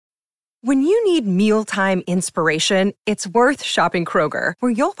When you need mealtime inspiration, it's worth shopping Kroger,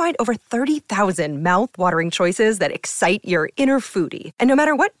 where you'll find over 30,000 mouth-watering choices that excite your inner foodie. And no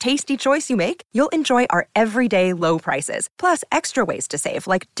matter what tasty choice you make, you'll enjoy our everyday low prices, plus extra ways to save,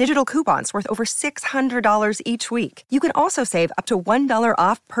 like digital coupons worth over $600 each week. You can also save up to $1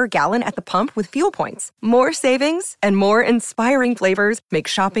 off per gallon at the pump with fuel points. More savings and more inspiring flavors make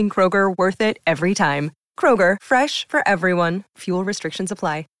shopping Kroger worth it every time. Kroger, fresh for everyone. Fuel restrictions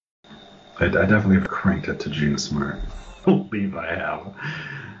apply. I definitely have cranked it to Gene Smart. Believe I have.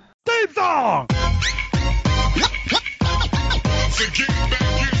 Theme song!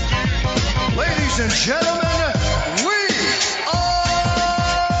 Ladies and gentlemen, we are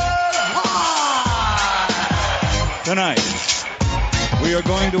live! Tonight, we are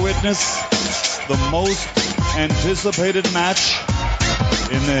going to witness the most anticipated match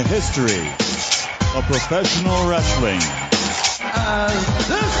in the history of professional wrestling. As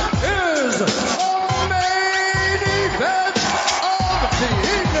this is the main event of the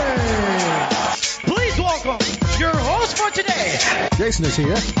evening. Please welcome your host for today. Jason is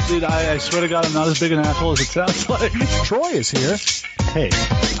here. Dude, I swear to God, I'm not as big an asshole as it sounds like. Troy is here. Hey,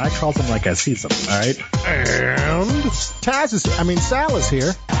 I call them like I see them, all right? And Taz is here. Sal is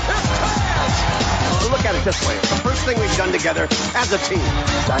here. Look at it this way. It's the first thing we've done together as a team.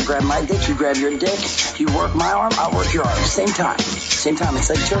 I grab my dick, you grab your dick. You work my arm, I work your arm. Same time. Same time. It's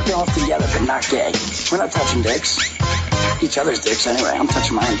like jerking off together, but not gay. We're not touching dicks. Each other's dicks anyway. I'm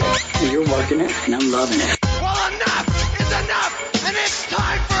touching my own dick. And you're working it, and I'm loving it. Well, enough is enough, and it's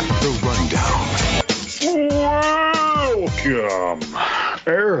time for The Rundown. Welcome,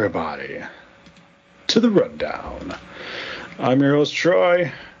 everybody, to The Rundown. I'm your host,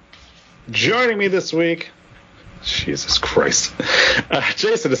 Troy. Joining me this week, Jesus Christ,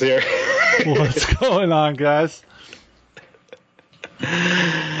 Jason is here. What's going on, guys?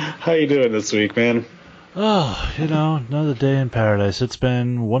 How you doing this week, man? Oh, another day in paradise. It's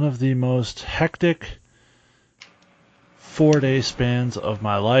been one of the most hectic 4-day spans of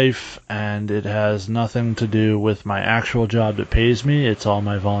my life, and it has nothing to do with my actual job that pays me. It's all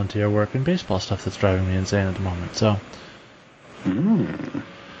my volunteer work and baseball stuff that's driving me insane at the moment. So,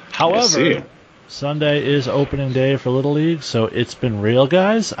 However, Sunday is opening day for Little League, so it's been real,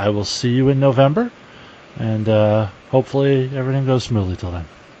 guys. I will see you in November, and hopefully everything goes smoothly till then.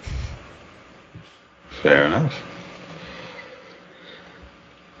 Fair enough.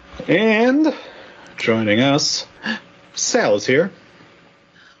 And joining us, Sal is here.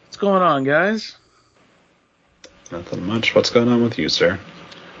 What's going on, guys? Nothing much. What's going on with you, sir?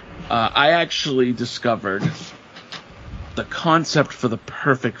 I actually discovered the concept for the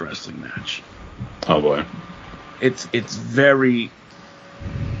perfect wrestling match. Oh boy. It's very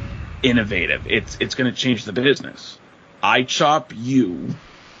innovative. It's going to change the business. I chop you,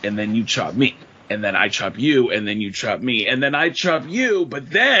 and then you chop me. And then I chop you, and then you chop me. And then I chop you, but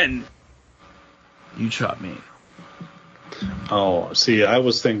then you chop me. Oh, see, I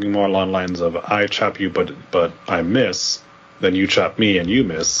was thinking more along the lines of I chop you, but I miss. Then you chop me and you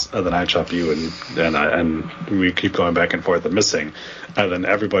miss, and then I chop you and we keep going back and forth and missing, and then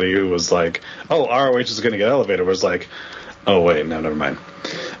everybody who was like, "Oh, ROH is going to get elevated," was like, "Oh wait, no, never mind."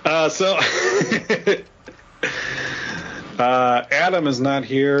 Adam is not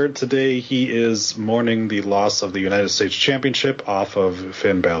here today. He is mourning the loss of the United States Championship off of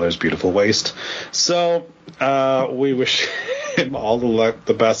Finn Balor's beautiful waist. So we wish him all the luck,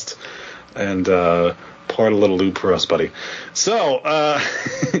 the best, and pour a little lube for us, buddy. So,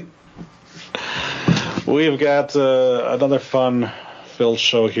 we've got another fun-filled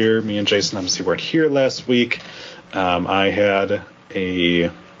show here. Me and Jason obviously weren't here last week. I had a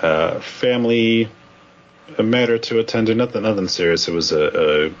family matter to attend to. Nothing serious. It was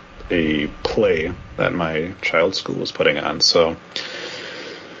a play that my child's school was putting on. So,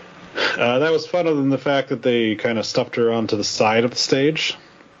 that was fun, other than the fact that they kind of stuffed her onto the side of the stage.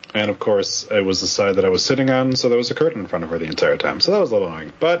 And, of course, it was the side that I was sitting on, so there was a curtain in front of her the entire time. So that was a little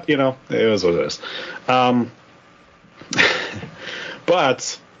annoying. But, it was what it is.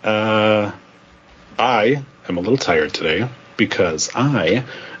 But I am a little tired today because I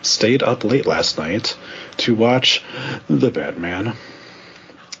stayed up late last night to watch The Batman.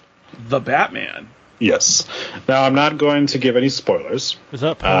 The Batman? Yes. Now, I'm not going to give any spoilers. Is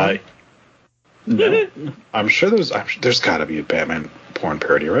that porn? No. I'm sure there's got to be a Batman porn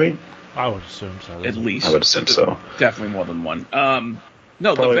parody, right? I would assume so. At least. I would assume so. Definitely more than one.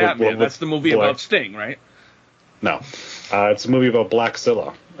 No, Probably The Batman. with That's the movie Black. about Sting, right? No. It's a movie about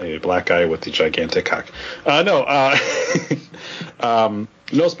Blackzilla, a black guy with the gigantic cock. No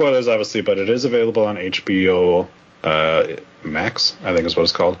spoilers, obviously, but it is available on HBO Max, I think is what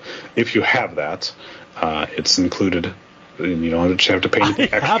it's called. If you have that, it's included. You don't have to pay anything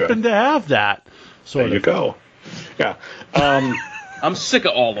extra. I happen to have that. There you go. Yeah. I'm sick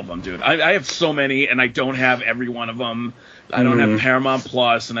of all of them, dude. I have so many, and I don't have every one of them. I don't have Paramount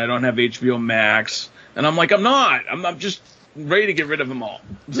Plus, and I don't have HBO Max. And I'm like, I'm just ready to get rid of them all.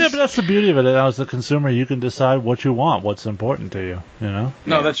 Yeah, but that's the beauty of it. As a consumer, you can decide what you want, what's important to you, you know?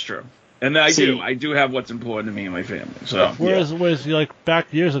 No, that's true. And I do have what's important to me and my family. So whereas like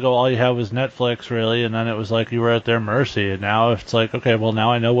back years ago, all you had was Netflix, really, and then it was like you were at their mercy. And now it's like, okay, well,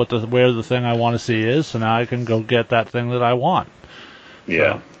 now I know where the thing I want to see is, so now I can go get that thing that I want.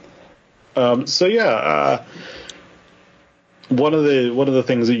 Yeah. One of the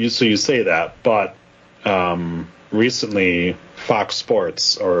things that you say that, but recently Fox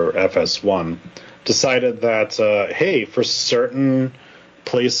Sports or FS1 decided that hey, for certain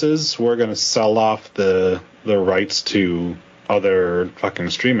places we're going to sell off the rights to other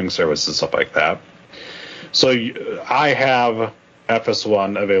fucking streaming services, stuff like that. So I have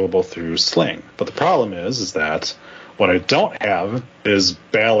FS1 available through Sling, but the problem is that what I don't have is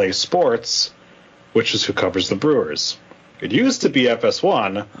Ballet Sports, which is who covers the Brewers. It used to be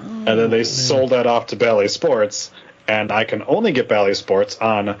FS1, and then they sold that off to Ballet Sports, and I can only get Ballet Sports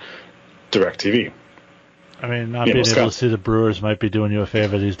on DirecTV. I mean, not being able to see the Brewers might be doing you a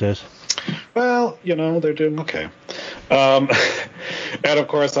favor these days. Well, they're doing okay. And of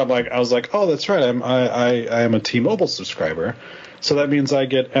course, I was like, oh, that's right. I am a T-Mobile subscriber, so that means I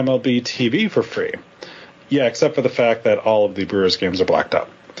get MLB TV for free. Yeah, except for the fact that all of the Brewers games are blacked out.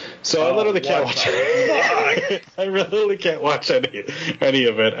 So I literally can't watch it. I literally can't watch any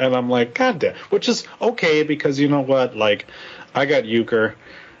of it, and I'm like, God damn. Which is okay because you know what? Like, I got Euchre.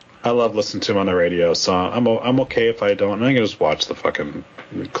 I love listening to him on the radio, so I'm okay if I don't. And I can just watch the fucking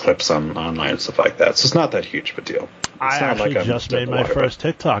clips online and stuff like that. So it's not that huge of a deal. I actually just made my first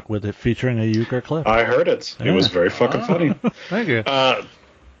TikTok with it featuring a Euchre clip. I heard it. Yeah. It was very fucking funny. Thank you.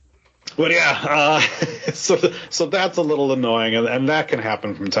 But yeah, so that's a little annoying, and that can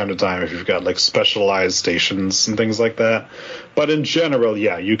happen from time to time if you've got like specialized stations and things like that. But in general,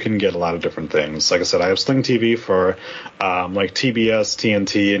 yeah, you can get a lot of different things. Like I said, I have Sling TV for like TBS,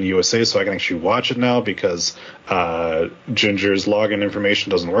 TNT, and USA, so I can actually watch it now because Ginger's login information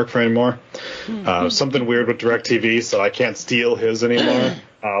doesn't work for anymore. Something weird with DirecTV, so I can't steal his anymore.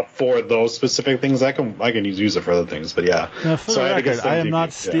 For those specific things, I can use it for other things, but yeah. Now, for the record, I am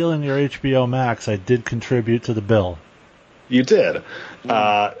not stealing your HBO Max. I did contribute to the bill. You did,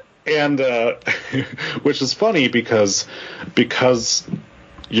 and which is funny because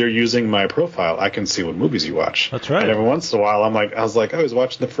you're using my profile, I can see what movies you watch. That's right. And every once in a while, I was like, I was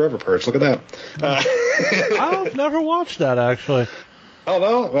watching The Forever Purge. Look at that. I've never watched that actually. Oh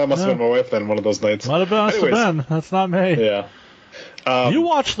no, that must have been my wife then. One of those nights. Might have been. That's not me. Yeah. You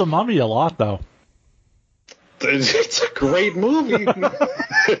watch The Mummy a lot, though. It's a great movie.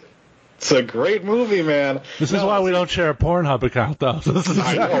 It's a great movie, man. This is why we don't share a Pornhub account, though. This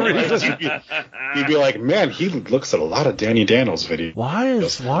is You'd be like, man, he looks at a lot of Danny Daniels videos. Why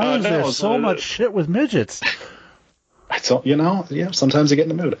is there so much shit with midgets? Sometimes you get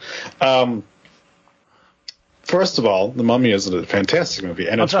in the mood. First of all, The Mummy is a fantastic movie.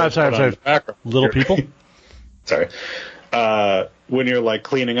 And I'm sorry. Little people? Sorry. When you're like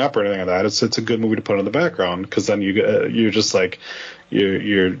cleaning up or anything like that, it's a good movie to put in the background because then you're just like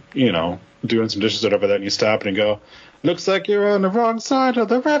you're doing some dishes or whatever that, and you stop and you go, looks like you're on the wrong side of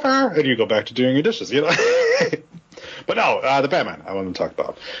the river, and you go back to doing your dishes, But no, the Batman I want to talk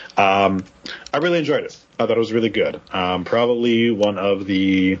about. I really enjoyed it. I thought it was really good. Probably one of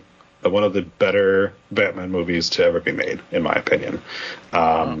the better Batman movies to ever be made, in my opinion.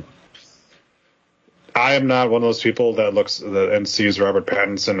 I am not one of those people that looks and sees Robert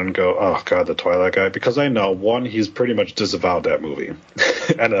Pattinson and go, oh, God, the Twilight guy. Because I know, one, he's pretty much disavowed that movie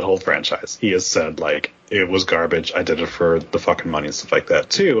and that whole franchise. He has said, like, it was garbage. I did it for the fucking money and stuff like that.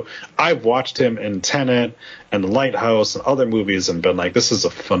 Two, I've watched him in Tenet and The Lighthouse and other movies and been like, this is a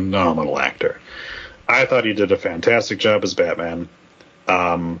phenomenal actor. I thought he did a fantastic job as Batman.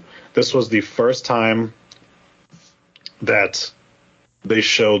 This was the first time that they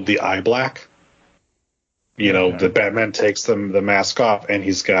showed the eye black. The Batman takes the mask off and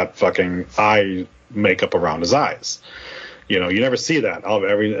he's got fucking eye makeup around his eyes. You never see that.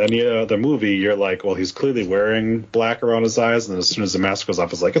 Any other movie, you're like, well, he's clearly wearing black around his eyes, and as soon as the mask goes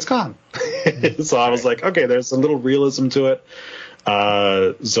off, it's like, it's gone. So I was like, okay, there's a little realism to it.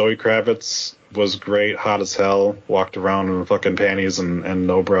 Zoe Kravitz was great, hot as hell, walked around in fucking panties and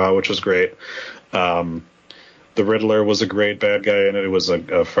no bra, which was great. The Riddler was a great bad guy, and it was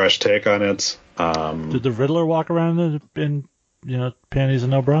a fresh take on it. Did the Riddler walk around in panties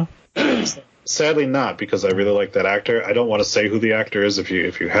and no bra? Sadly not, because I really like that actor. I don't want to say who the actor is if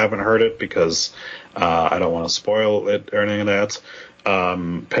you haven't heard it, because I don't want to spoil it or anything of that.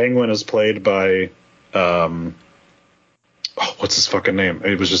 Penguin is played by what's his fucking name?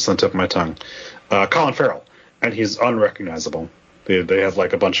 It was just on the tip of my tongue. Colin Farrell, and he's unrecognizable. They have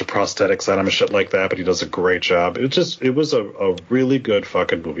like a bunch of prosthetics on him and shit like that, but he does a great job. It was a really good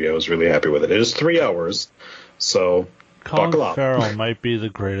fucking movie. I was really happy with it. It is 3 hours, so buckle Colin up. Farrell might be the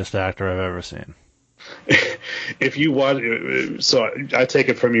greatest actor I've ever seen. If you watch, so I take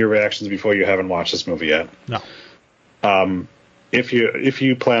it from your reactions before you haven't watched this movie yet. No. If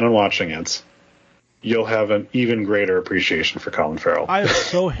you plan on watching it, you'll have an even greater appreciation for Colin Farrell. I've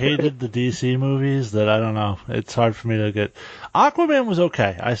so hated the DC movies that I don't know. It's hard for me to get. Aquaman was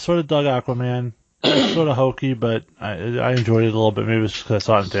okay. I sort of dug Aquaman. It's sort of hokey, but I enjoyed it a little bit. Maybe it's just because I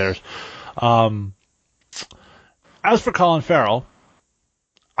saw it in theaters. As for Colin Farrell,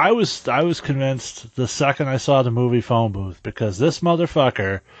 I was convinced the second I saw the movie Phone Booth, because this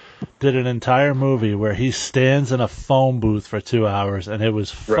motherfucker did an entire movie where he stands in a phone booth for 2 hours, and it was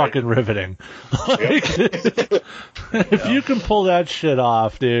fucking riveting. If you can pull that shit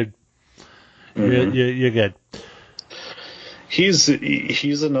off, dude, you're good.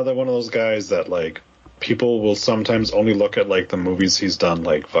 He's another one of those guys that like people will sometimes only look at like the movies he's done,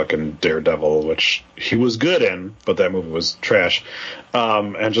 like fucking Daredevil, which he was good in, but that movie was trash,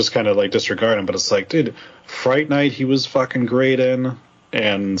 and just kind of like disregard him. But it's like, dude, Fright Night he was fucking great in,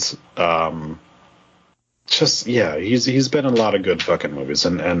 and he's been in a lot of good fucking movies,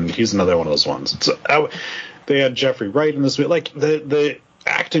 and he's another one of those ones. So they had Jeffrey Wright in this movie. Like the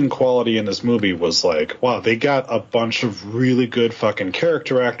acting quality in this movie was like, wow, they got a bunch of really good fucking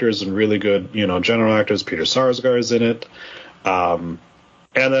character actors and really good, general actors. Peter Sarsgaard's in it. And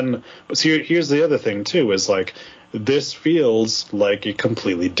then, but see, here's the other thing too, is like, this feels like a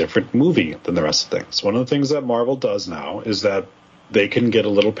completely different movie than the rest of things. One of the things that Marvel does now is that they can get a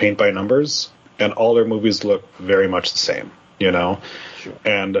little paint by numbers, and all their movies look very much the same, Sure.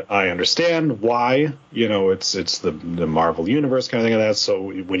 And I understand why, it's the Marvel Universe kind of thing like that. So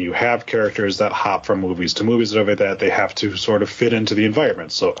when you have characters that hop from movies to movies and stuff like that, they have to sort of fit into the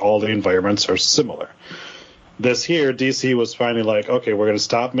environment. So all the environments are similar. This here, DC was finally like, okay, we're going to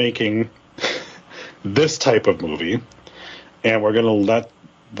stop making this type of movie, and we're going to let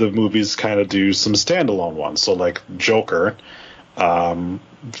the movies kind of do some standalone ones. So like Joker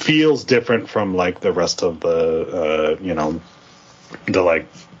feels different from like the rest of the, the like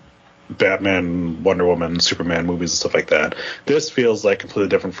Batman, Wonder Woman, Superman movies and stuff like that. This feels like completely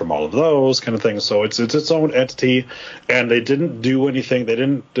different from all of those kind of things. So it's its own entity, and they didn't do anything. They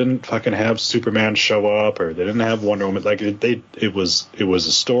didn't fucking have Superman show up, or they didn't have Wonder Woman. Like it was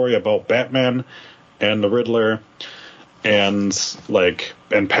a story about Batman and the Riddler and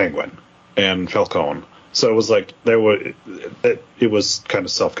Penguin and Falcone. So it was like it was kind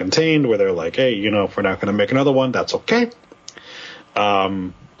of self-contained, where they're like, hey, if we're not going to make another one, that's okay.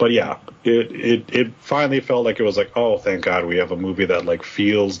 But yeah, it finally felt like it was like, oh, thank God we have a movie that like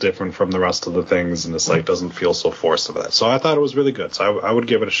feels different from the rest of the things, and this like doesn't feel so forced of that. So I thought it was really good. So I would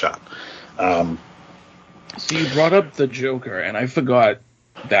give it a shot. So you brought up the Joker, and I forgot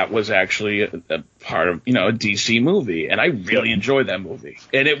that was actually a part of a DC movie, and I really enjoyed that movie.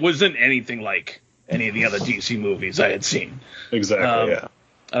 And it wasn't anything like any of the other DC movies I had seen. Exactly. Yeah.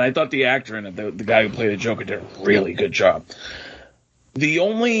 And I thought the actor in it, the guy who played the Joker, did a really good job. The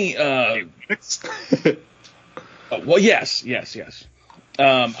only well, yes.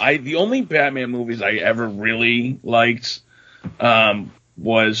 The only Batman movies I ever really liked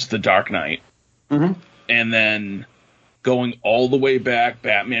was The Dark Knight, and then going all the way back,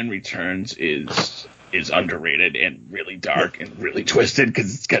 Batman Returns is underrated and really dark and really twisted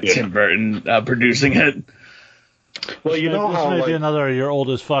because it's got Tim Burton producing it. Well, this may be another your old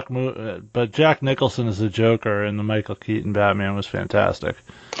as fuck movie, but Jack Nicholson as the Joker in the Michael Keaton Batman was fantastic.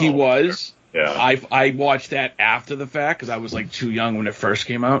 He was. Yeah. I watched that after the fact because I was like too young when it first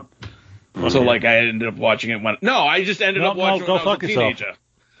came out. So like I ended up watching it when I just ended up watching it when I was a teenager.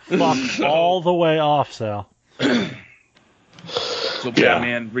 Fuck all the way off, Sal. So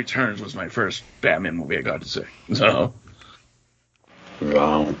Batman Returns was my first Batman movie I got to see. So.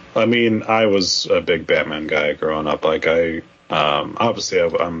 Wow. I mean, I was a big Batman guy growing up. Like obviously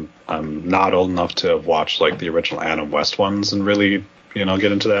I'm not old enough to have watched like the original Adam West ones and really,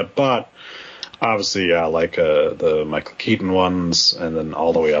 get into that. But obviously, the Michael Keaton ones, and then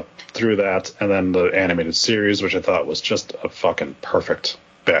all the way up through that, and then the animated series, which I thought was just a fucking perfect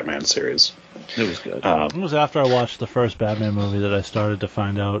Batman series. It was good. It was after I watched the first Batman movie that I started to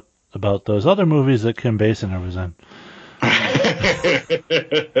find out about those other movies that Kim Basinger was in.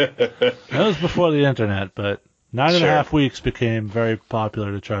 That was before the internet, but 9.5 weeks became very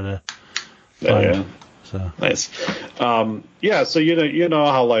popular to try to find. Yeah. So. Nice. So you know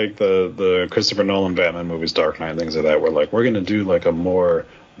how like the Christopher Nolan Batman movies, Dark Knight, things like that, were like, we're gonna do like a more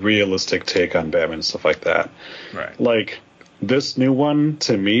realistic take on Batman and stuff like that. Right. Like this new one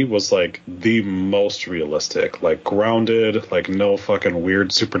to me was like the most realistic, like grounded, like no fucking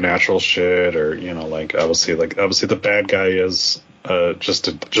weird supernatural shit, or like obviously the bad guy is just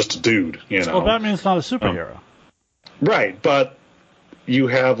a dude, Well, Batman's not a superhero. Right, but you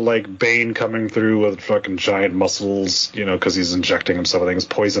have like Bane coming through with fucking giant muscles, because he's injecting himself with things.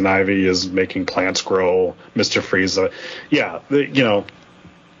 Poison Ivy is making plants grow. Mr. Freeze,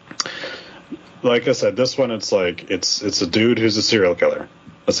 like I said, this one it's like it's a dude who's a serial killer,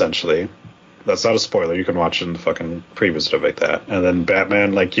 essentially. That's not a spoiler. You can watch in the fucking previews stuff like that. And then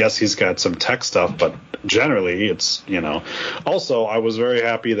Batman, like, yes, he's got some tech stuff, but generally it's, Also, I was very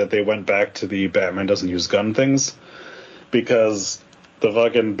happy that they went back to the Batman doesn't use gun things, because the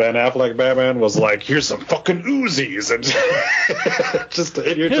fucking Ben Affleck Batman was like, here's some fucking Uzis. And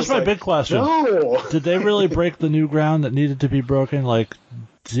Here's my big question. No. Did they really break the new ground that needed to be broken? Like,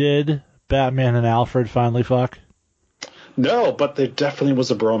 did Batman and Alfred finally fuck? No, but there definitely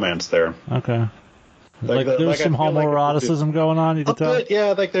was a bromance there. Okay. There was some homoeroticism going on, you could tell? Bit,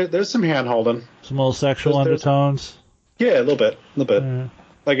 yeah, like there's some hand-holding. Some little sexual undertones? Yeah, a little bit. Yeah.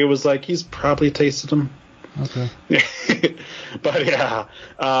 Like, it was like, he's probably tasted them. Okay. But yeah.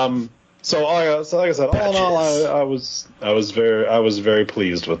 So like I said, all in all, I was very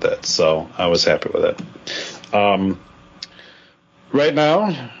pleased with it. So I was happy with it. Right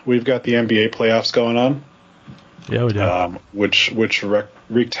now, we've got the NBA playoffs going on. Yeah, we do. Which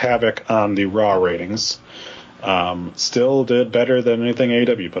wreaked havoc on the Raw ratings. Still did better than anything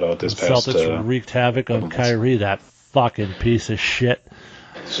AEW put out this past. Celtics wreaked havoc on Kyrie, that fucking piece of shit.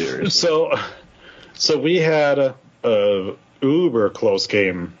 Seriously. So we had a uber close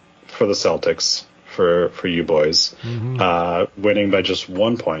game for the Celtics for you boys, winning by just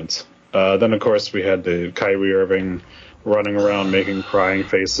 1 point. Then of course we had the Kyrie Irving running around making crying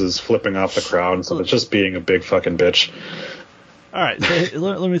faces, flipping off the crowd, and so just being a big fucking bitch. All right, so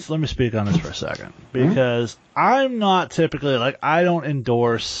let me speak on this for a second, because I'm not typically I don't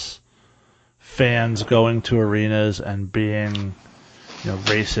endorse fans going to arenas and being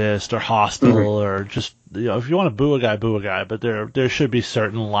racist or hostile or just if you want to boo a guy, but there should be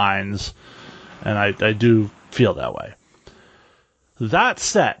certain lines, and I do feel that way. That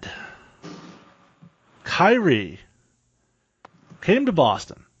said, Kyrie came to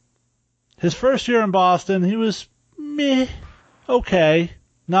Boston. His first year in Boston, he was okay.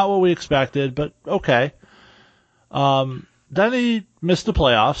 Not what we expected, but okay. Then he missed the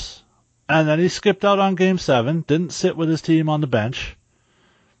playoffs, and then he skipped out on Game 7, didn't sit with his team on the bench.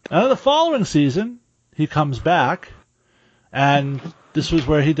 And then the following season, he comes back, and this was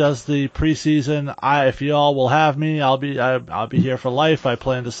where he does the preseason, if y'all will have me, I'll be here for life, I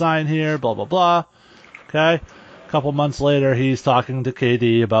plan to sign here, blah, blah, blah. Okay? A couple months later, he's talking to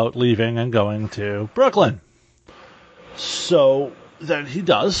KD about leaving and going to Brooklyn. So then he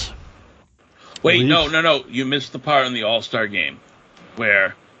does. Wait, no. You missed the part in the All-Star game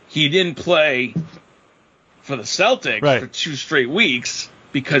where he didn't play for the Celtics for 2 straight weeks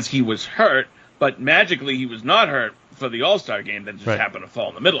because he was hurt, but magically he was not hurt for the All-Star game that just happened to fall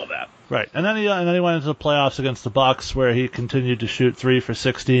in the middle of that. Right. And then he went into the playoffs against the Bucks, where he continued to shoot 3 for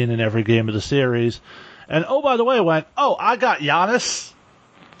 16 in every game of the series. And by the way, I got Giannis.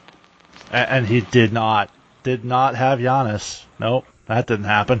 And he did not have Giannis. Nope, that didn't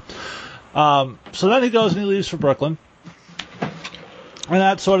happen. So then he goes and he leaves for Brooklyn. And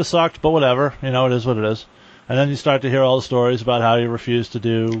that sort of sucked, but whatever. It is what it is. And then you start to hear all the stories about how he refused to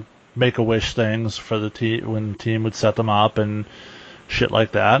do Make-A-Wish things for the team when the team would set them up and shit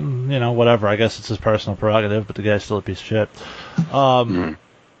like that. And, whatever. I guess it's his personal prerogative, but the guy's still a piece of shit.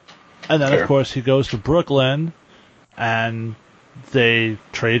 And then, of course, he goes to Brooklyn, and they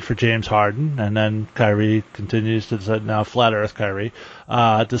trade for James Harden, and then Kyrie continues to decide, now Flat Earth Kyrie,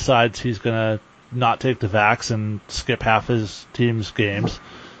 decides he's going to not take the vax and skip half his team's games.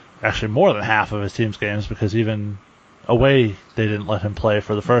 Actually, more than half of his team's games, because even away they didn't let him play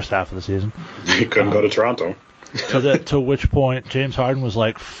for the first half of the season. He couldn't go to Toronto. To which point James Harden was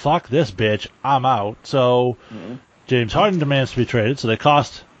like, fuck this bitch, I'm out. So James Harden demands to be traded, so he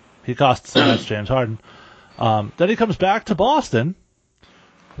costs so much James Harden. Then he comes back to Boston,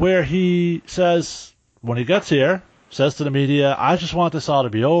 where he says, when he gets here, says to the media, I just want this all to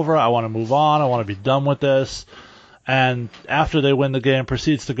be over. I want to move on. I want to be done with this. And after they win the game,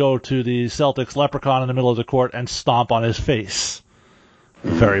 proceeds to go to the Celtics leprechaun in the middle of the court and stomp on his face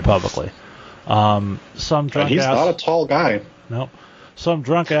very publicly. Some drunk he's not a tall guy. No. Some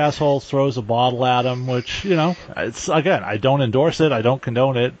drunk asshole throws a bottle at him, which, it's, again, I don't endorse it. I don't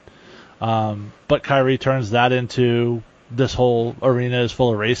condone it. But Kyrie turns that into this whole arena is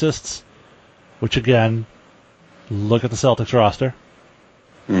full of racists, which, again, look at the Celtics roster.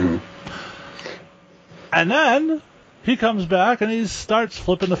 Mm-hmm. And then he comes back and he starts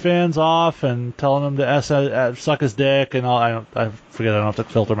flipping the fans off and telling them to suck his dick and all. I forget, I don't have to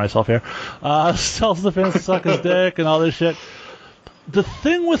filter myself here. Tells the fans to suck his dick and all this shit. The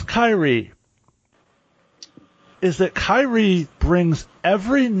thing with Kyrie is that Kyrie brings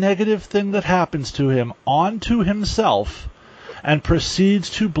every negative thing that happens to him onto himself and proceeds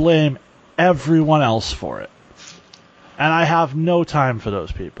to blame everyone else for it. And I have no time for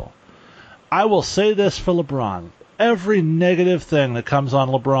those people. I will say this for LeBron. Every negative thing that comes on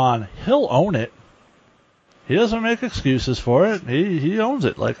LeBron, he'll own it. He doesn't make excuses for it. He owns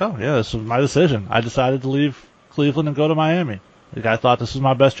it. Like, oh, yeah, this was my decision. I decided to leave Cleveland and go to Miami. Like, I thought this was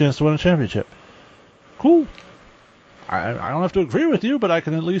my best chance to win a championship. Cool. I don't have to agree with you, but I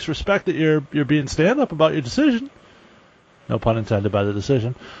can at least respect that you're being stand-up about your decision. No pun intended by the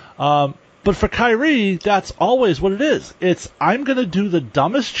decision. But for Kyrie, that's always what it is. It's, I'm going to do the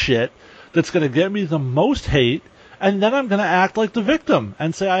dumbest shit that's going to get me the most hate, and then I'm going to act like the victim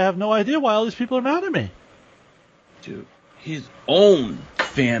and say I have no idea why all these people are mad at me. Dude, his own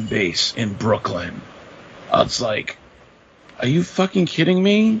fan base in Brooklyn. It's like, are you fucking kidding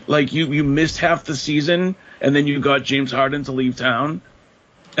me? Like, you missed half the season, and then you got James Harden to leave town?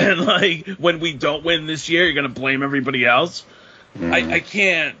 And, like, when we don't win this year, you're going to blame everybody else? I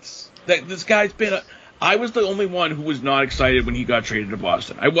can't. This guy's been... I was the only one who was not excited when he got traded to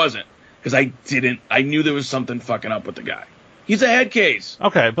Boston. I wasn't. Because I knew there was something fucking up with the guy. He's a head case.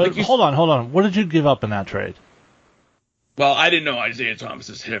 Okay, but like hold on. What did you give up in that trade? Well, I didn't know Isaiah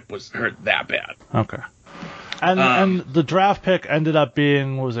Thomas's hip was hurt that bad. Okay. And the draft pick ended up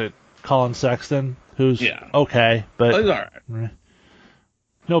being, was it Colin Sexton? Who's okay, but... He's all right.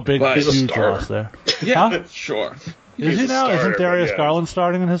 No big, huge loss there. Yeah, huh? Sure. Is he now? Isn't Darius Garland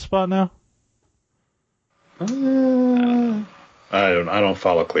starting in his spot now? I don't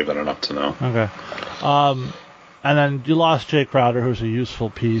follow Cleveland enough to know. Okay. And then you lost Jay Crowder, who's a useful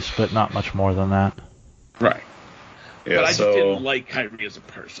piece, but not much more than that. Right. Yeah, but I just didn't like Kyrie as a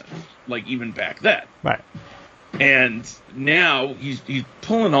person, like even back then. Right. And now he's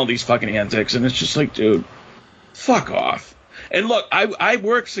pulling all these fucking antics, and it's just like, dude, fuck off. And look, I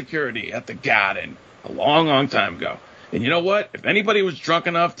worked security at the Garden a long, long time ago. And you know what? If anybody was drunk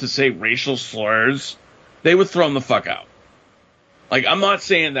enough to say racial slurs, they would throw them the fuck out. Like, I'm not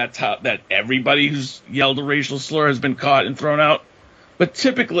saying that everybody who's yelled a racial slur has been caught and thrown out, but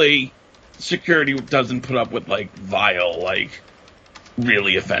typically security doesn't put up with, like, vile, like,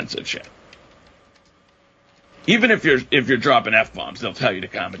 really offensive shit. Even if you're dropping F-bombs, they'll tell you to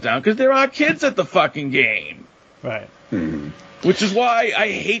calm it down, because there are kids at the fucking game. Right. Which is why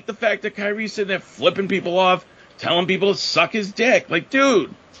I hate the fact that Kyrie's sitting there flipping people off, telling people to suck his dick. Like, dude,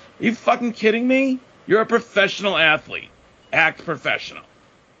 are you fucking kidding me? You're a professional athlete. Act professional.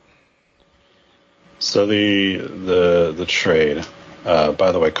 So the trade.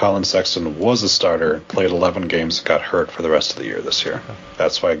 By the way, Colin Sexton was a starter, played 11 games, got hurt for the rest of the year this year.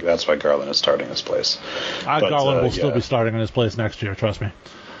 That's why Garland is starting his place. Garland will still be starting in his place next year. Trust me.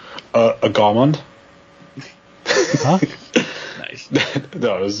 A Garland? Huh? Nice.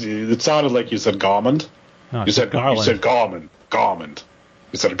 No, it sounded like you said Garland. No, you said Garland. You said Garland. Garland.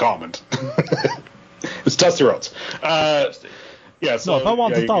 You said Garland. It's Dusty Rhodes. Yeah. So, if I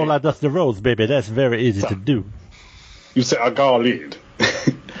want to talk like Dusty Rhodes, baby, that's very easy to do. You say a Garland.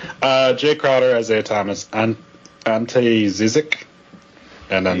 Jay Crowder, Isaiah Thomas, Ante Zizic,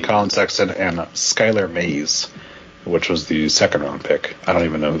 and then Colin Sexton and Skylar Mays, which was the second round pick. I don't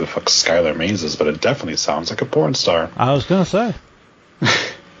even know who the fuck Skylar Mays is, but it definitely sounds like a porn star. I was gonna say.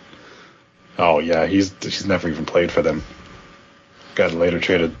 Oh yeah, he's never even played for them. Got later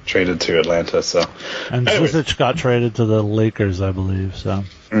traded to Atlanta. So and Zizic got traded to the Lakers, I believe. So.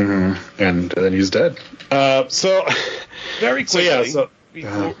 Mm-hmm. And then he's dead. So very quickly. So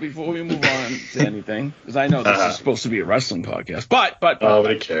before we move on to anything, because I know this is supposed to be a wrestling podcast, but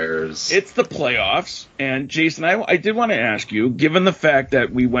nobody cares. It's the playoffs, and Jason, I did want to ask you, given the fact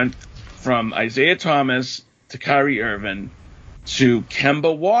that we went from Isaiah Thomas to Kyrie Irving to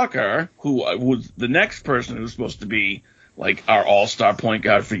Kemba Walker, who was the next person who was supposed to be like our all-star point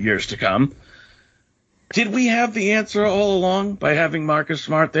guard for years to come. Did we have the answer all along by having Marcus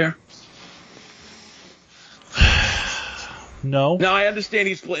Smart there? No. Now, I understand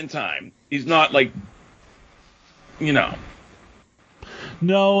he's splitting time. He's not like,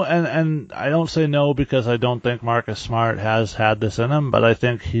 No, and I don't say no because I don't think Marcus Smart has had this in him, but I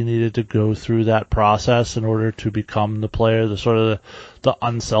think he needed to go through that process in order to become the player, the sort of the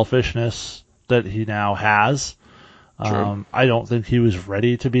unselfishness that he now has. I don't think he was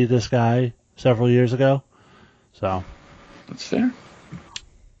ready to be this guy several years ago. So that's fair.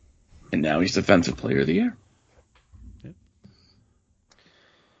 And now he's Defensive Player of the Year. Yep.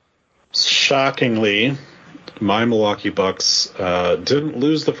 Shockingly, my Milwaukee Bucks didn't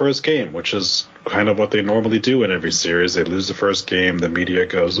lose the first game, which is kind of what they normally do in every series. They lose the first game, the media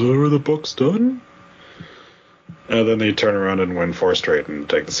goes, "Oh, are the Bucks done?" And then they turn around and win 4 straight and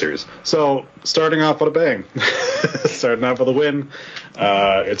take the series. So, starting off with a bang. Starting off with a win.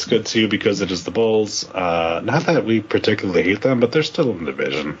 It's good, too, because it is the Bulls. Not that we particularly hate them, but they're still in the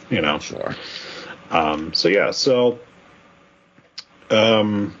division, Sure.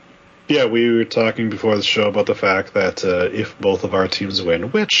 We were talking before the show about the fact that if both of our teams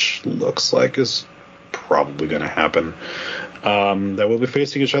win, which looks like is probably going to happen, that we'll be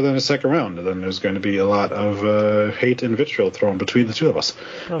facing each other in the second round, and then there's going to be a lot of hate and vitriol thrown between the two of us.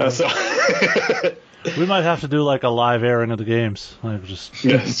 We might have to do like a live airing of the games. Like just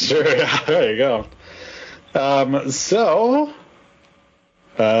yeah, sure. There you go. I'm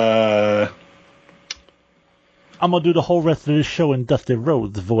gonna do the whole rest of this show in Dusty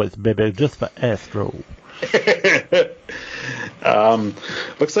Rhodes' voice, baby, just for Astro.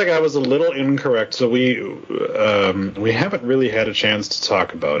 Looks like I was a little incorrect, so we haven't really had a chance to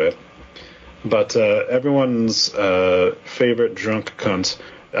talk about it. But everyone's favorite drunk cunt,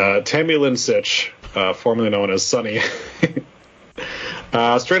 Tammy Lynn Sitch, formerly known as Sunny,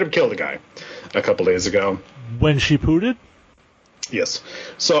 straight up killed a guy a couple days ago. When she pooted? Yes.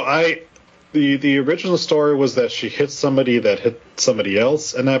 So the original story was that she hit somebody that hit somebody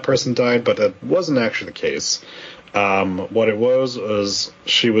else, and that person died, but that wasn't actually the case. What it was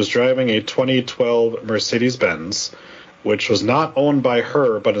she was driving a 2012 Mercedes-Benz, which was not owned by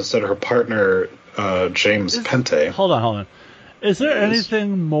her, but instead her partner, James Pente. Hold on. Is there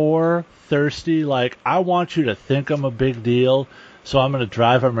anything more thirsty? Like, I want you to think I'm a big deal, so I'm going to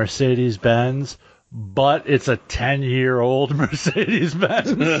drive a Mercedes-Benz, but it's a 10-year-old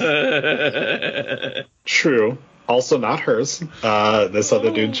Mercedes-Benz. True. Also not hers. This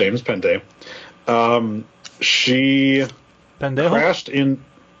other dude, James Pente. She crashed into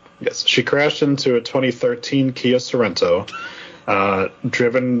a 2013 Kia Sorento,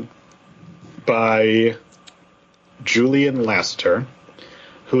 driven by Julian Lasseter,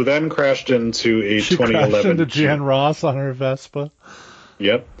 who then crashed into a 2011. Crashed into Jan Ross on her Vespa.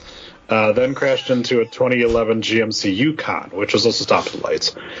 Yep. Then crashed into a 2011 GMC Yukon, which was also stopped at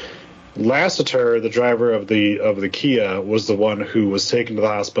lights. Lasseter, the driver of the Kia, was the one who was taken to the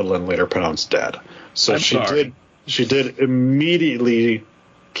hospital and later pronounced dead. So she did immediately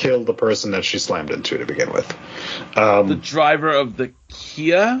kill the person that she slammed into to begin with. The driver of the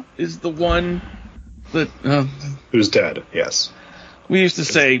Kia is the one that who's dead. Yes. We used to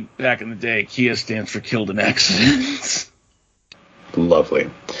say back in the day, Kia stands for killed in accidents. Lovely.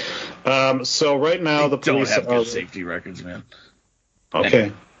 So right now the don't police have good safety records, man.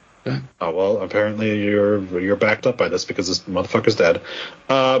 Okay. Oh well, apparently you're backed up by this because this motherfucker's dead.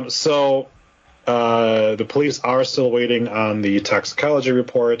 The police are still waiting on the toxicology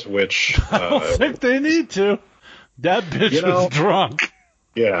report, which I don't think they need to. That bitch was drunk.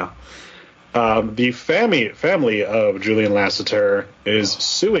 Yeah. The family of Julian Lasseter is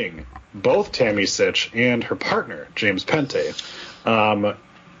suing both Tammy Sitch and her partner, James Pente.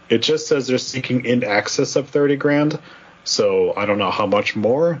 It just says they're seeking in excess of $30,000. So I don't know how much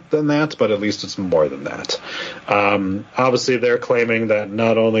more than that, but at least it's more than that. Obviously, they're claiming that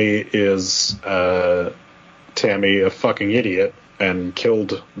not only is Tammy a fucking idiot and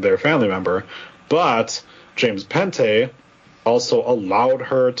killed their family member, but James Pente also allowed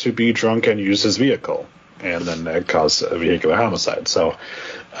her to be drunk and use his vehicle, and then that caused a vehicular homicide. So,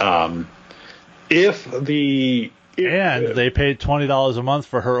 And they paid $20 a month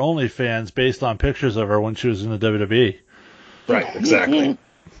for her OnlyFans based on pictures of her when she was in the WWE. Right, exactly.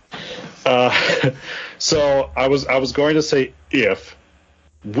 So I was going to say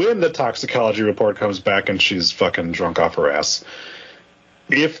when the toxicology report comes back and she's fucking drunk off her ass,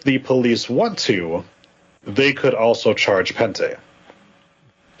 if the police want to, they could also charge Pente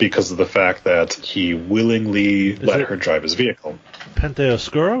because of the fact that he willingly let her drive his vehicle. Pente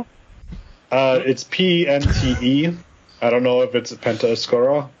Oscuro? It's Pente. I don't know if it's Pente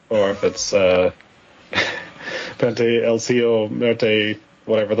Oscuro or if it's Pente El Cio Merte,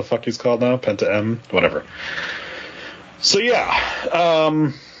 whatever the fuck he's called now, Penta M, whatever. So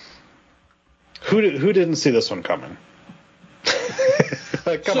who didn't see this one coming?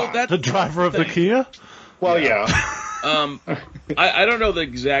 Come on. The driver of the Kia? Well, yeah. I don't know the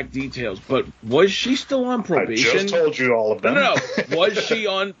exact details, but was she still on probation? I just told you all of them. No.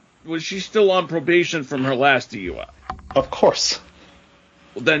 Was she still on probation from her last DUI? Of course.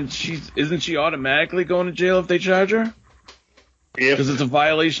 Well, then isn't she automatically going to jail if they charge her? Because it's a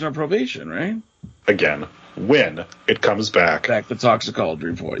violation of probation, right? Again, when it comes back the toxicology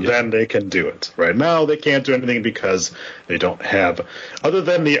report, then they can do it. Right now, they can't do anything because they don't have, other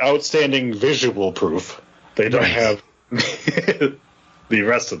than the outstanding visual proof, they don't have the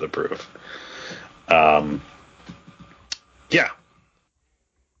rest of the proof.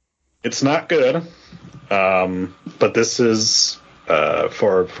 It's not good. But this is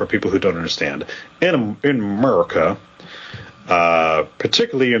for people who don't understand. In America,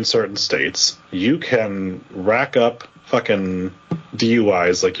 particularly in certain states, you can rack up fucking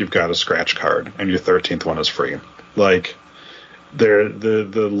DUIs like you've got a scratch card, and your 13th one is free. Like,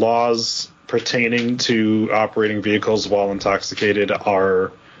 the laws pertaining to operating vehicles while intoxicated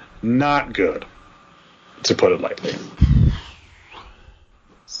are not good, to put it lightly.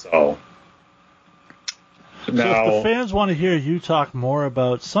 So if the fans want to hear you talk more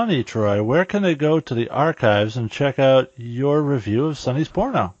about Sonny, Troy, where can they go to the archives and check out your review of Sonny's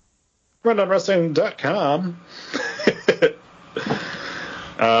porno? RundownWrestling.com.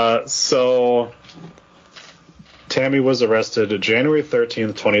 So Tammy was arrested January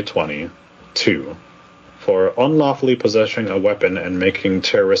 13th, 2022 for unlawfully possessing a weapon and making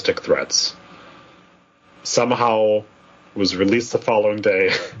terroristic threats. Somehow was released the following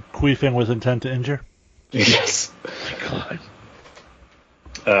day. Queefing with intent to injure? Yes. Oh my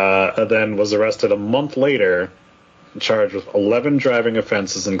God. And then was arrested a month later, charged with 11 driving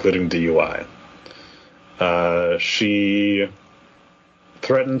offenses, including DUI. She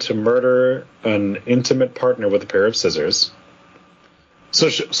threatened to murder an intimate partner with a pair of scissors.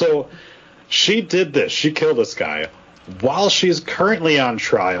 So she did this. She killed this guy while she's currently on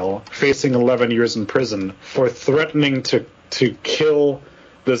trial, facing 11 years in prison for threatening to kill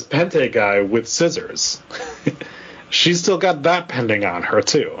this Pente guy with scissors. She's still got that pending on her,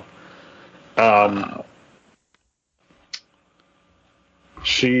 too.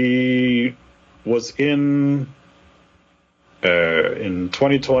 She was in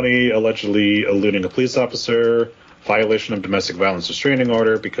 2020 allegedly eluding a police officer, violation of domestic violence restraining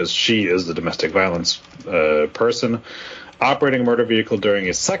order because she is the domestic violence person, operating a motor vehicle during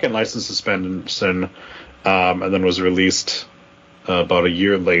a second license suspension, and then was released about a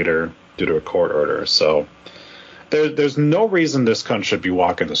year later due to a court order. So there's no reason this cunt should be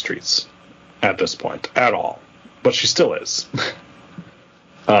walking the streets at this point at all, but she still is.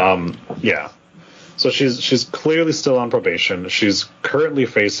 Yeah. So she's clearly still on probation. She's currently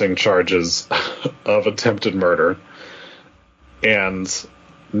facing charges of attempted murder, and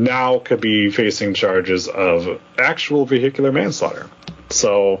now could be facing charges of actual vehicular manslaughter.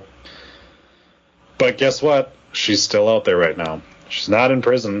 So, but guess what? She's still out there right now. She's not in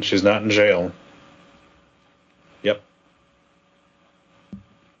prison. She's not in jail. Yep.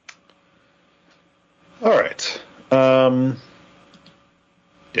 All right.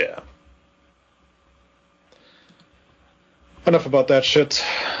 Yeah. Enough about that shit.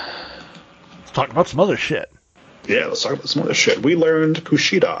 Let's talk about some other shit. Yeah, let's talk about some other shit. We learned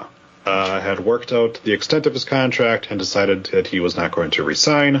Kushida had worked out the extent of his contract and decided that he was not going to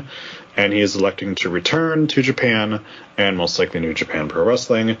resign, and he is electing to return to Japan and most likely New Japan Pro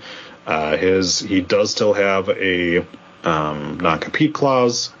Wrestling. He does still have a non-compete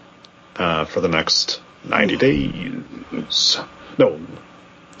clause for the next 90 days. No,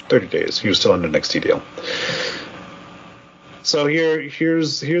 30 days. He was still under an NXT deal. So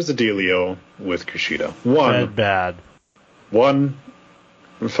here's the dealio with Kushida. Bad. One,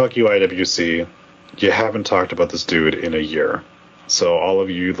 fuck you, IWC. You haven't talked about this dude in a year. So all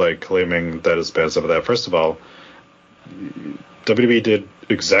of you claiming that is bad stuff of that. First of all, WWE did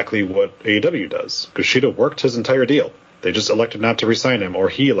exactly what AEW does. Kushida worked his entire deal. They just elected not to re-sign him, or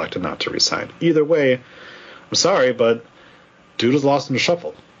he elected not to resign. Either way, I'm sorry, but dude was lost in the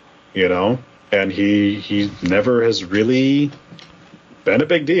shuffle, and he never has really been a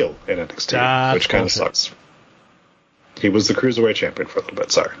big deal in NXT, which kind of sucks. He was the Cruiserweight champion for a little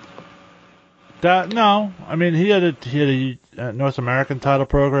bit, sorry. No, I mean, he had a North American title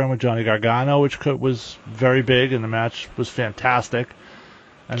program with Johnny Gargano, which was very big, and the match was fantastic,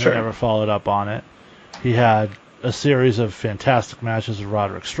 and they never followed up on it. He had a series of fantastic matches with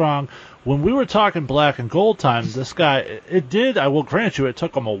Roderick Strong. When we were talking Black and Gold time, this guy, I will grant you, it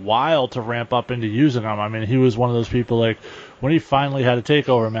took him a while to ramp up into using him. I mean, he was one of those people, like, when he finally had a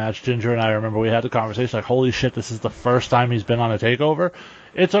takeover match, Ginger and I remember we had the conversation, like, holy shit, this is the first time he's been on a takeover.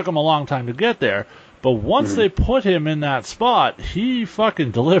 It took him a long time to get there. But once they put him in that spot, he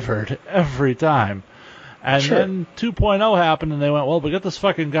fucking delivered every time. And then 2.0 happened, and they went, well, we got this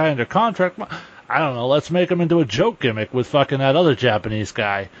fucking guy under contract. I don't know, let's make him into a joke gimmick with fucking that other Japanese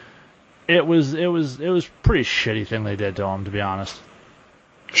guy. It was pretty shitty thing they did to him, to be honest.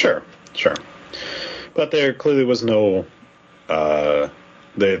 Sure. But there clearly was no...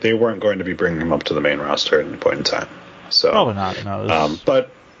 they weren't going to be bringing him up to the main roster at any point in time. So probably not, no. But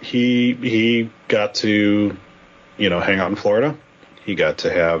he got to, hang out in Florida. He got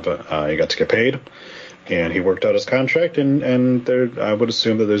to get paid, and he worked out his contract. And I would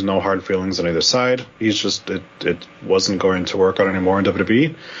assume that there's no hard feelings on either side. He's just it wasn't going to work out anymore in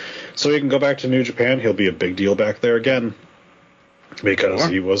WWE. So he can go back to New Japan. He'll be a big deal back there again, because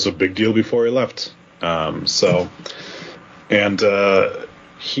he was a big deal before he left. I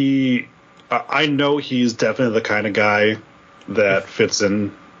know he's definitely the kind of guy that fits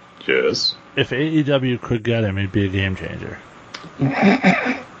in. Yes. If AEW could get him, he'd be a game changer.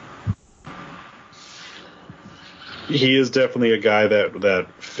 He is definitely a guy that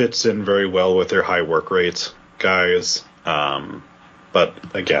fits in very well with their high work rate guys. But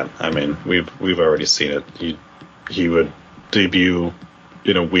again, I mean, we've already seen it. He would debut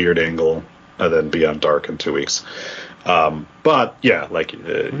in a weird angle and then be on Dark in 2 weeks. But yeah, like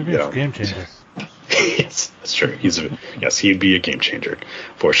game changer. Yes, that's true. He'd be a game changer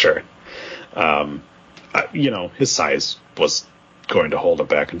for sure. His size was going to hold him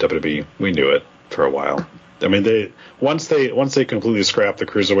back in WWE. We knew it for a while. I mean, once they completely scrapped the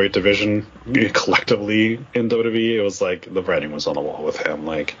cruiserweight division collectively in WWE, it was like the writing was on the wall with him.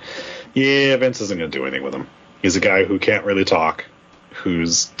 Like, yeah, Vince isn't going to do anything with him. He's a guy who can't really talk,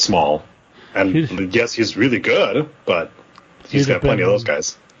 who's small, and yes, he's really good, but he's got plenty of those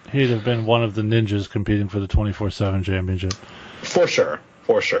guys. He'd have been one of the ninjas competing for the 24/7 championship. For sure.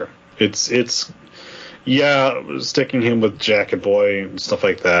 It's sticking him with Jacket Boy and stuff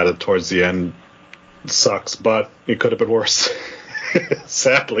like that towards the end sucks, but it could have been worse.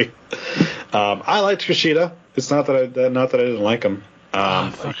 Sadly, I liked Kushida. It's not that I didn't like him.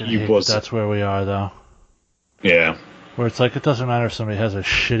 That's where we are, though. Yeah. Where it's like, it doesn't matter if somebody has a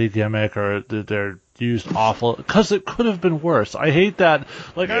shitty gimmick or they're used awful, because it could have been worse. I hate that.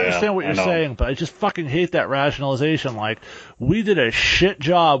 Like, I understand what you're saying, but I just fucking hate that rationalization. Like, we did a shit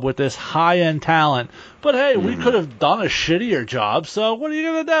job with this high-end talent, but hey, we could have done a shittier job, so what are you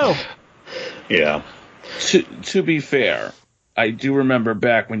going to do? Yeah. To be fair, I do remember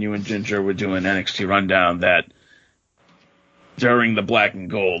back when you and Ginger were doing NXT Rundown that during the Black and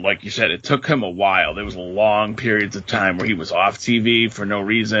Gold, like you said, it took him a while. There was long periods of time where he was off TV for no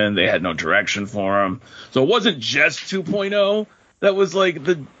reason. They had no direction for him. So it wasn't just 2.0 that was like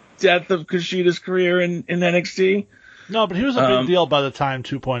the death of Kushida's career in NXT. No, but he was a big deal by the time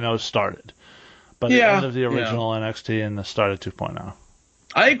 2.0 started. By the end of the original NXT and the start of 2.0.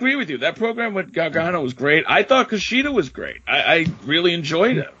 I agree with you. That program with Gargano was great. I thought Kushida was great. I really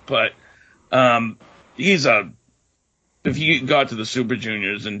enjoyed it. But if he got to the Super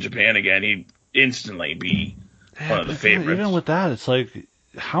Juniors in Japan again, he'd instantly be one of the favorites. Even with that, it's like,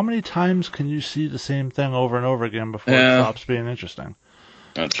 how many times can you see the same thing over and over again before it stops being interesting?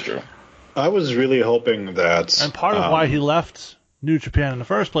 That's true. I was really hoping that... And part of why he left New Japan in the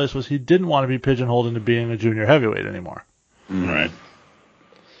first place was he didn't want to be pigeonholed into being a junior heavyweight anymore. Right.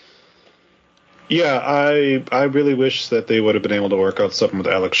 Yeah, I really wish that they would have been able to work out something with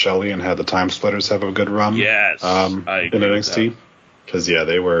Alex Shelley and had the Time Splitters have a good run. Yes, I agree in NXT. Because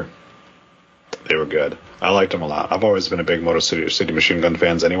they were good. I liked them a lot. I've always been a big Motor City Machine Gun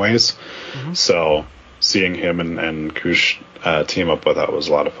fans, anyways. Mm-hmm. So seeing him and Kush team up with that was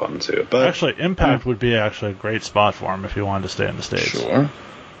a lot of fun too. But actually, Impact would be a great spot for him if he wanted to stay in the States. Sure,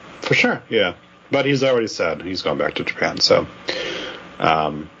 for sure. Yeah, but he's already said he's going back to Japan. So,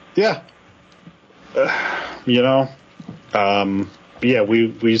 yeah. We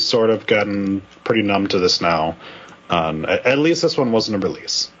sort of gotten pretty numb to this now. At least this one wasn't a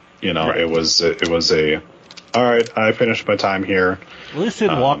release. Right. It was a all right, I finished my time here. At least he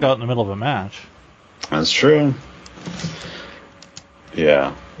didn't walk out in the middle of a match. That's true.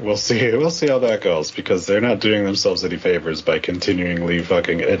 Yeah, we'll see. We'll see how that goes, because they're not doing themselves any favors by continually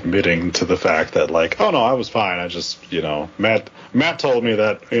fucking admitting to the fact that, like, oh no, I was fine. I just, Matt told me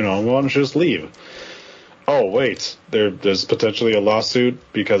that, why don't you just leave? Oh wait, there's potentially a lawsuit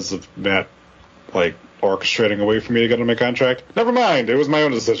because of Matt, like, orchestrating a way for me to get on my contract. Never mind. It was my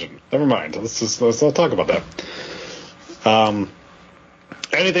own decision. Never mind. Let's not talk about that.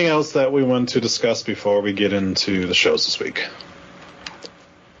 Anything else that we want to discuss before we get into the shows this week?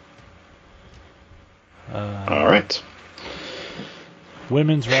 All right.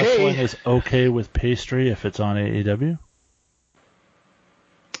 Women's wrestling is okay with pastry if it's on AEW?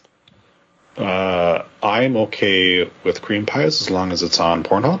 I'm okay with cream pies as long as it's on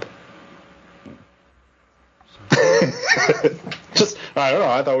Pornhub. I don't know.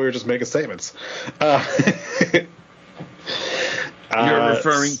 I thought we were just making statements. You're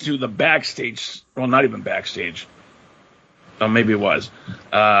referring to the backstage, well, not even backstage. Oh, maybe it was.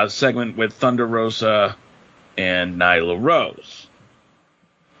 Segment with Thunder Rosa and Nyla Rose.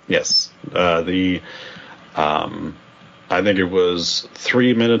 Yes. I think it was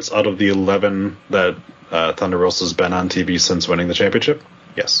 3 minutes out of the 11 that Thunder Rosa's been on TV since winning the championship.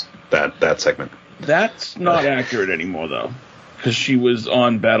 Yes, that segment. That's not accurate anymore, though, because she was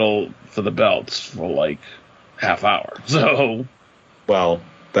on Battle for the Belts for like half hour. So, well,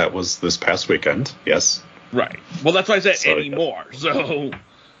 that was this past weekend. Yes. Right. Well, that's why I said anymore. So.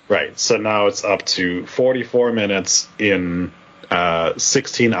 Right. So now it's up to 44 minutes in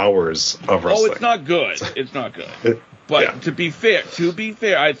 16 hours of wrestling. Oh, it's not good. It's not good. But yeah. to be fair,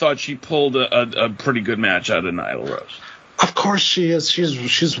 I thought she pulled a pretty good match out of Nyla Rose. Of course she is.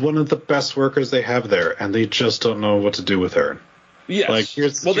 She's one of the best workers they have there, and they just don't know what to do with her. Yes.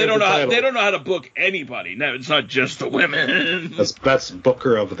 They don't know how to book anybody. No, it's not just the women. That's best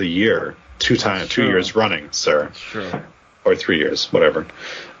booker of the year, 2 years running, sir. Sure. Or 3 years, whatever.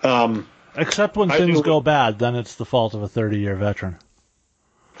 Except when things go bad, then it's the fault of a 30-year veteran.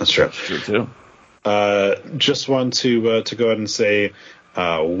 That's true. That's true too. Just want to go ahead and say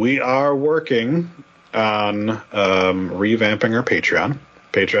we are working on revamping our Patreon.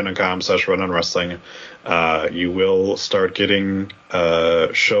 Patreon.com/runonwrestling. You will start getting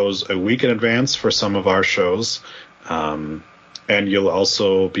shows a week in advance for some of our shows. And you'll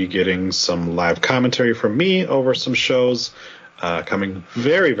also be getting some live commentary from me over some shows coming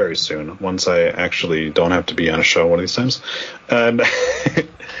very, very soon, once I actually don't have to be on a show one of these times. And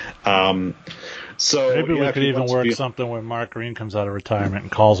so maybe we could even work something where Mark Green comes out of retirement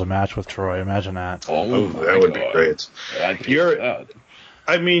and calls a match with Troy. Imagine that. Oh that would be great.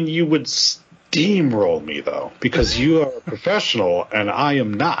 I mean, you would steamroll me, though, because you are a professional and I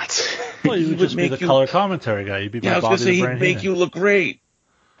am not. Well, you would just be the color commentary guy. You'd be I was going to say, he'd make you look great.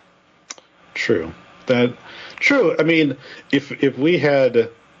 True. True. I mean, if we had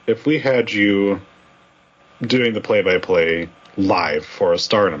you doing the play-by-play live for a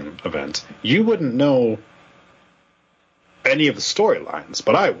Stardom event, you wouldn't know any of the storylines,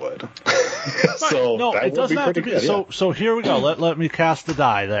 but I would. So no, it doesn't have to be. Good, so here we go. Let me cast the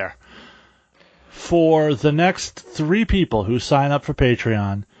die there. For the next 3 people who sign up for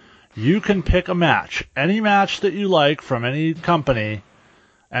Patreon, you can pick a match, any match that you like from any company,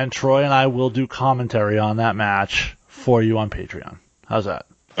 and Troy and I will do commentary on that match for you on Patreon. How's that?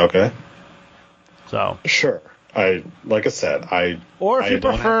 Okay. So sure. Like I said, or if you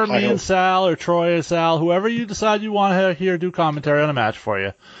prefer me and Sal, or Troy and Sal, whoever you decide you want to hear do commentary on a match for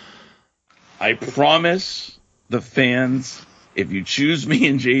you. I promise the fans, if you choose me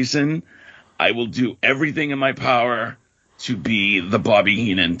and Jason, I will do everything in my power to be the Bobby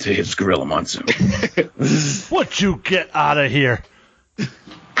Heenan to his Gorilla Monsoon. What you get out of here?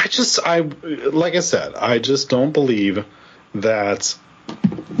 Like I said, I just don't believe that.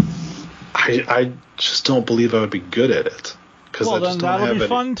 I just don't believe I would be good at it. Well, then that'll be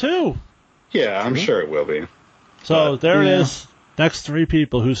fun too. Yeah, I'm sure it will be. So there it is. Next 3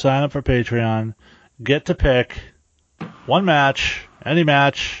 people who sign up for Patreon get to pick one match, any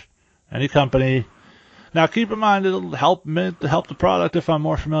company. Now keep in mind it'll help the product if I'm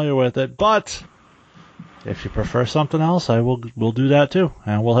more familiar with it. But if you prefer something else, we'll do that too,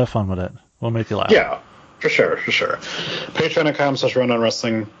 and we'll have fun with it. We'll make you laugh. Yeah, for sure.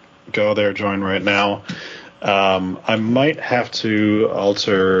 Patreon.com/runonwrestling. Go there, join right now. I might have to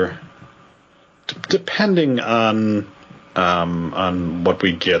alter, depending on what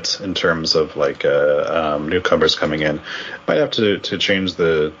we get in terms of like newcomers coming in. Might have to change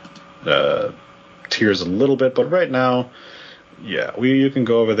the tiers a little bit, but right now, yeah, you can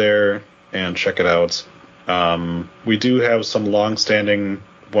go over there and check it out. We do have some long-standing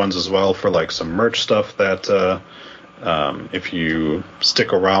ones as well for like some merch stuff that. If you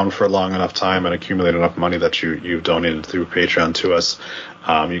stick around for a long enough time and accumulate enough money that you've donated through Patreon to us,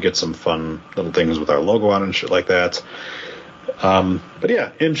 you get some fun little things with our logo on and shit like that. But yeah,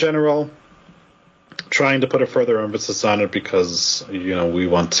 in general, trying to put a further emphasis on it because, we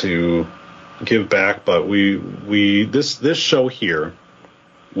want to give back, but this show here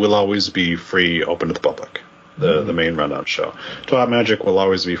will always be free, open to the public. The main rundown show, Top Magic, will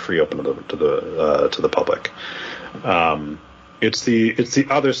always be free, open to the public. It's the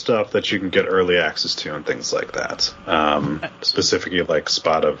other stuff that you can get early access to and things like that. Specifically, like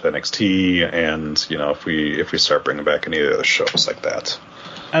Spot of NXT, and if we start bringing back any other shows like that.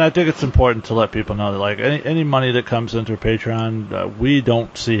 And I think it's important to let people know that like any money that comes into Patreon, we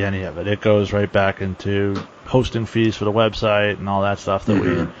don't see any of it. It goes right back into hosting fees for the website and all that stuff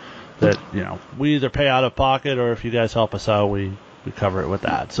that we either pay out of pocket, or if you guys help us out, we cover it with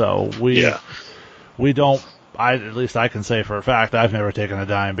that. So we don't. At least I can say for a fact I've never taken a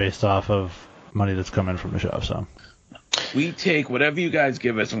dime based off of money that's come in from the show. So we take whatever you guys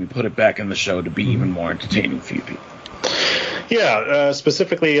give us and we put it back in the show to be even more entertaining for you people. Yeah,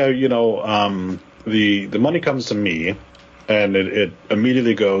 specifically, the money comes to me, and it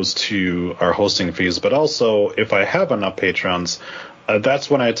immediately goes to our hosting fees. But also, if I have enough patrons, that's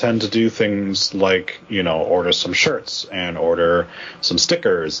when I tend to do things like, order some shirts and order some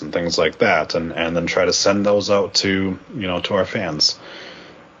stickers and things like that, and then try to send those out to our fans.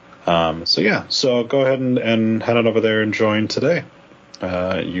 So go ahead and head on over there and join today.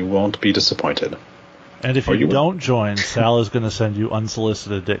 You won't be disappointed. And if you don't join, Sal is going to send you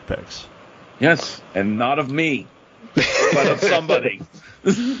unsolicited dick pics. Yes, and not of me, but of somebody.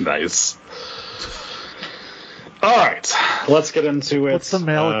 Nice. All right, let's get into it. What's the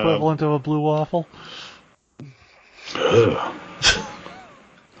male equivalent of a blue waffle? Ugh.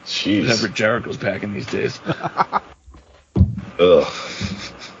 Jeez. Whatever Jericho's packing these days. Ugh.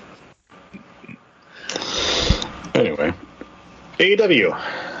 Anyway, AEW.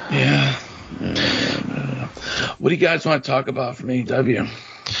 Yeah. What do you guys want to talk about from AEW?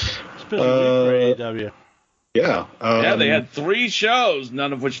 It's been a week for AEW. Yeah. They had 3 shows,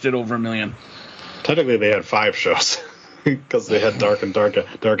 none of which did over 1 million. Technically, they had 5 shows because they had Dark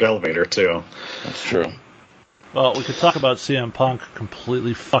Elevator too. That's true. Well, we could talk about CM Punk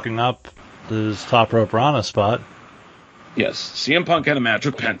completely fucking up his top rope Rana spot. Yes, CM Punk had a match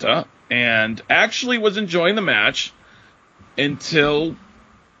with Penta and actually was enjoying the match until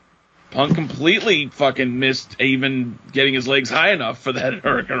Punk completely fucking missed even getting his legs high enough for that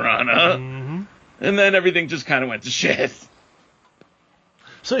Hurricane Rana. Mm-hmm. And then everything just kind of went to shit.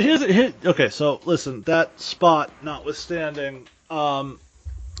 So okay, so listen, that spot notwithstanding,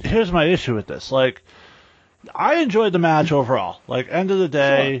 here's my issue with this. Like, I enjoyed the match overall. Like, end of the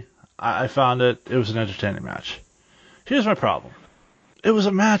day, sure. I found it was an entertaining match. Here's my problem. It was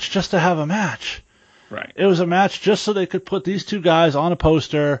a match just to have a match. Right. It was a match just so they could put these 2 guys on a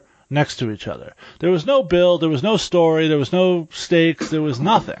poster next to each other. There was no build, there was no story, there was no stakes, there was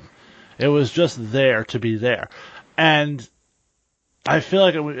nothing. It was just there to be there. And I feel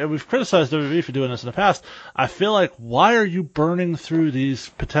like, we've criticized WWE for doing this in the past, I feel like, why are you burning through these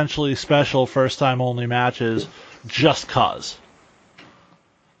potentially special first-time only matches just cause?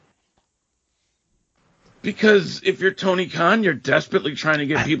 Because if you're Tony Khan, you're desperately trying to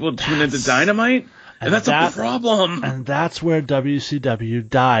get people to tune into Dynamite, and that's a problem. And that's where WCW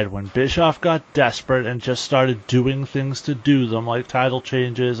died, when Bischoff got desperate and just started doing things to do them, like title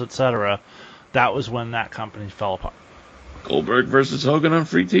changes, etc. That was when that company fell apart. Goldberg versus Hogan on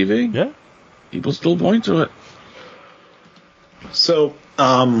free TV? Yeah. People still point to it. So,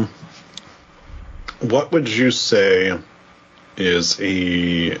 what would you say is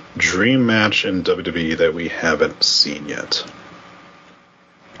a dream match in WWE that we haven't seen yet?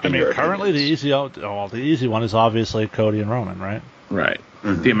 I mean, currently the easy one is obviously Cody and Roman, right? Right.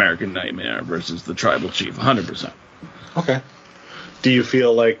 Mm-hmm. The American Nightmare versus the Tribal Chief, 100%. Okay. Do you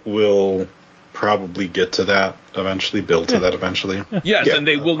feel like we'll probably get to that eventually, build to that eventually? Yes, and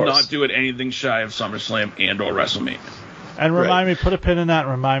they will not do it anything shy of SummerSlam and or WrestleMania. And remind me, put a pin in that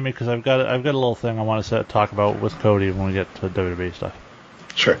and remind me, because I've got a little thing I want to talk about with Cody when we get to WWE stuff.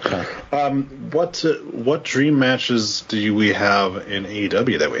 Sure. What dream matches do we have in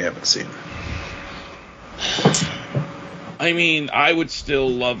AEW that we haven't seen? I mean, I would still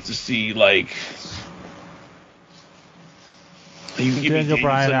love to see, like, you can give Daniel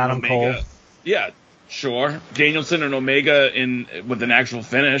Bryan, Adam Cole. Yeah, sure. Danielson and Omega with an actual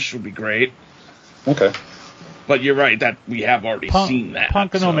finish would be great. Okay. But you're right, that we have already seen that.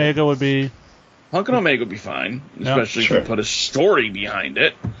 Punk and Omega would be... Punk and Omega would be fine, especially if you put a story behind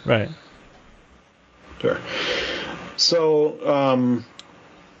it. Right. Sure. So,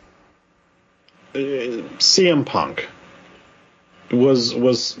 CM Punk. Was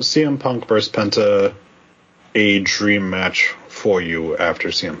CM Punk versus Penta a dream match for you after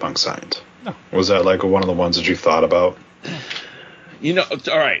CM Punk signed? No. Was that like one of the ones that you thought about?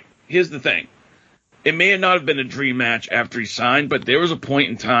 All right. here's the thing. It may not have been a dream match after he signed, but there was a point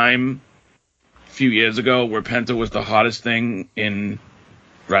in time a few years ago where Penta was the hottest thing in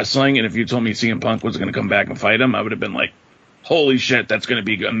wrestling, and if you told me CM Punk was going to come back and fight him, I would have been like, holy shit, that's going to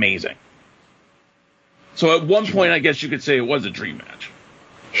be amazing. So at one point, I guess you could say it was a dream match.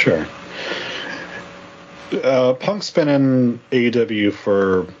 Sure. Punk's been in AEW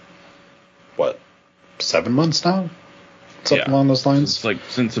for, 7 months now? Something along those lines? It's like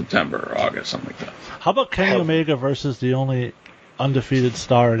since September or August, something like that. How about Kenny Omega versus the only undefeated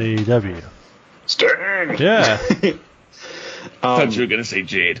star in AEW? Sting! Yeah. I thought you were going to say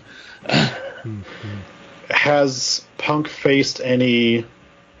Jade. Has Punk faced anybody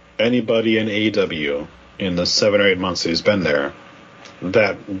in AEW in the 7 or 8 months that he's been there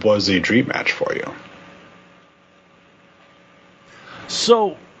that was a dream match for you?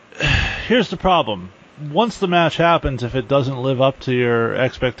 So, here's the problem. Once the match happens, if it doesn't live up to your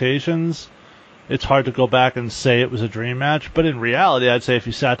expectations, it's hard to go back and say it was a dream match. But in reality, I'd say if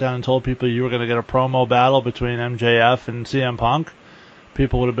you sat down and told people you were going to get a promo battle between MJF and CM Punk,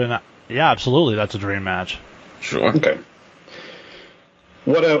 people would have been, yeah, absolutely, that's a dream match. Sure. Okay.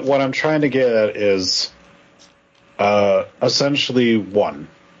 What I'm trying to get at is essentially one.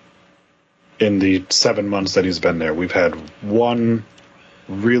 In the 7 months that he's been there, we've had one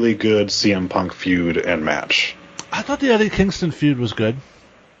really good CM Punk feud and match. I thought the Eddie Kingston feud was good.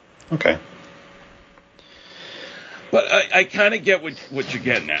 Okay. But I kind of get what you're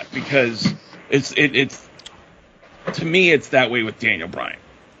getting at, because it's to me, it's that way with Daniel Bryan.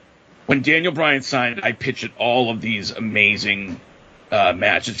 When Daniel Bryan signed, I pictured all of these amazing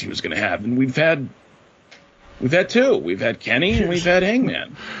matches he was going to have, and we've had two. We've had Kenny and we've had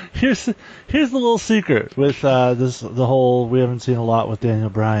Hangman. Here's the little secret with the whole we haven't seen a lot with Daniel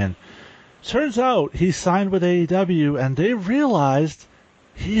Bryan. Turns out he signed with AEW and they realized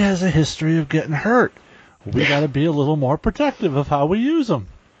he has a history of getting hurt. We got to be a little more protective of how we use him.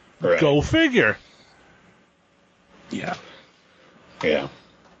 Right. Go figure. Yeah. Yeah.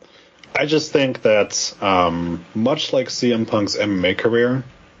 I just think that much like CM Punk's MMA career,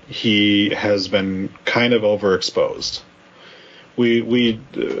 he has been kind of overexposed.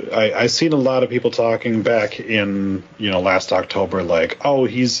 I seen a lot of people talking back in last October, like, oh,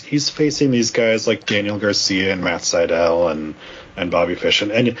 he's facing these guys like Daniel Garcia and Matt Sydal and Bobby Fish,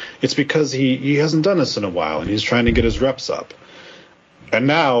 and it's because he hasn't done this in a while and he's trying to get his reps up. And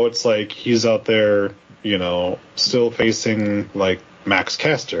now it's like he's out there, still facing like Max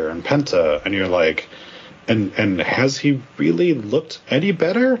Caster and Penta, and you're like, and has he really looked any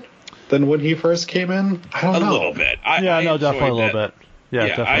better than when he first came in? I don't know. A little bit. Definitely a little bit. Yeah,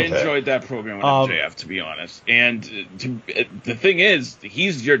 definitely. I enjoyed that program with MJF, to be honest. And the thing is,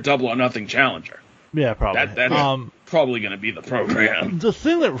 he's your double or nothing challenger. Yeah, probably. That's probably going to be the program. The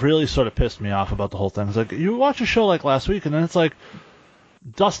thing that really sort of pissed me off about the whole thing is, like, you watch a show like last week, and then it's like,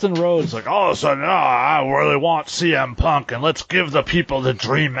 Dustin Rhodes, like, all of a sudden, I really want CM Punk, and let's give the people the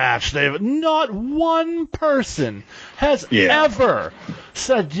dream match. Not one person has ever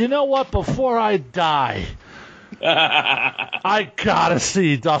said, you know what, before I die, I gotta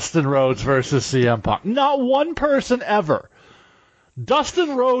see Dustin Rhodes versus CM Punk. Not one person ever.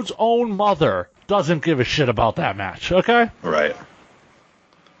 Dustin Rhodes' own mother doesn't give a shit about that match, okay? Right.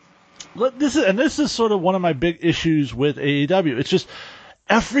 This is sort of one of my big issues with AEW. It's just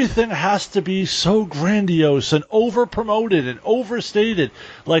everything has to be so grandiose and over-promoted and overstated.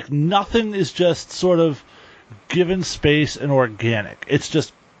 Like, nothing is just sort of given space and organic. It's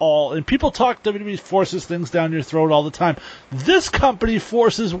just all... And people talk WWE forces things down your throat all the time. This company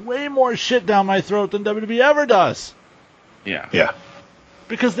forces way more shit down my throat than WWE ever does. Yeah. Yeah.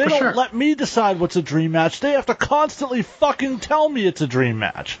 Because they don't let me decide what's a dream match. They have to constantly fucking tell me it's a dream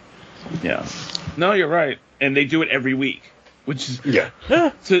match. Yeah. No, you're right. And they do it every week. Which is,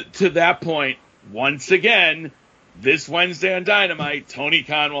 to that point, once again, this Wednesday on Dynamite, Tony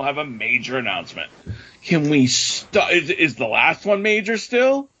Khan will have a major announcement. Can we start? Is the last one major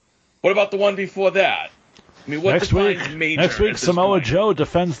still? What about the one before that? I mean, what defines major? Next week, Samoa Joe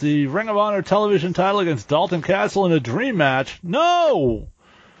defends the Ring of Honor television title against Dalton Castle in a dream match. No!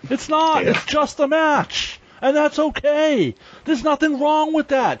 It's not. Yeah. It's just a match. And that's okay. There's nothing wrong with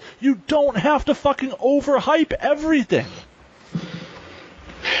that. You don't have to fucking overhype everything.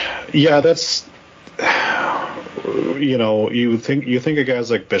 Yeah, that's you think of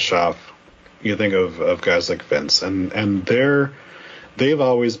guys like Bischoff, you think of guys like Vince, and they've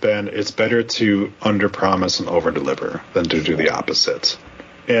always been, it's better to underpromise and overdeliver than to do the opposite.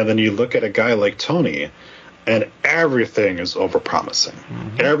 And then you look at a guy like Tony, and everything is overpromising.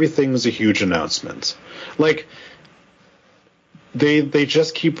 Mm-hmm. Everything is a huge announcement. Like, they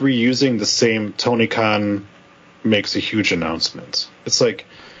just keep reusing the same Tony Khan makes a huge announcement. It's like,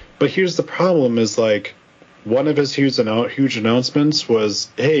 but here's the problem: is like one of his huge announcements was,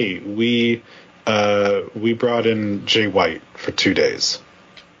 hey, we brought in Jay White for 2 days.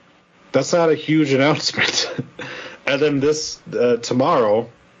 That's not a huge announcement. And then this tomorrow,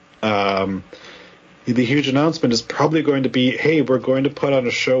 the huge announcement is probably going to be, hey, we're going to put on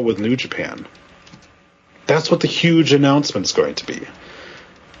a show with New Japan. That's what the huge announcement's going to be.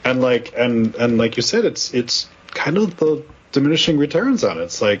 And like you said, it's kind of the diminishing returns on it.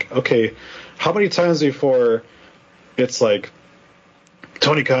 It's like, okay, how many times before it's like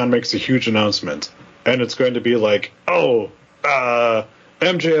Tony Khan makes a huge announcement and it's going to be like, oh,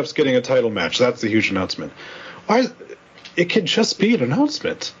 MJF's getting a title match. That's the huge announcement. Why? It could just be an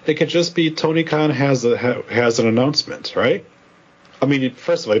announcement. It could just be Tony Khan has an announcement, right? I mean,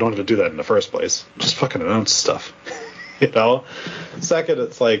 first of all, you don't have to do that in the first place. Just fucking announce stuff, you know. Second,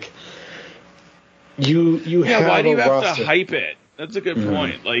 it's like you have. Why do you have roster. to hype it? That's a good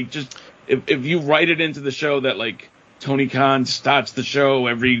point. Like, just if you write it into the show that like Tony Khan starts the show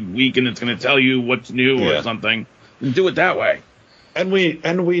every week and it's going to tell you what's new or something, do it that way. And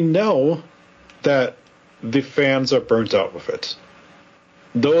we know that the fans are burnt out with it.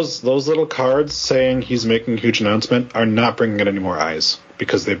 Those little cards saying he's making a huge announcement are not bringing in any more eyes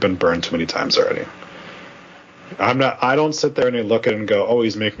because they've been burned too many times already. I don't sit there and look at it and go, oh,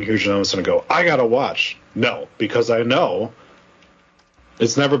 he's making a huge announcement and go, I gotta watch. No, because I know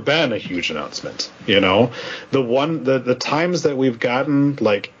it's never been a huge announcement. You know, the times that we've gotten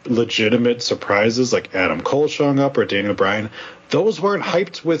like legitimate surprises, like Adam Cole showing up or Daniel Bryan, those weren't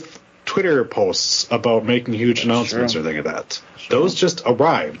hyped with Twitter posts about making huge announcements or anything like that. Those just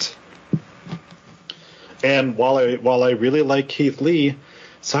arrived. And while I really like Keith Lee,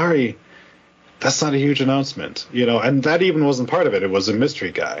 sorry, that's not a huge announcement, you know. And that even wasn't part of it. It was a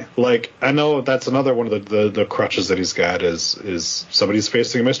mystery guy. Like, I know that's another one of the crutches that he's got is somebody's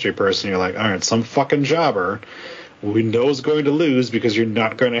facing a mystery person. You're like, all right, some fucking jobber we know is going to lose because you're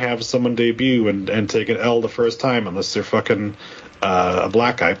not going to have someone debut and take an L the first time unless they're fucking a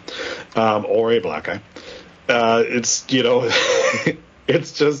black guy or a black guy. It's, you know,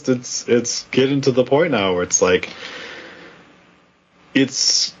 it's getting to the point now where it's like,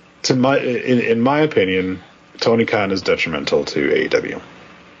 it's in my opinion, Tony Khan is detrimental to AEW.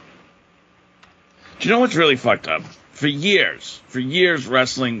 Do you know what's really fucked up? For years,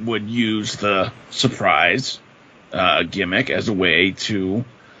 wrestling would use the surprise gimmick as a way to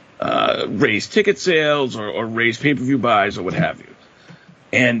raise ticket sales or raise pay-per-view buys or what have you.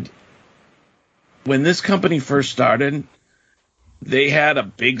 And when this company first started, they had a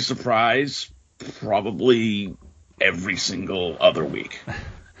big surprise probably every single other week.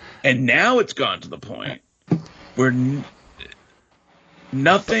 And now it's gone to the point where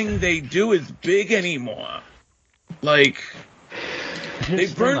nothing they do is big anymore. Like,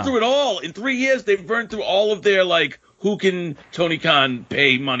 they've burned through it all. In 3 years, they've burned through all of their, like, who can Tony Khan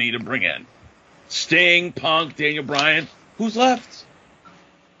pay money to bring in? Sting, Punk, Daniel Bryan. Who's left?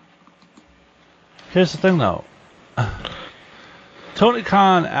 Here's the thing, though. Tony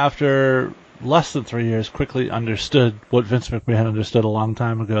Khan, after less than 3 years, quickly understood what Vince McMahon understood a long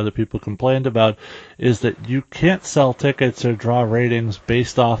time ago that people complained about, is that you can't sell tickets or draw ratings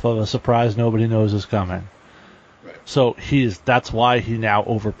based off of a surprise nobody knows is coming. Right. So that's why he now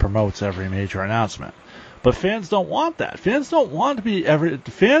over-promotes every major announcement. But fans don't want that. Fans don't want to be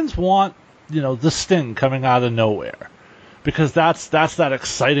fans want, you know, the Sting coming out of nowhere. Because that's that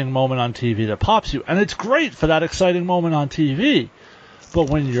exciting moment on TV that pops you. And it's great for that exciting moment on TV.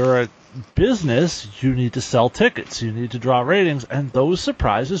 But when you're a business, you need to sell tickets. You need to draw ratings. And those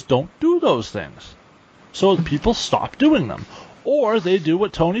surprises don't do those things. So people stop doing them. Or they do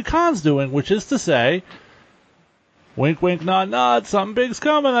what Tony Khan's doing, which is to say, wink, wink, nod, nod, something big's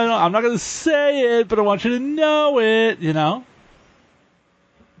coming. I'm not going to say it, but I want you to know it, you know?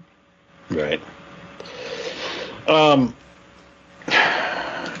 Right.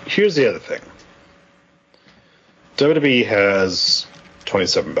 Here's the other thing. WWE has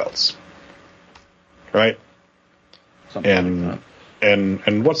 27 belts. Right? Something like that.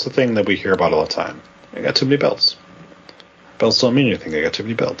 And what's the thing that we hear about all the time? They got too many belts. Belts don't mean anything. They got too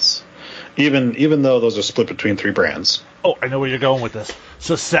many belts. Even though those are split between 3 brands. Oh, I know where you're going with this.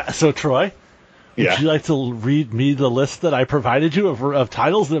 So Troy, would you like to read me the list that I provided you of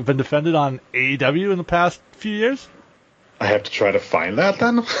titles that have been defended on AEW in the past few years? I have to try to find that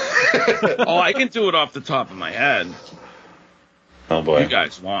then? Oh, I can do it off the top of my head. Oh, boy. You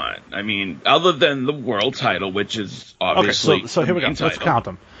guys want. I mean, other than the world title, which is obviously so here we go. Title. Let's count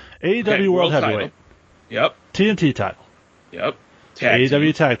them. AEW World Heavyweight. Title. Yep. TNT title. Yep. Tag AEW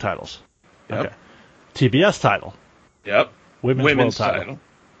team. tag titles. Yep. Okay. TBS title. Yep. Women's world title.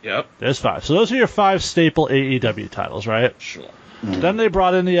 Yep. There's 5. So those are your 5 staple AEW titles, right? Sure. Then they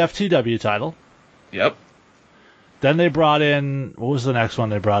brought in the FTW title. Yep. Then they brought in, what was the next one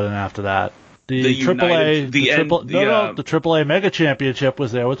they brought in after that? The United- AAA, the AAA Mega Championship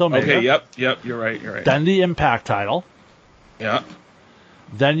was there with Omega. Okay, yep, you're right. Then the Impact title. Yeah.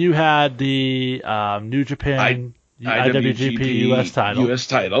 Then you had the New Japan IWGP US title. US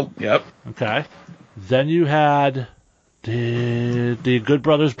title, yep. Okay. Then you had the Good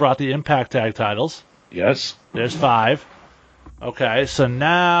Brothers brought the Impact Tag titles. Yes. There's 5. Okay, so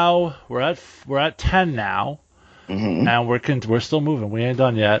now we're at 10 now, and we're still moving. We ain't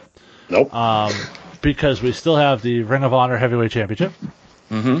done yet. Nope. Because we still have the Ring of Honor Heavyweight Championship.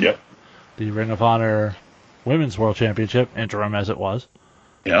 Yep. The Ring of Honor Women's World Championship, interim as it was.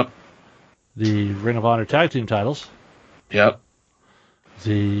 Yep. The Ring of Honor Tag Team titles. Yep.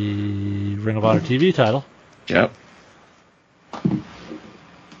 The Ring of Honor TV title. Yep. Am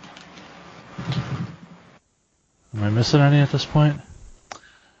I missing any at this point?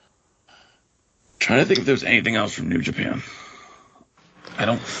 Trying to think if there's anything else from New Japan. I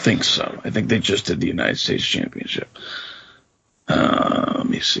don't think so. I think they just did the United States Championship. Let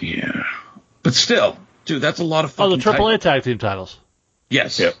me see here. But still, dude, that's a lot of fucking the AAA Tag Team titles.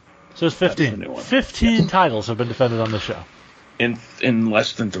 Yes. Yep. So it's 15. 15 titles have been defended on the show. In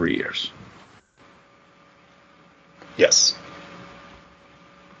less than 3 years. Yes.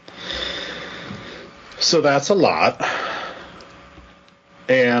 So that's a lot.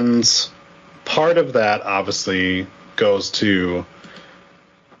 And part of that obviously goes to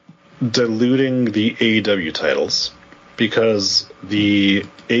diluting the AEW titles, because the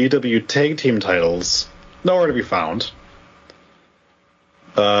AEW tag team titles nowhere to be found.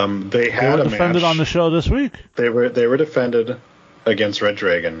 They had were defended on the show this week. They were defended against Red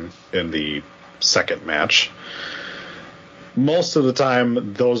Dragon in the second match. Most of the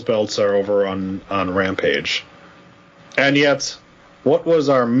time, those belts are over on Rampage. And yet, what was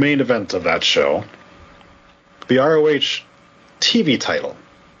our main event of that show? The ROH TV title,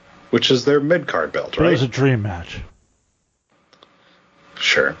 which is their mid-card belt, right? It was a dream match.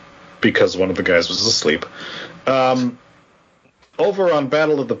 Sure, because one of the guys was asleep. Over on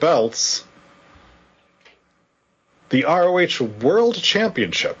Battle of the Belts, the ROH World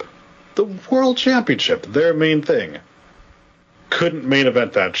Championship, their main thing, couldn't main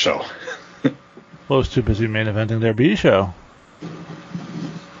event that show. Well, I was too busy main eventing their B show.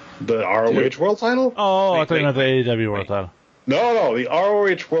 The ROH World title? Oh, I thought you meant the AEW World title. No, the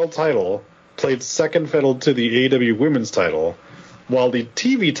ROH World title played second fiddle to the AEW Women's title, while the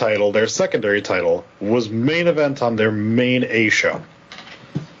TV title, their secondary title, was main event on their main A show.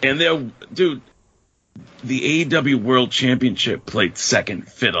 And the AEW World Championship played second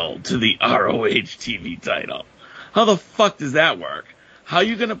fiddle to the ROH TV title. How the fuck does that work? How are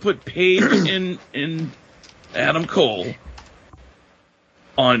you going to put Paige in Adam Cole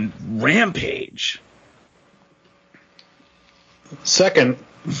on Rampage? Second,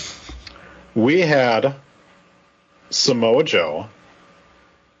 we had Samoa Joe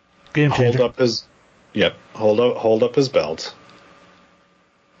Game changer. hold up his belt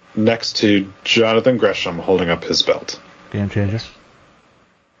next to Jonathan Gresham holding up his belt. Game changer.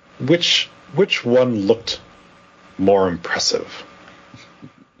 Which one looked more impressive?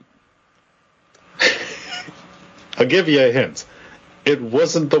 I'll give you a hint. It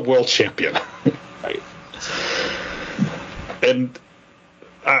wasn't the world champion. Right. And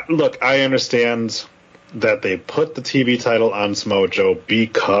look, I understand that they put the TV title on Samoa Joe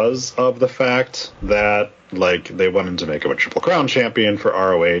because of the fact that, like, they wanted to make him a Triple Crown champion for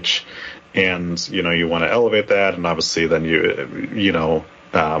ROH, and, you know, you want to elevate that, and obviously then you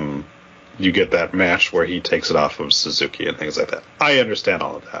get that match where he takes it off of Suzuki and things like that. I understand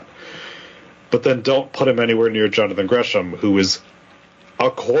all of that. But then don't put him anywhere near Jonathan Gresham, who is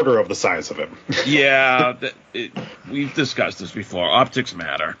a quarter of the size of him. Yeah, we've discussed this before. Optics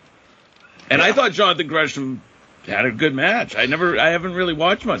matter. And yeah. I thought Jonathan Gresham had a good match. I haven't really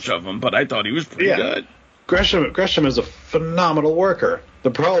watched much of him, but I thought he was pretty good. Gresham is a phenomenal worker.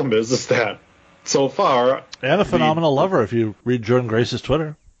 The problem is that so far, and a phenomenal lover. If you read Jordan Grace's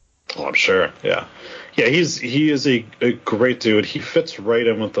Twitter, oh, I'm sure. Yeah. He is a great dude. He fits right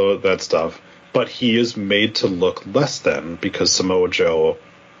in with that stuff, but he is made to look less than because Samoa Joe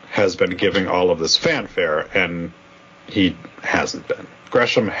has been giving all of this fanfare, and he hasn't been.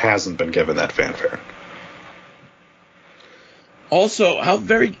 Gresham hasn't been given that fanfare. Also, how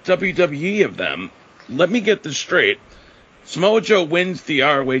very WWE of them. Let me get this straight. Samoa Joe wins the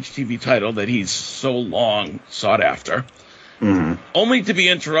ROH TV title that he's so long sought after. only to be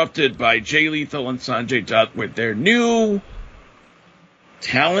interrupted by Jay Lethal and Sanjay Dutt with their new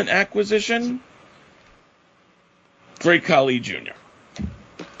talent acquisition, Great Khali Jr.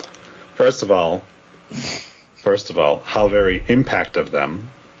 First of all, how very Impact of them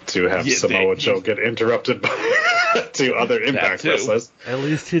to have Samoa Joe get interrupted by two other Impact wrestlers. At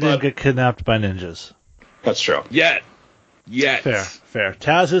least he didn't get kidnapped by ninjas. That's true. Yet. Fair.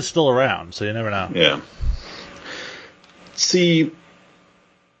 Taz is still around, so you never know. Yeah. See,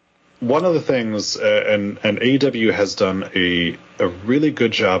 one of the things, and AEW has done a really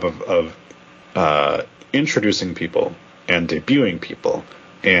good job of introducing people and debuting people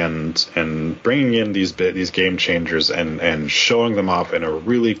and bringing in these game changers and showing them off in a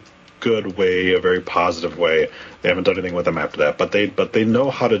really good way, a very positive way. They haven't done anything with them after that, but they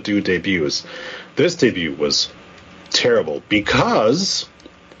know how to do debuts. This debut was terrible because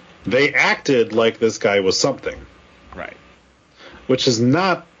they acted like this guy was something. Right. Which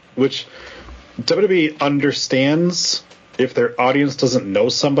WWE understands if their audience doesn't know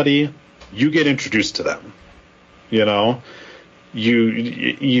somebody, you get introduced to them. You know?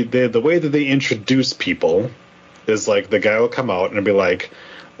 The way that they introduce people is like the guy will come out and be like,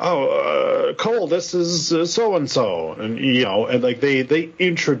 Cole, this is so-and-so. And, you know, and like they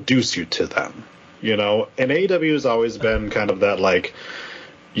introduce you to them. You know, and AEW has always been kind of that, like,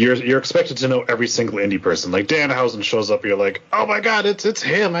 you're expected to know every single indie person. Like, Danhausen shows up, you're like, oh my god, it's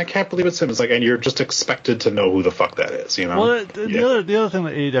him, I can't believe it's him. It's like, and you're just expected to know who the fuck that is, you know? Well, the other thing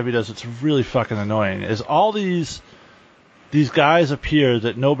that AEW does that's really fucking annoying is all these guys appear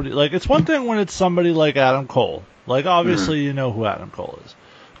that nobody, like, it's one thing when it's somebody like Adam Cole. Like, obviously you know who Adam Cole is.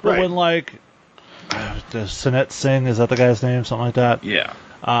 But when, like, Sinet Singh, is that the guy's name? Something like that? Yeah.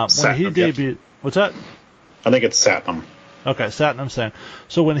 When he debuted... What's that? I think it's Satnam. Okay, Satnam Singh.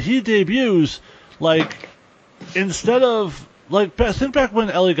 So when he debuts, like, instead of... Like, think back when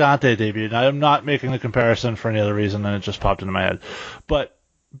Elegante debuted. I am not making the comparison for any other reason than it just popped into my head. But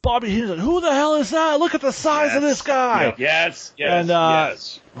Bobby Heenan, who the hell is that? Look at the size of this guy! Yes. And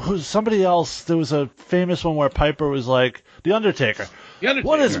who's somebody else? There was a famous one where Piper was like, The Undertaker.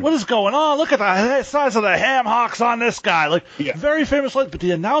 What is going on? Look at the size of the ham hocks on this guy. Like, very famous, but the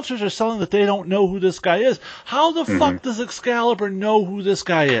announcers are selling that they don't know who this guy is. How the fuck does Excalibur know who this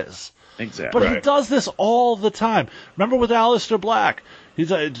guy is? Exactly. But he does this all the time. Remember with Aleister Black?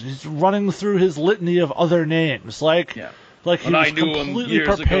 He's running through his litany of other names. Like he was completely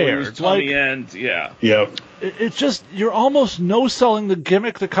prepared. It's just, you're almost no-selling the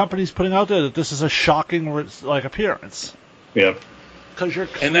gimmick the company's putting out there that this is a shocking, like, appearance. Yep. Because you're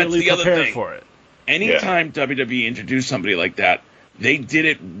clearly prepared for it. Anytime WWE introduced somebody like that, they did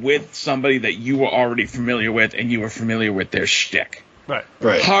it with somebody that you were already familiar with, and you were familiar with their shtick. Right.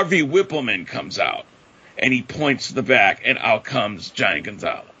 Harvey Whippleman comes out, and he points to the back, and out comes Johnny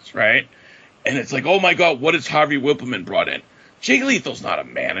Gonzalez, right? And it's like, oh my god, what has Harvey Whippleman brought in? Jay Lethal's not a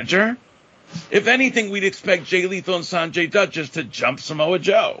manager. If anything, we'd expect Jay Lethal and Sanjay Dutt just to jump Samoa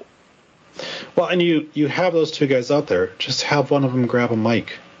Joe. Well, and you have those two guys out there. Just have one of them grab a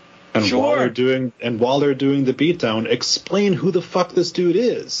mic, and while they're doing the beatdown, explain who the fuck this dude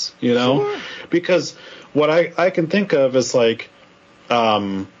is. You know, because what I can think of is like,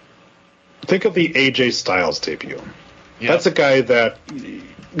 think of the AJ Styles debut. Yeah. That's a guy that,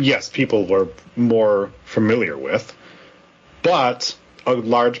 yes, people were more familiar with, but a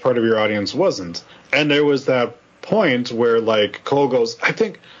large part of your audience wasn't. And there was that point where, like, Cole goes, I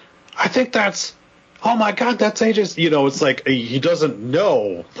think that's, oh my god, that's AJ's, you know, it's like, he doesn't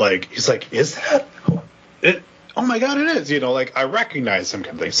know, like, he's like, is that it? Oh my god, it is, you know, like, I recognize him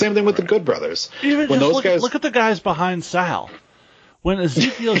kind of thing. Same thing with the Good Brothers. Even when just look at the guys behind Sal. When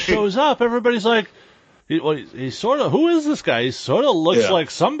Ezekiel shows up, everybody's like, he sort of, who is this guy? He sort of looks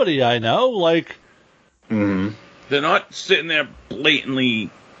like somebody I know, like. Mm-hmm. They're not sitting there blatantly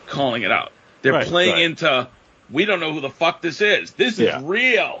calling it out. They're playing into, we don't know who the fuck this is. This is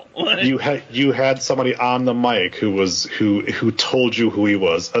real. You had somebody on the mic who told you who he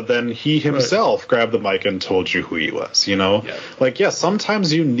was, and then he himself grabbed the mic and told you who he was. You know,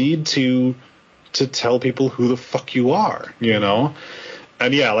 sometimes you need to tell people who the fuck you are. You know,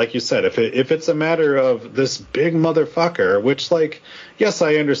 and like you said, if it's a matter of this big motherfucker, which, like, yes,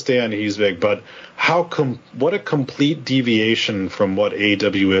 I understand he's big, but what a complete deviation from what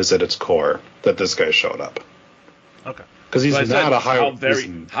AEW is at its core that this guy showed up. Okay. Because he's not a high... How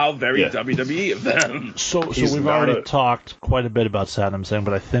very WWE of them. So we've already talked quite a bit about Satnam Singh,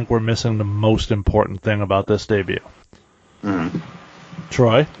 but I think we're missing the most important thing about this debut. Mm-hmm.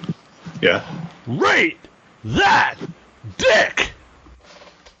 Troy? Yeah? Rate that dick!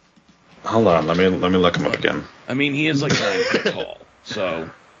 Hold on, let me look him up again. I mean, he is like 9 feet tall, so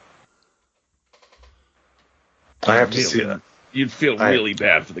I have to see that. You'd feel really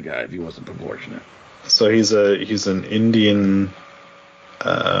bad for the guy if he wasn't proportionate. So he's an Indian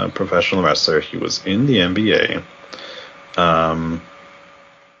professional wrestler. He was in the NBA. I'm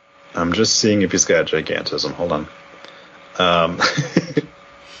just seeing if he's got gigantism. Hold on.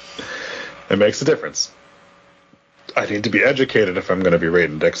 It makes a difference. I need to be educated if I'm going to be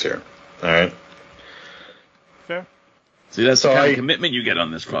rating dicks here. All right. Fair. See, that's the kind of commitment you get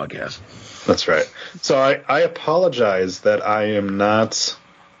on this podcast. That's right. So I apologize that I am not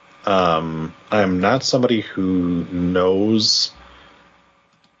somebody who knows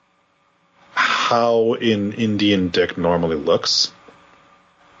how an Indian dick normally looks.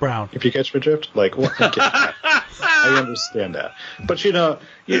 Brown. If you catch my drift, like, well, I get that. I understand that, but you know,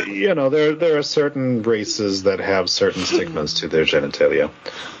 there are certain races that have certain stigmas to their genitalia.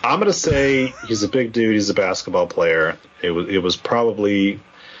 I'm gonna say he's a big dude. He's a basketball player. It was probably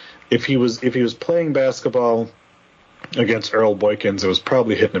if he was playing basketball against Earl Boykins, it was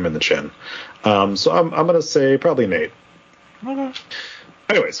probably hitting him in the chin. So I'm gonna say probably Nate. Okay.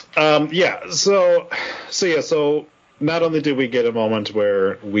 Anyways, So not only did we get a moment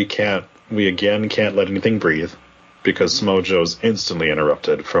where we again can't let anything breathe, because Smojo's instantly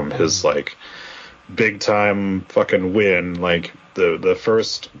interrupted from his like big time fucking win, like the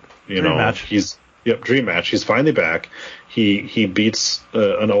first dream match. Dream match. He's finally back. He beats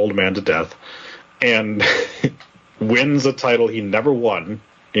an old man to death and wins a title he never won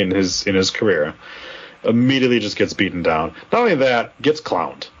in his career. Immediately just gets beaten down. Not only that, gets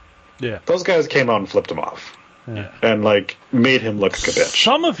clowned. Yeah. Those guys came out and flipped him off. Yeah. And like made him look like a bitch.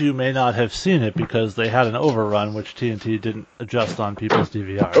 Some of you may not have seen it because they had an overrun, which TNT didn't adjust on people's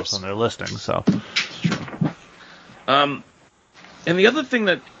DVRs on their listings. So, it's true. And the other thing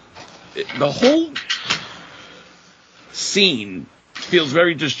that the whole scene feels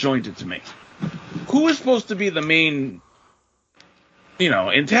very disjointed to me. Who is supposed to be the main,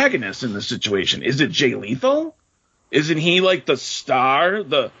 antagonist in this situation? Is it Jay Lethal? Isn't he like the star,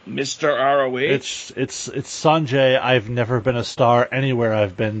 the Mr. ROH? It's Sanjay. I've never been a star anywhere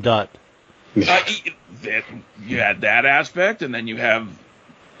I've been. Dut. You had that aspect, and then you have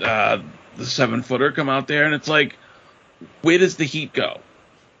the 7-footer come out there, and it's like, where does the heat go?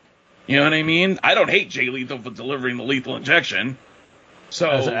 You know what I mean? I don't hate Jay Lethal for delivering the lethal injection. So,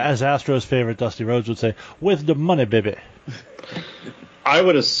 as Astro's favorite Dusty Rhodes would say, with the money, baby. I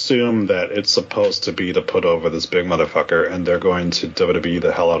would assume that it's supposed to be to put over this big motherfucker, and they're going to WWE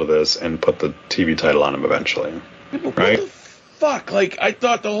the hell out of this and put the TV title on him eventually. Yeah, but right? What the fuck? Like, I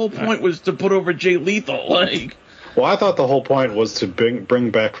thought the whole point was to put over Jay Lethal. Like, well, I thought the whole point was to bring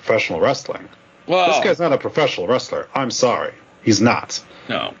back professional wrestling. Well, this guy's not a professional wrestler. I'm sorry, he's not.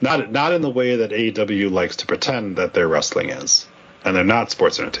 No, not in the way that AEW likes to pretend that their wrestling is, and they're not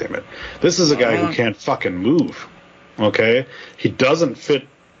sports entertainment. This is a guy who can't fucking move. Okay, he doesn't fit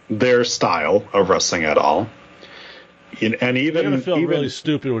their style of wrestling at all, and even you're gonna feel really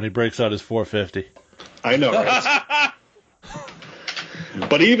stupid when he breaks out his 450. I know, right?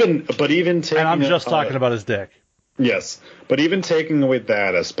 but even taking, and I'm just talking about his dick. Yes, but even taking away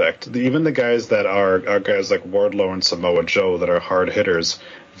that aspect, even the guys that are guys like Wardlow and Samoa Joe that are hard hitters,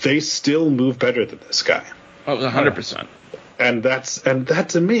 they still move better than this guy. Oh, 100%. And that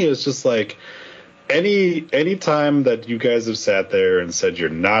to me is just like. Any time that you guys have sat there and said you're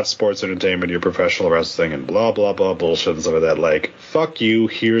not sports entertainment, you're professional wrestling and blah, blah, blah bullshit and stuff like that, like, fuck you,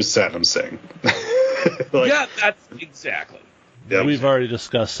 here's Satnam Singh. Yeah, that's exactly. Yep. We've already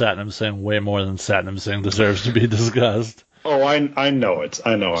discussed Satnam Singh way more than Satnam Singh deserves to be discussed. Oh, I know it.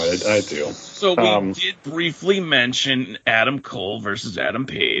 I do. So we did briefly mention Adam Cole versus Adam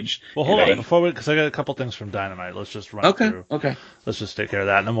Page. Well, hold on before because I got a couple things from Dynamite. Let's just run through. Okay. Let's just take care of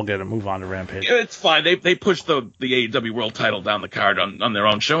that, and then we'll move on to Rampage. It's fine. They pushed the AEW World Title down the card on their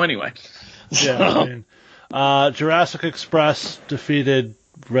own show anyway. Yeah. I mean, Jurassic Express defeated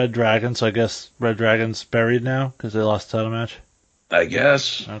Red Dragon, so I guess Red Dragon's buried now because they lost the title match. I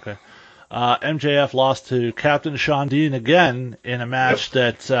guess. Okay. MJF lost to Captain Sean Dean again in a match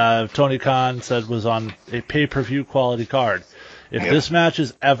that Tony Khan said was on a pay-per-view quality card. If this match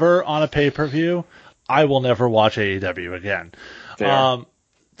is ever on a pay-per-view, I will never watch AEW again.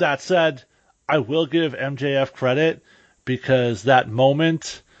 That said, I will give MJF credit because that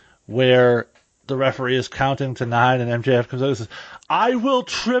moment where the referee is counting to 9 and MJF comes out and says, I will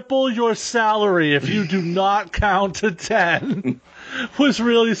triple your salary if you do not count to 10. Was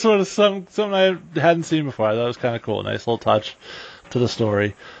really sort of something I hadn't seen before. I thought it was kind of cool. Nice little touch. to the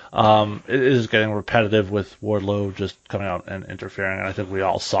story. It is getting repetitive with Wardlow just coming out and interfering, and I think we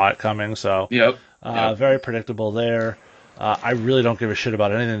all saw it coming. So, very predictable there. I really don't give a shit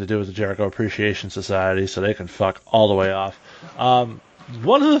about anything to do with the Jericho Appreciation Society, so they can fuck all the way off.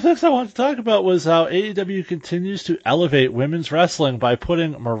 One of the things I wanted to talk about was how AEW continues to elevate women's wrestling by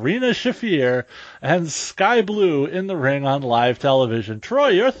putting Marina Shafir and Sky Blue in the ring on live television. Troy,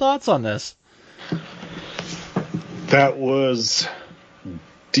 your thoughts on this? That was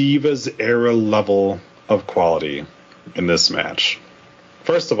Divas era level of quality in this match.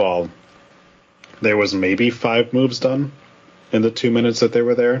 First of all, there was maybe 5 moves done in the 2 minutes that they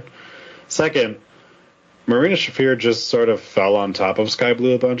were there. Second, Marina Shafir just sort of fell on top of Sky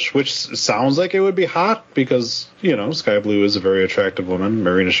Blue a bunch, which sounds like it would be hot because, Sky Blue is a very attractive woman.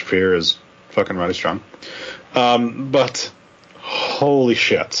 Marina Shafir is fucking really strong. But holy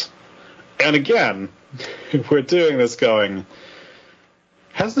shit. And again, we're doing this going,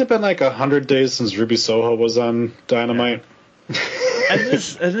 hasn't it been like 100 days since Ruby Soho was on Dynamite? And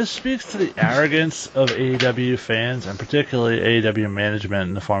this speaks to the arrogance of AEW fans, and particularly AEW management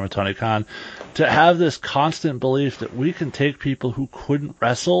in the form of Tony Khan, to have this constant belief that we can take people who couldn't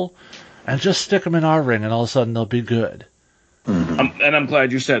wrestle and just stick them in our ring, and all of a sudden they'll be good. And I'm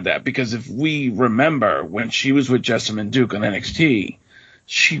glad you said that, because if we remember when she was with Jessamine Duke on NXT,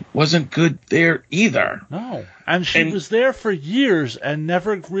 she wasn't good there either. No. And she was there for years and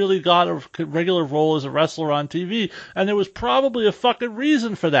never really got a regular role as a wrestler on TV. And there was probably a fucking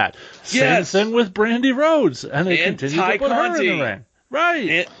reason for that. Same thing with Brandy Rhodes. And they continued to put her in the ring.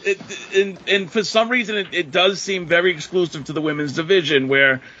 Right. And for some reason, it does seem very exclusive to the women's division,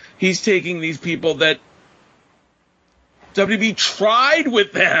 where he's taking these people that WB tried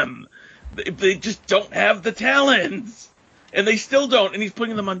with them. They just don't have the talents. And they still don't, and he's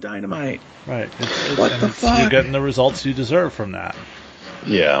putting them on Dynamite. Right. What the fuck? You're getting the results you deserve from that.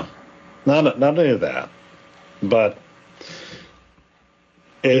 Yeah. Not only that, but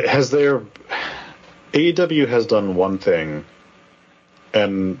AEW has done one thing,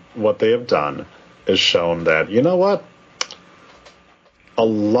 and what they have done is shown that, you know what? A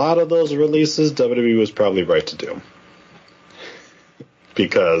lot of those releases WWE was probably right to do.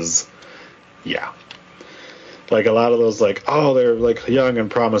 Because, yeah. Like, a lot of those, like, oh, they're, like, young and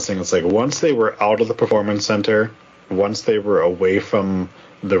promising. It's like, once they were out of the Performance Center, once they were away from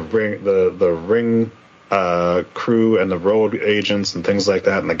the ring crew and the road agents and things like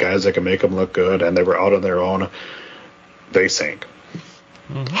that, and the guys that can make them look good, and they were out on their own, they sank.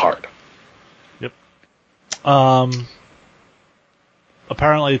 Hard. Yep.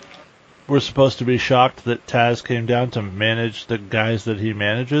 Apparently, we're supposed to be shocked that Taz came down to manage the guys that he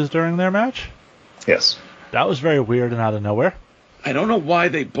manages during their match. Yes. That was very weird and out of nowhere. I don't know why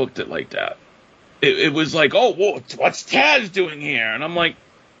they booked it like that. It was like, oh, whoa, what's Taz doing here? And I'm like,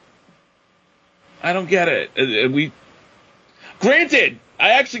 I don't get it. Granted,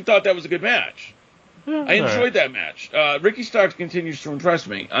 I actually thought that was a good match. Yeah, I enjoyed that match. Ricky Starks continues to impress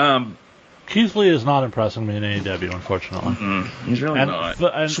me. Keith Lee is not impressing me in AEW, unfortunately. He's really not.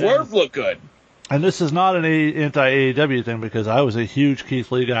 Swerve looked good. And this is not an anti-AEW thing, because I was a huge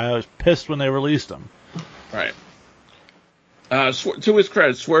Keith Lee guy. I was pissed when they released him. Right. To his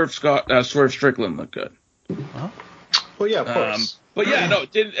credit, Swerve Strickland looked good. Huh? Well, yeah, of course. But yeah, no,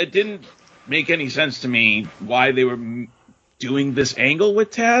 it didn't make any sense to me why they were doing this angle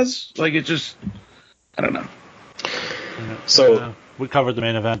with Taz. Like, it just, I don't know. So we covered the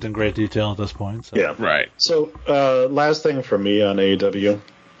main event in great detail at this point. So. Yeah, right. So last thing for me on AEW,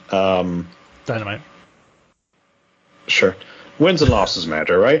 Dynamite. Sure, wins and losses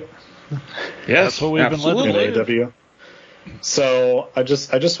matter, right? Yes, that's what we've been living in AEW. So I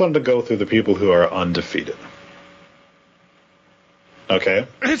just wanted to go through the people who are undefeated. Okay.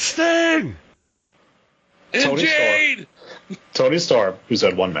 It's Sting! It's Jade! Tony Storm, who's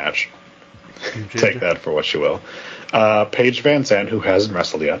had one match. Take that for what you will. Paige Van Zandt, who hasn't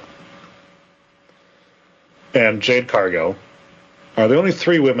wrestled yet. And Jade Cargill are the only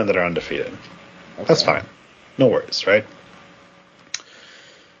 3 women that are undefeated. Okay. That's fine. No worries, right?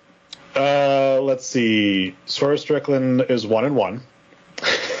 Let's see. Swerve Strickland is 1-1.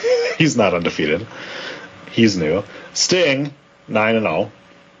 He's not undefeated. He's new. Sting, 9-0.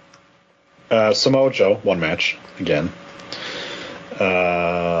 Samoa Joe, 1 match again.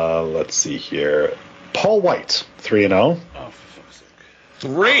 Let's see here. Paul White, 3-0. Oh, for fuck's sake.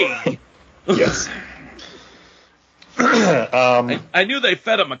 3? Yes. I knew they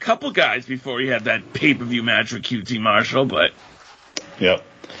fed him a couple guys before he had that pay-per-view match with QT Marshall, but... Yep.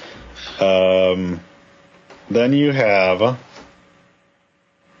 Then you have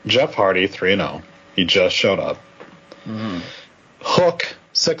Jeff Hardy, 3-0. He just showed up. Hook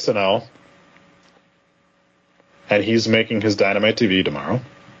 6-0, and he's making his Dynamite TV tomorrow.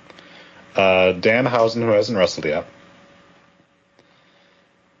 Danhausen, who hasn't wrestled yet.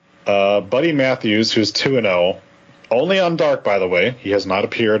 Buddy Matthews, who's 2-0, only on Dark, by the way. He has not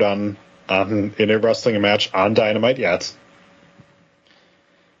appeared in a wrestling match on Dynamite yet.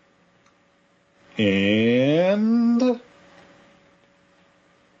 And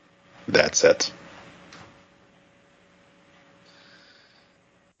that's it.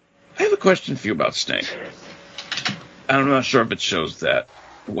 I have a question for you about Sting. I'm not sure if it shows that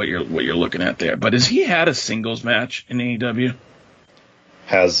what you're looking at there, but has he had a singles match in AEW?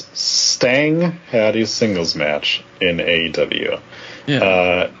 Has Stang had a singles match in AEW?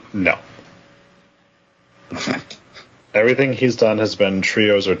 Yeah. No. Everything he's done has been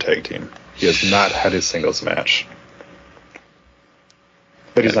trios or tag team. He has not had a singles match.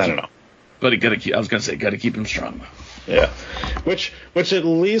 But he's 9-0. But gotta keep him strong. Yeah. Which at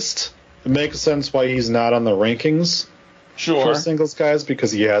least makes sense why he's not on the rankings for singles guys,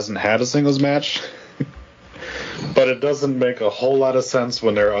 because he hasn't had a singles match. But it doesn't make a whole lot of sense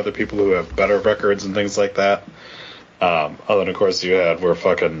when there are other people who have better records and things like that. Other than, of course, you had where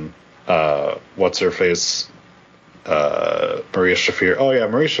fucking what's her face, Maria Shafir. Oh yeah,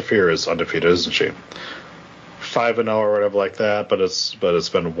 Maria Shafir is undefeated, isn't she? 5-0 or whatever like that. But it's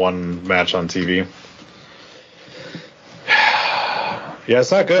been one match on TV. Yeah,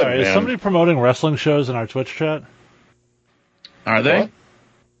 it's not good. Sorry, man. Is somebody promoting wrestling shows in our Twitch chat? Are they? What?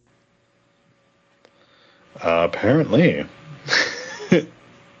 Apparently.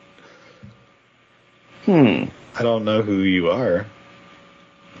 I don't know who you are.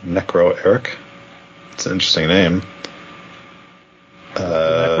 Necro Eric. It's an interesting name.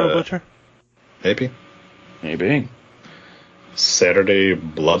 Necro Butcher? Maybe. Saturday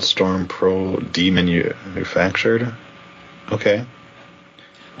Bloodstorm Pro demanufactured. Okay.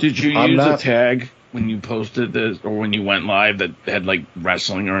 Did you use a tag when you posted this or when you went live that had like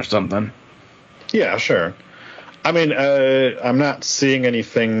wrestling or something? Yeah, sure. I mean, I'm not seeing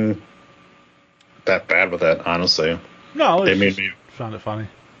anything that bad with that, honestly. No, I found it funny.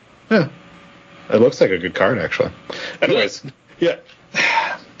 Yeah. It looks like a good card, actually. Anyways, yeah.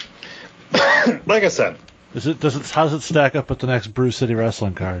 Like I said. How does it stack up with the next Brew City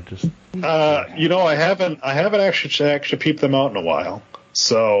Wrestling card? Just I haven't actually peeped them out in a while,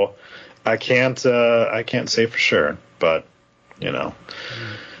 so I can't say for sure, but you know.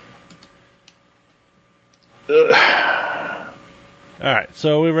 All right,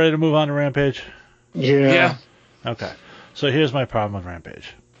 so are we ready to move on to Rampage? Yeah. Okay, so here's my problem with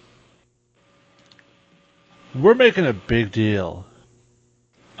Rampage. We're making a big deal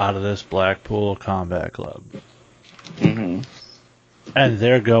out of this Blackpool Combat Club. Mm-hmm. And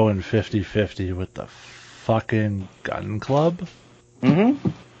they're going 50-50 with the fucking Gun Club? Mm-hmm.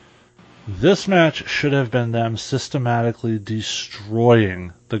 This match should have been them systematically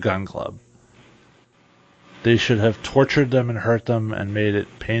destroying the Gun Club. They should have tortured them and hurt them and made it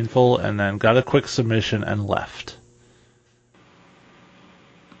painful and then got a quick submission and left.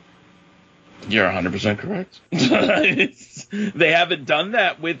 You're 100% correct. They haven't done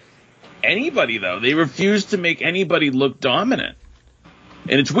that with anybody, though. They refuse to make anybody look dominant.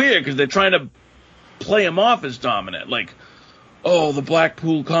 And it's weird because they're trying to play them off as dominant. Like, oh, the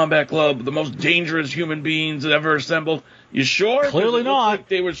Blackpool Combat Club, the most dangerous human beings ever assembled. You sure? Clearly not. Like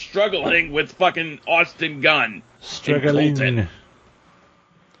they were struggling with fucking Austin Gunn. Struggling.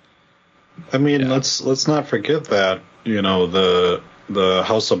 I mean, let's not forget that, you know, the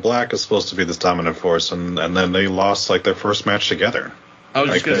House of Black is supposed to be this dominant force, and then they lost like their first match together. I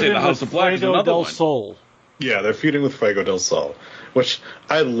was just going to say the House of Black is another one. Sol. Yeah, they're feuding with Fuego del Sol, which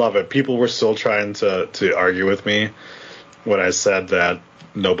I love it. People were still trying to argue with me when I said that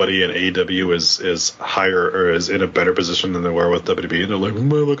nobody in AEW is higher or is in a better position than they were with WWE. And they're like,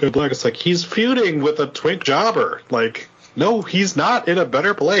 look at Black. It's like, he's feuding with a twink jobber. Like, no, he's not in a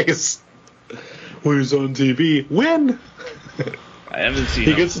better place. Well, he's on TV. When? I haven't seen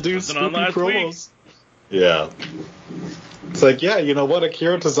he gets to do stupid promos. Week. Yeah. It's like, yeah, you know what?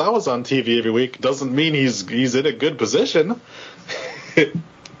 Akira Tozawa's on TV every week. Doesn't mean he's in a good position.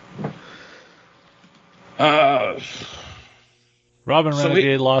 Robin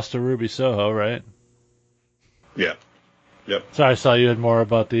Renegade lost to Ruby Soho, right? Yeah. Yep. Sorry, I saw you had more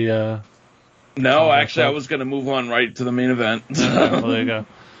about the... No, actually, I was going to move on right to the main event. Well, there you go.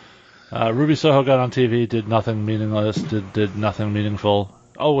 Ruby Soho got on TV, did nothing meaningless, did nothing meaningful.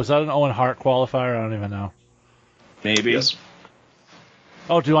 Oh, was that an Owen Hart qualifier? I don't even know. Maybe. Yes.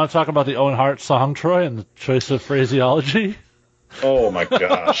 Oh, do you want to talk about the Owen Hart song, Troy, and the choice of phraseology? Oh, my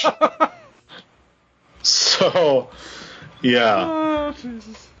gosh. So, Yeah. Oh,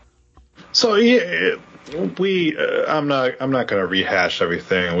 Jesus. So I'm not going to rehash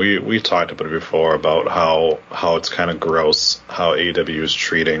everything. We talked about it before about how it's kind of gross how AEW is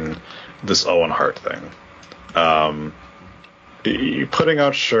treating this Owen Hart thing. Putting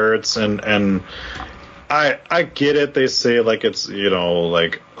out shirts and I get it. They say like it's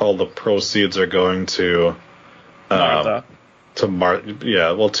like all the proceeds are going to Martha. to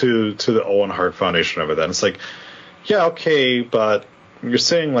the Owen Hart Foundation over that. And it's like, yeah, okay, but you're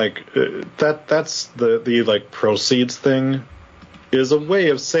saying like that's the like proceeds thing is a way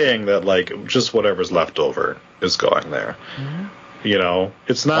of saying that like just whatever's left over is going there. Mm-hmm.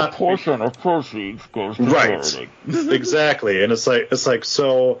 It's not a portion of proceeds goes to right. Exactly, and it's like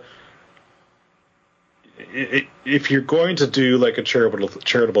so. If you're going to do like a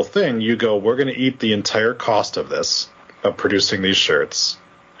charitable thing, you go, we're going to eat the entire cost of this, of producing these shirts,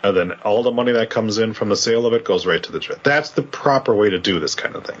 and then all the money that comes in from the sale of it goes right to the charity. That's the proper way to do this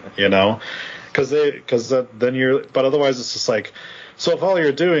kind of thing, because then you're. But otherwise, it's just like, so if all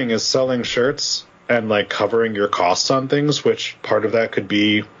you're doing is selling shirts and like covering your costs on things, which part of that could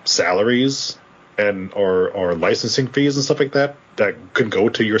be salaries and or licensing fees and stuff like that could go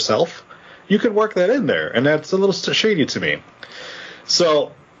to yourself. You could work that in there, and that's a little shady to me.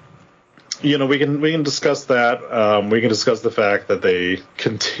 So, we can discuss that. We can discuss the fact that they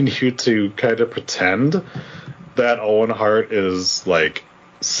continue to kind of pretend that Owen Hart is like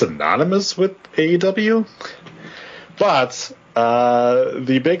synonymous with AEW. But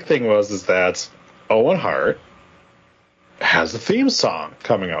the big thing is that Owen Hart has a theme song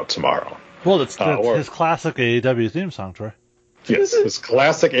coming out tomorrow. Well, that's his classic AEW theme song, Troy. Yes, his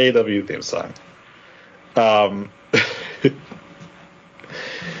classic AEW theme song.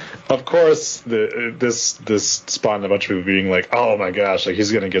 Of course, this spawned a bunch of people being like, "Oh my gosh, like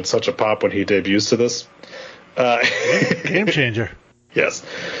he's gonna get such a pop when he debuts to this." Game changer. Yes.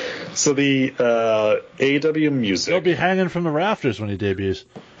 So the AEW Music. He'll be hanging from the rafters when he debuts.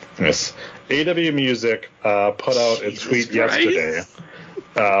 Yes. AEW Music put out a tweet yesterday,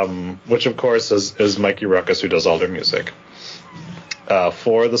 which of course is Mikey Ruckus, who does all their music.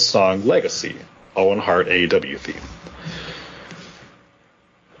 For the song Legacy, Owen Hart AEW theme.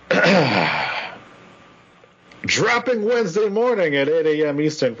 Dropping Wednesday morning at 8 a.m.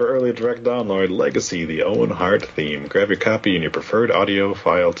 Eastern for early direct download, Legacy, the Owen Hart theme. Grab your copy in your preferred audio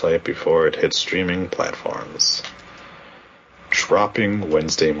file type before it hits streaming platforms. Dropping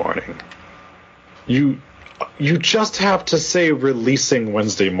Wednesday morning. You just have to say releasing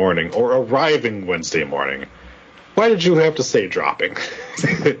Wednesday morning or arriving Wednesday morning. Why did you have to say dropping?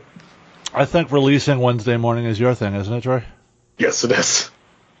 I think releasing Wednesday morning is your thing, isn't it, Troy? Yes, it is.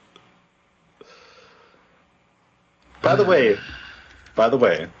 By the way,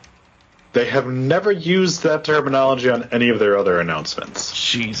 they have never used that terminology on any of their other announcements.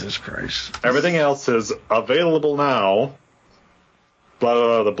 Jesus Christ. Everything else is available now. Blah, blah,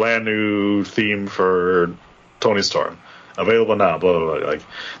 blah, the brand new theme for Tony Storm. Available now, blah, blah, blah. Like,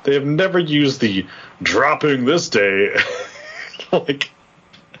 they have never used the dropping this day. Like,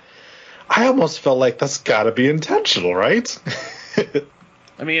 I almost felt like that's got to be intentional, right?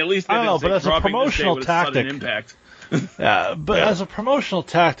 I mean, at least they I don't know, didn't say but as a dropping promotional this day with a sudden tactic, impact. Yeah, but as a promotional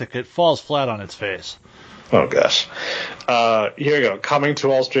tactic, it falls flat on its face. Oh, gosh. Here you go. Coming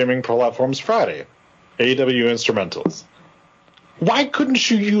to all streaming platforms Friday. AEW Instrumentals. Why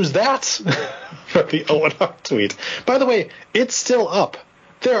couldn't you use that for the Owen Hart tweet? By the way, it's still up.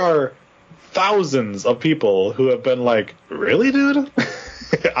 There are thousands of people who have been like, really, dude?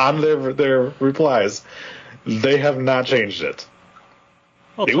 On their replies. They have not changed it.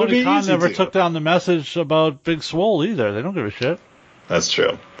 Well, Tony Khan never took down the message about Big Swole either. They don't give a shit. That's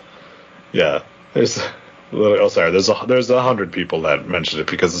true. Yeah. There's 100 people that mentioned it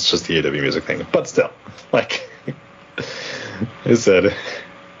because it's just the AEW music thing. But still, like... I said,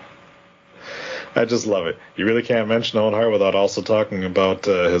 I just love it. You really can't mention Owen Hart without also talking about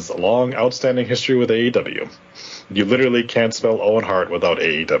his long, outstanding history with AEW. You literally can't spell Owen Hart without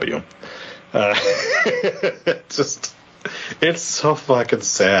AEW. It's so fucking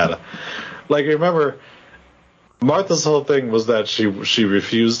sad. Like, remember, Martha's whole thing was that she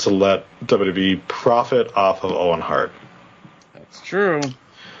refused to let WWE profit off of Owen Hart. That's true.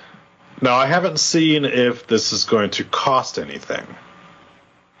 Now, I haven't seen if this is going to cost anything,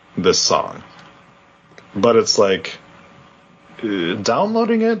 this song. But it's like,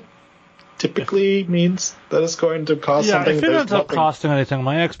 downloading it typically means that it's going to cost something. If it ends up costing anything,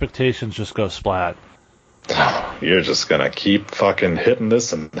 my expectations just go splat. You're just going to keep fucking hitting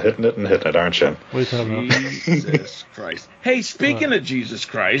this and hitting it and hitting it, aren't you? What are you talking about? Jesus Christ. Hey, speaking of Jesus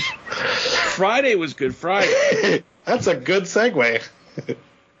Christ, Friday was Good Friday. That's a good segue.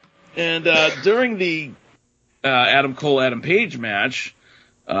 And during the Adam Cole-Adam Page match,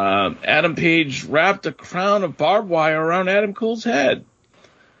 Adam Page wrapped a crown of barbed wire around Adam Cole's head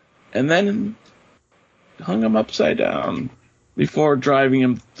and then hung him upside down before driving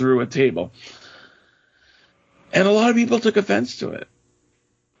him through a table. And a lot of people took offense to it.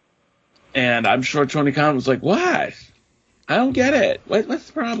 And I'm sure Tony Khan was like, what? I don't get it. What's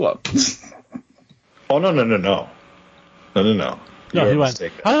the problem? Oh, no. No, he went,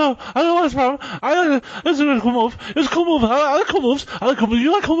 I don't know what's the problem. This is a cool move. It's a cool move. I like cool moves.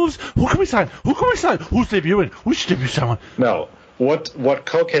 You like cool moves? Who can we sign? Who's debuting? We should debut someone. No. What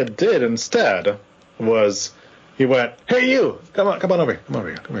Cokehead did instead was he went, hey, you, come on over here.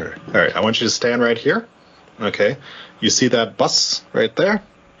 All right, I want you to stand right here. Okay. You see that bus right there?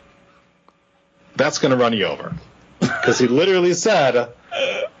 That's going to run you over. Because he literally said,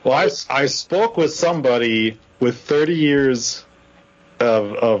 well, I spoke with somebody with 30 years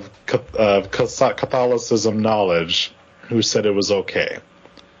of Catholicism knowledge who said it was okay.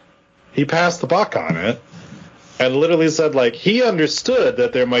 He passed the buck on it and literally said, like, he understood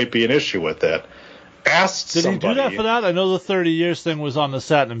that there might be an issue with it. Asked Did somebody. He do that for that? I know the 30 years thing was on the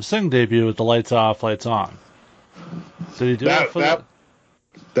Satnam Singh debut with the lights off, lights on. Did he do that for that?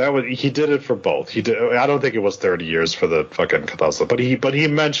 He did it for both. He did. I don't think it was 30 years for the fucking Catholicism, but he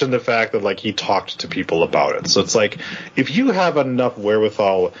mentioned the fact that, like, he talked to people about it. So it's like, if you have enough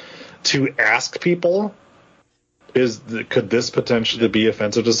wherewithal to ask people, could this potentially be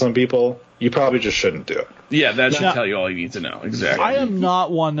offensive to some people? You probably just shouldn't do it. Yeah, that should tell you all you need to know. Exactly. I am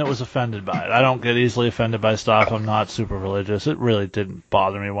not one that was offended by it. I don't get easily offended by stuff. I'm not super religious. It really didn't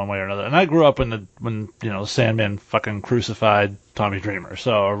bother me one way or another. And I grew up when Sandman fucking crucified Tommy Dreamer,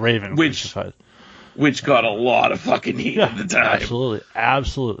 so a Raven crucified. Which got a lot of fucking heat at the time.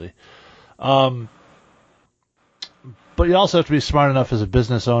 Absolutely. But you also have to be smart enough as a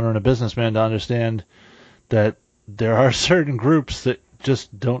business owner and a businessman to understand that there are certain groups that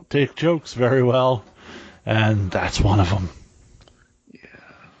just don't take jokes very well, and that's one of them. Yeah.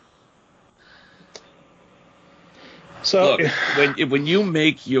 So look, when you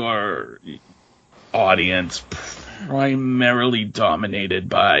make your audience primarily dominated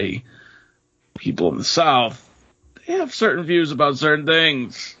by people in the South, they have certain views about certain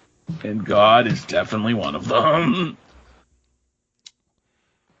things, and God is definitely one of them.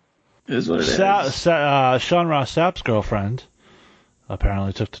 Is what it is. Sean Ross Sapp's girlfriend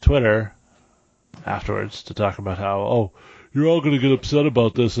apparently took to Twitter afterwards to talk about how, you're all going to get upset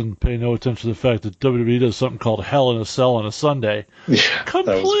about this and pay no attention to the fact that WWE does something called Hell in a Cell on a Sunday. Yeah,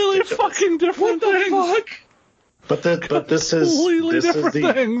 completely fucking different things. Fuck? But this is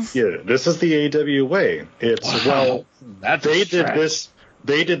things. Yeah, this is the AWA. It's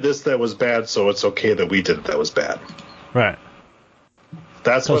they did this that was bad, so it's okay that we did it that was bad. Right.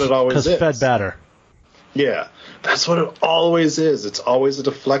 That's what it always is. Because fed batter. Yeah, that's what it always is. It's always a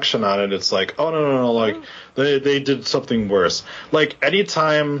deflection on it. It's like, oh, no, like, they did something worse. Like,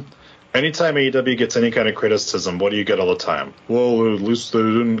 anytime AEW gets any kind of criticism, what do you get all the time? Well, at least they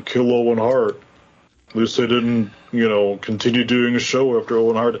didn't kill Owen Hart. At least they didn't, continue doing a show after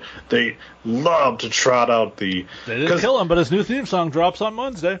Owen Hart. They love to trot out the... They didn't kill him, but his new theme song drops on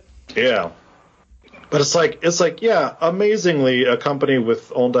Wednesday. Yeah. But it's like, yeah, amazingly, a company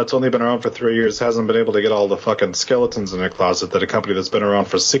that's only been around for 3 years hasn't been able to get all the fucking skeletons in their closet that a company that's been around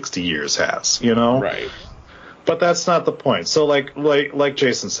for 60 years has, Right. But that's not the point. So like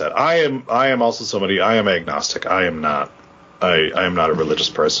Jason said, I am also somebody, I am agnostic. I am not a religious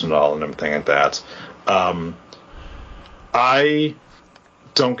person at all and everything like that. I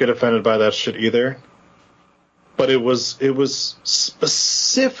don't get offended by that shit either. But it was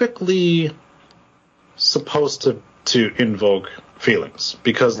specifically supposed to invoke feelings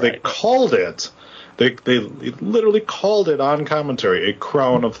because they called it, they literally called it on commentary a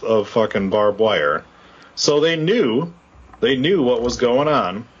crown of fucking barbed wire. So they knew what was going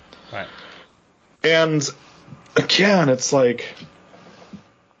on. Right. And again, it's like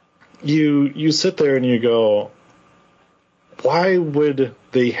you sit there and you go, why would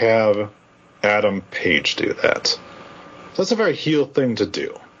they have Adam Page do that? That's a very heel thing to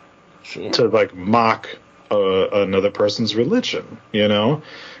do. Sure. To like mock another person's religion, and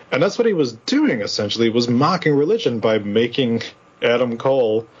that's what he was doing essentially, was mocking religion by making Adam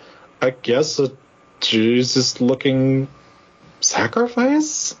Cole, I guess, a Jesus-looking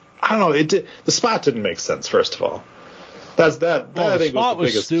sacrifice. I don't know. The spot didn't make sense. First of all, I think the spot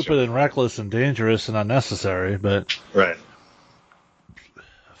was stupid issue. and reckless and dangerous and unnecessary, but right.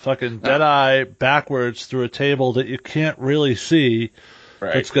 Fucking Deadeye backwards through a table that you can't really see.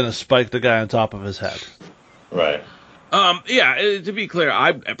 Right. That's going to spike the guy on top of his head. Right. To be clear,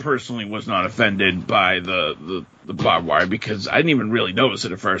 I personally was not offended by the barbed wire because I didn't even really notice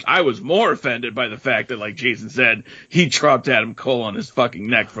it at first. I was more offended by the fact that, like Jason said, he dropped Adam Cole on his fucking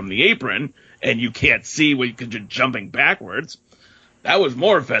neck from the apron, and you can't see because you're jumping backwards. That was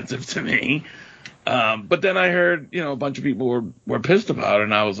more offensive to me. But then I heard, a bunch of people were pissed about it,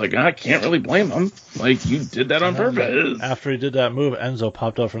 and I was like, I can't really blame them. Like, you did that on purpose. After he did that move, Enzo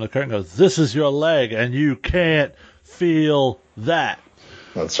popped up from the curtain and goes, "This is your leg, and you can't feel that."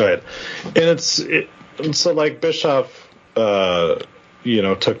 That's right. And so like Bischoff,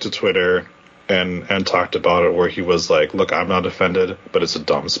 took to Twitter and talked about it, where he was like, "Look, I'm not offended, but it's a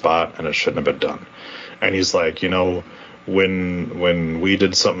dumb spot, and it shouldn't have been done." And he's like, when we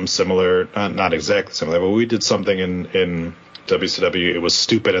did something similar, not exactly similar, but we did something in WCW, it was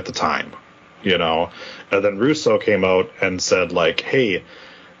stupid at the time, And then Russo came out and said, like, hey,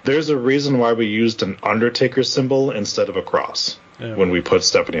 there's a reason why we used an Undertaker symbol instead of a cross when we put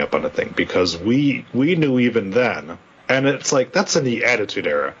Stephanie up on the thing, because we knew even then. And it's like, that's in the Attitude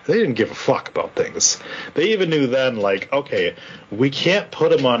Era. They didn't give a fuck about things. They even knew then, like, okay, we can't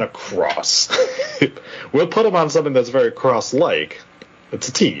put him on a cross. We'll put him on something that's very cross-like. It's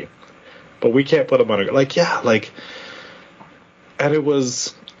a T. But we can't put him on a... And it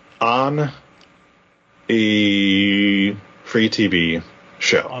was on a free TV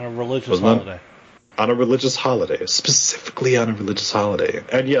show. On a religious holiday. On a religious holiday, specifically on a religious holiday.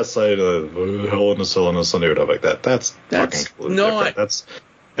 And yes, I Hell in a Cell on a Sunday or whatever like that. That's fucking not different.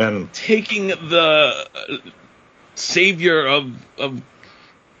 And taking the savior of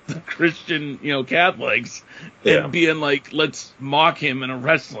the Christian, Catholics, and being like, let's mock him in a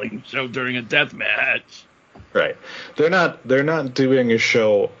wrestling show during a death match. Right. They're not doing a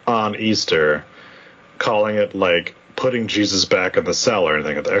show on Easter, calling it like putting Jesus back in the cell or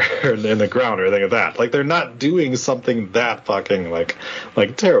anything or in the ground or anything like that. Like, they're not doing something that fucking like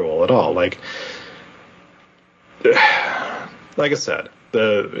terrible at all. Like I said,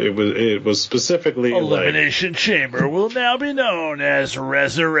 it was specifically Elimination Chamber will now be known as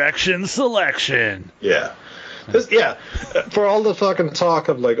Resurrection Selection. Yeah. For all the fucking talk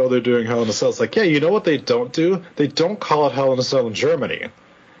of like, oh, they're doing Hell in a Cell, it's like, yeah, you know what they don't do? They don't call it Hell in a Cell in Germany.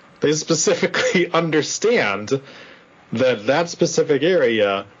 They specifically understand that specific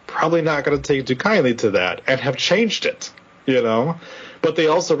area probably not going to take too kindly to that and have changed it, But they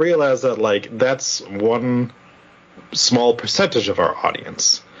also realize that, like, that's one small percentage of our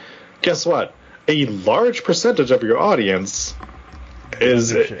audience. Guess what? A large percentage of your audience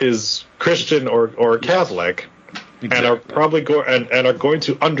is Christian or Catholic, exactly. And are probably and are going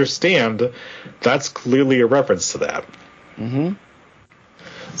to understand that's clearly a reference to that. Mm-hmm.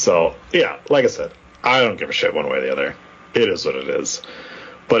 So, yeah, like I said, I don't give a shit one way or the other. It is what it is.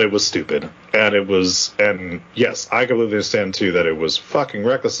 But it was stupid. And yes, I completely understand, too, that it was fucking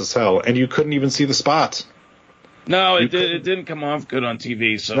reckless as hell, and you couldn't even see the spot. No, it didn't come off good on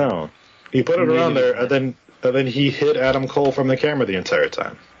TV, so... No. He put it around there, and then he hit Adam Cole from the camera the entire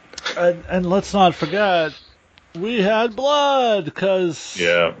time. And let's not forget, we had blood, because...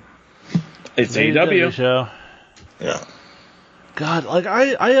 Yeah. It's AEW show. Yeah. God, like,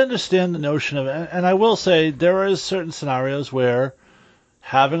 I understand the notion of it, and I will say there is certain scenarios where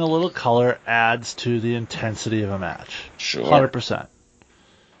having a little color adds to the intensity of a match. Sure. 100%.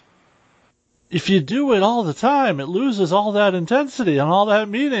 If you do it all the time, it loses all that intensity and all that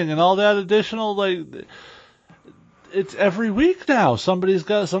meaning and all that additional, like, it's every week now. Somebody's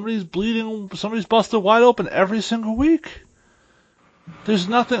bleeding, somebody's busted wide open every single week. There's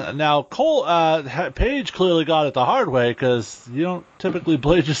nothing. Now, Paige clearly got it the hard way, because you don't typically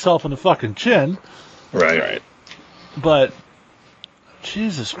blade yourself in the fucking chin. Right. But,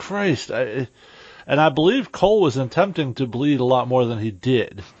 Jesus Christ. I believe Cole was attempting to bleed a lot more than he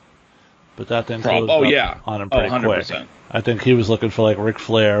did. But that thing closed up on him pretty 100%. Quick. I think he was looking for, like, Ric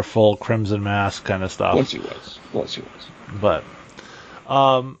Flair, full crimson mask kind of stuff. Once he was. But,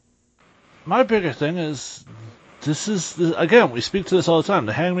 my bigger thing is... This is, again, we speak to this all the time.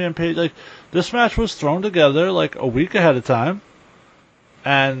 The Hangman Page, like, this match was thrown together, like, a week ahead of time.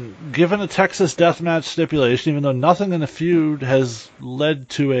 And given a Texas death match stipulation, even though nothing in the feud has led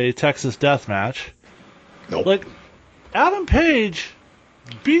to a Texas death match. Nope. Like, Adam Page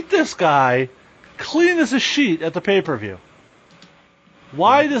beat this guy clean as a sheet at the pay-per-view.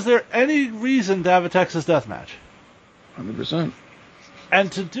 Why is there any reason to have a Texas death match? 100%. And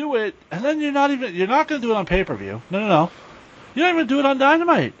to do it, and then you're not going to do it on pay-per-view. No. You don't even do it on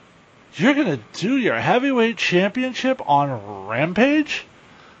Dynamite. You're going to do your heavyweight championship on Rampage?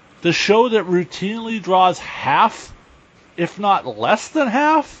 The show that routinely draws half, if not less than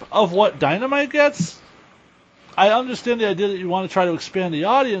half, of what Dynamite gets? I understand the idea that you want to try to expand the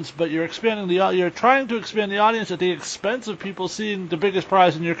audience, but you're trying to expand the audience at the expense of people seeing the biggest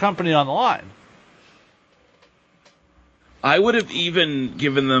prize in your company on the line. I would have even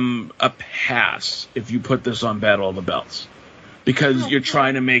given them a pass if you put this on Battle of the Belts, because you're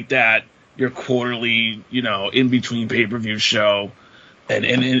trying to make that your quarterly, in between pay-per-view show, and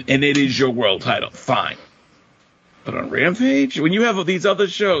it is your world title. Fine. But on Rampage, when you have these other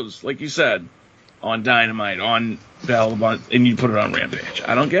shows, like you said, on Dynamite, on Battle of the Belts, and you put it on Rampage,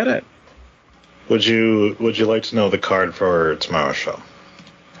 I don't get it. Would you like to know the card for tomorrow's show?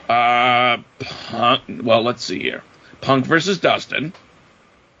 Well, let's see here. Punk versus Dustin.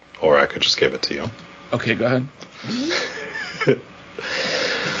 Or I could just give it to you. Okay, go ahead.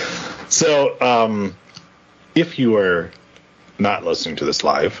 So, if you are not listening to this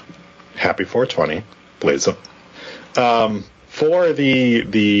live, happy 420, blaze up. For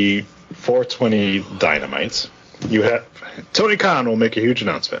the 420 Dynamite, you have Tony Khan will make a huge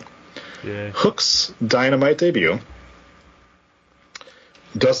announcement. Yeah. Hook's Dynamite debut.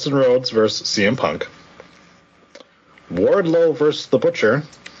 Dustin Rhodes versus CM Punk. Wardlow versus The Butcher.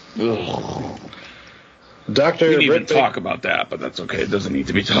 Ugh. Dr. We didn't even talk about that, but that's okay. It doesn't need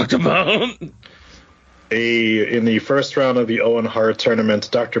to be talked about. In the first round of the Owen Hart tournament,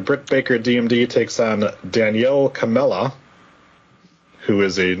 Dr. Britt Baker DMD takes on Danielle Camella, who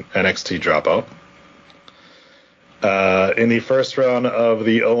is a NXT dropout. In the first round of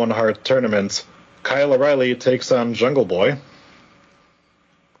the Owen Hart tournament, Kyle O'Reilly takes on Jungle Boy.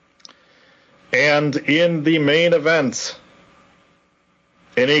 And in the main event,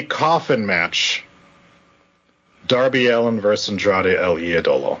 in a coffin match, Darby Allin versus Andrade El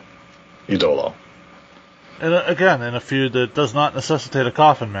Idolo. And again, in a feud that does not necessitate a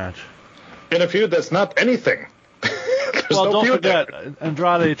coffin match. In a feud that's not anything. Well, don't forget,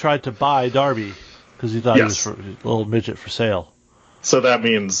 Andrade tried to buy Darby because he thought he was a little midget for sale. So that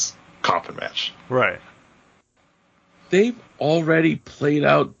means coffin match. Right. They've already played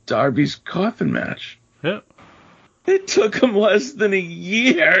out Darby's coffin match. Yep. It took him less than a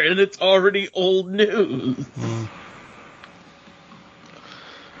year, and it's already old news. Mm.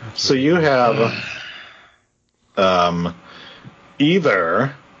 So you have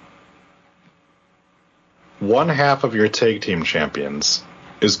either one half of your tag team champions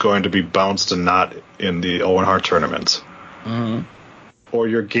is going to be bounced and not in the Owen Hart tournament, or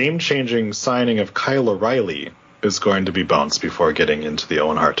your game-changing signing of Kyle O'Reilly is going to be bounced before getting into the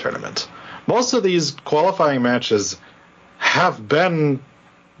Owen Hart tournament. Most of these qualifying matches have been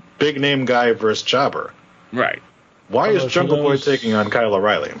big-name guy versus jobber. Right. Why is Jungle Boy taking on Kyle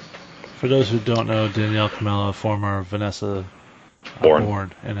O'Reilly? For those who don't know, Danielle Camella, former Vanessa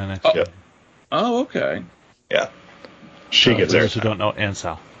Bourne in NXT. Yep. Oh, okay. Yeah. She gets For there. those who don't know,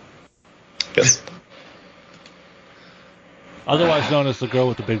 Ansel. Yes. Otherwise known as the girl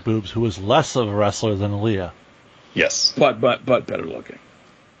with the big boobs, who was less of a wrestler than Aaliyah. Yes. But better looking.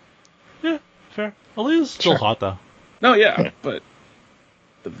 Yeah, fair. Aaliyah's still hot, though. No, yeah, but...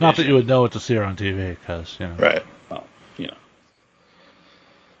 Not that you would know it to see her on TV, because, Right. Well,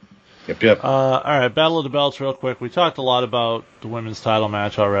 Yep. all right, Battle of the Belts real quick. We talked a lot about the women's title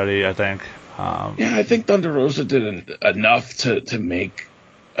match already, I think. Yeah, I think Thunder Rosa did enough to make,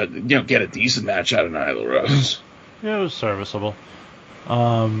 get a decent match out of Nyla Rose. Yeah, it was serviceable.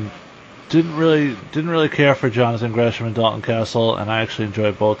 Didn't really care for Jonathan Gresham and Dalton Castle, and I actually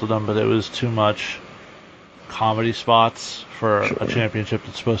enjoyed both of them, but it was too much comedy spots for a championship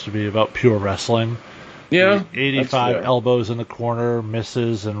that's supposed to be about pure wrestling. Yeah. 85 elbows in the corner,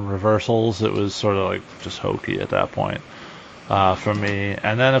 misses and reversals. It was sort of like just hokey at that point for me.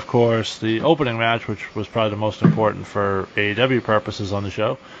 And then, of course, the opening match, which was probably the most important for AEW purposes on the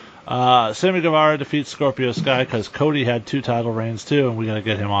show. Sammy Guevara defeats Scorpio Sky because Cody had 2 title reigns too, and we're going to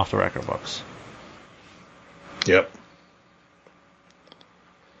get him off the record books. Yep.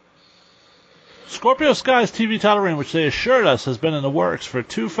 Scorpio Sky's TV title reign, which they assured us has been in the works for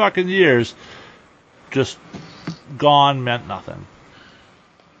 2 fucking years, just gone, meant nothing.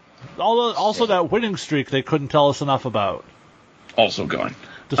 Also, that winning streak they couldn't tell us enough about. Also gone.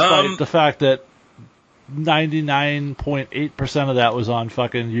 Despite the fact that 99.8% of that was on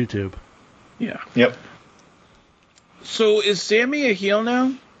fucking YouTube. Yeah. Yep. So is Sammy a heel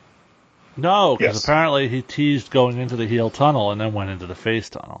now? No, because apparently he teased going into the heel tunnel and then went into the face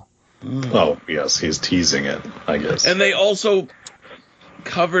tunnel. Oh, yes, he's teasing it, I guess. And they also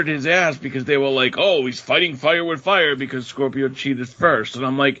covered his ass because they were like, oh, he's fighting fire with fire because Scorpio cheated first. And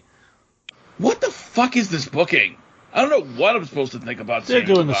I'm like, what the fuck is this booking? I don't know what I'm supposed to think about They're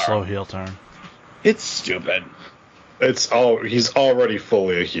Sammy doing the Guevara. slow heel turn. It's stupid. he's already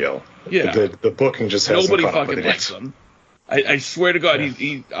fully a heel. Yeah. The booking just hasn't Nobody caught up fucking with it likes yet. him. I swear to God,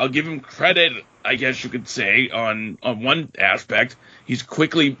 I'll give him credit, I guess you could say, on one aspect.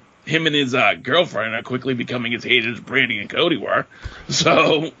 Him and his girlfriend are quickly becoming as hated as Brandi and Cody were.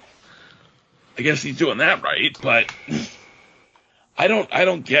 So, I guess he's doing that right, but I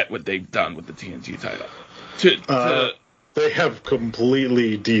don't get what they've done with the TNT title. They have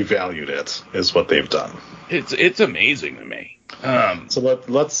completely devalued it, is what they've done. It's amazing to me. So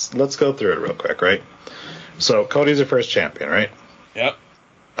let's go through it real quick, right? So Cody's your first champion, right? Yep.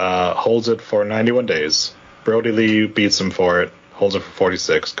 Holds it for 91 days. Brody Lee beats him for it. Holds it for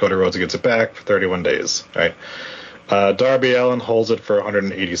 46. Cody Rhodes gets it back for 31 days, right? Darby Allin holds it for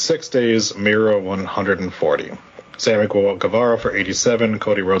 186 days. Miro 140. Sammy Guevara for 87.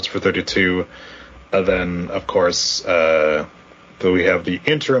 Cody Rhodes for 32. And then, of course, we have the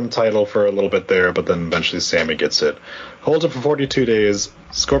interim title for a little bit there, but then eventually Sammy gets it. Holds it for 42 days.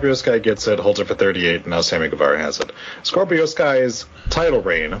 Scorpio Sky gets it, holds it for 38, and now Sammy Guevara has it. Scorpio Sky's title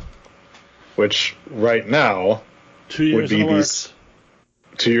reign, which right now 2 years would be in the works.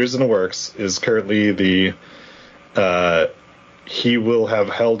 2 years in the works, is currently the... he will have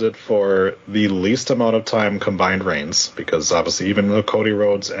held it for the least amount of time combined reigns, because obviously even though Cody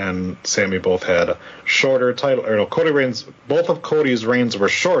Rhodes and Sammy both had shorter title, or no, both of Cody's reigns were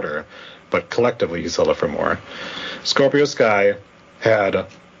shorter, but collectively he's held it for more. Scorpio Sky had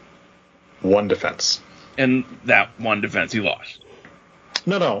one defense. And that one defense he lost.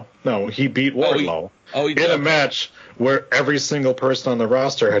 No, he beat Wardlow in a match where every single person on the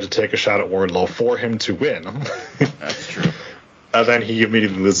roster had to take a shot at Wardlow for him to win. That's true. And then he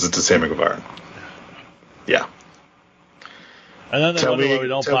immediately loses to Sammy Guevara. Yeah. And then they wonder why we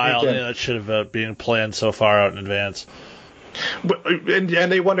don't buy all that shit of being planned so far out in advance. And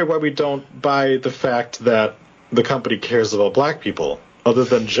they wonder why we don't buy the fact that the company cares about black people, other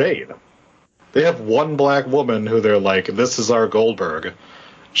than Jade. They have one black woman who they're like, this is our Goldberg.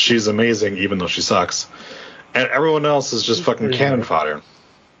 She's amazing, even though she sucks. And everyone else is just fucking cannon fodder.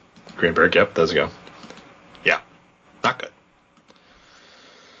 Greenberg, yep, there you go. Yeah, not good.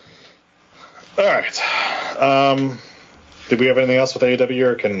 All right. Did we have anything else with AEW,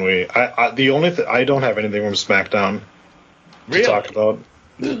 or can we? I don't have anything from SmackDown to talk about.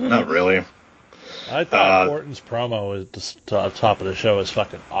 Not really. I thought Orton's promo at the top of the show was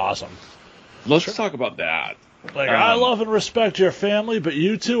fucking awesome. Let's talk about that. Like, I love and respect your family, but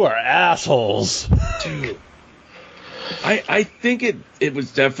you two are assholes. Dude. I think it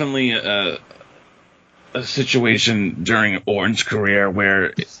was definitely a situation during Orton's career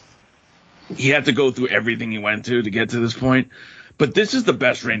where he had to go through everything he went to get to this point. But this is the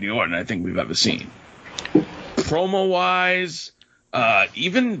best Randy Orton I think we've ever seen. Promo-wise,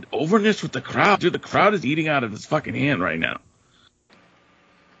 even overness with the crowd. Dude, the crowd is eating out of his fucking hand right now.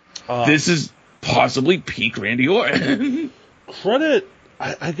 This is possibly peak Randy Orton.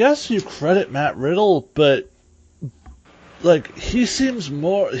 I guess you credit Matt Riddle, but like he seems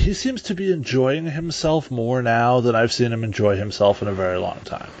to be enjoying himself more now than I've seen him enjoy himself in a very long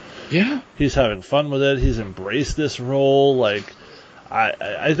time. Yeah. He's having fun with it. He's embraced this role. Like,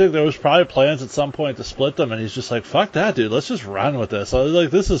 I think there was probably plans at some point to split them, and he's just like, fuck that, dude. Let's just run with this. I was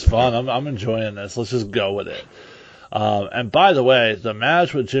like, this is fun. I'm enjoying this. Let's just go with it. And by the way, the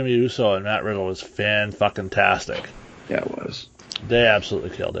match with Jimmy Uso and Matt Riddle was fan-fucking-tastic. Yeah, it was. They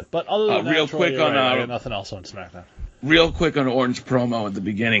absolutely killed it. But other than that, real quick on I got nothing else on SmackDown. Real quick on Orton's promo at the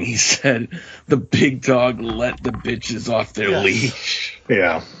beginning, he said, the big dog let the bitches off their leash.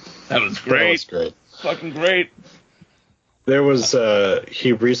 Yeah. That was great. That was great. Fucking great. There was,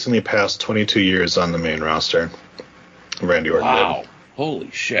 he recently passed 22 years on the main roster. Randy Orton did.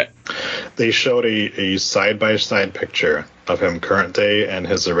 Holy shit. They showed a side-by-side picture of him current day and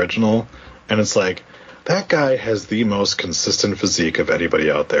his original, and it's like, that guy has the most consistent physique of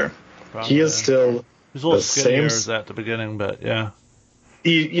anybody out there. Probably. He is still He's a little the skinnier same... at the beginning, but yeah.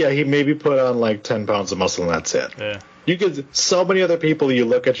 He maybe put on like 10 pounds of muscle and that's it. Yeah. You could, so many other people you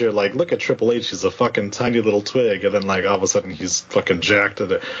look at, you're like, look at Triple H, he's a fucking tiny little twig, and then like all of a sudden he's fucking jacked.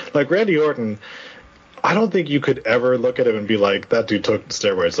 Like Randy Orton, I don't think you could ever look at him and be like, that dude took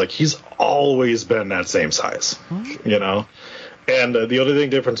steroids. Like, he's always been that same size, you know? And the only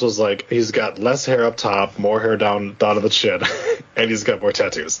difference was, like, he's got less hair up top, more hair down of the chin, and he's got more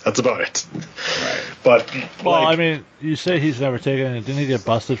tattoos. That's about it. Right. But, well, I mean, you say he's never taken it. Didn't he get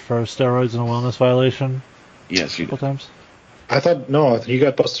busted for steroids and a wellness violation? Yes, he did. A couple times? I thought, no, he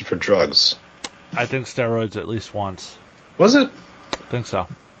got busted for drugs. I think steroids at least once. Was it? I think so.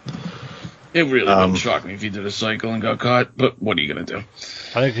 It really wouldn't shock me if he did a cycle and got caught, but what are you going to do?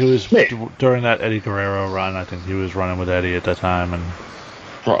 I think he was, during that Eddie Guerrero run, I think he was running with Eddie at that time, and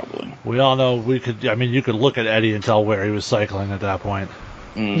probably. We all know you could look at Eddie and tell where he was cycling at that point.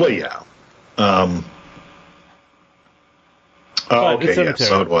 Well, yeah. Okay, yeah,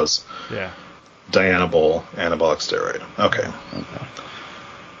 so it was. Yeah. Dianabol, anabolic steroid. Okay.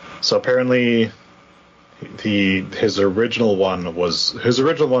 So apparently, his original one was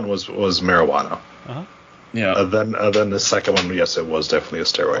marijuana. Uh-huh. Yeah. Then the second one, yes, it was definitely a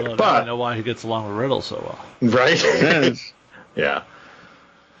steroid. Well, but I know why he gets along with Riddle so well. Right? Yeah.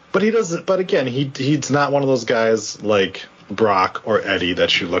 But he doesn't. But again, he's not one of those guys like Brock or Eddie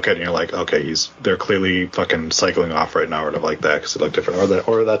that you look at and you're like, okay, they're clearly fucking cycling off right now or whatever like that because they look different.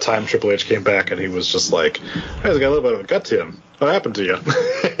 Or that time Triple H came back and he was just like, hey, he's got a little bit of a gut to him. What happened to you?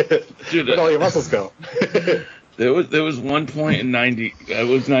 Dude, where'd all your muscles go? There was one point in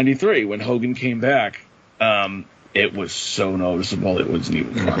 93 when Hogan came back. It was so noticeable it wasn't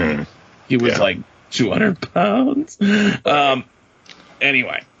even funny. Mm-hmm. He was like 200 pounds.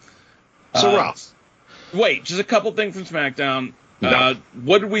 Anyway. So Ross. Wait, just a couple things from SmackDown. No.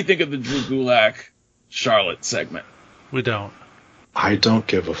 What did we think of the Drew Gulak Charlotte segment? We don't. I don't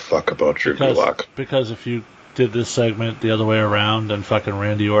give a fuck about Drew Gulak. Because if you did this segment the other way around and fucking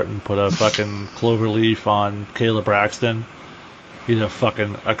Randy Orton put a fucking clover leaf on Kayla Braxton, he'd have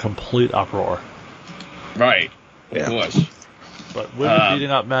fucking a complete uproar. Right. Of course. But women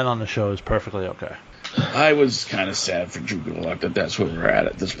beating up men on the show is perfectly okay. I was kind of sad for Drew Gulak that's where we're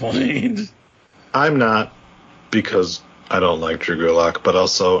at this point. I'm not, because I don't like Drew Gulak, but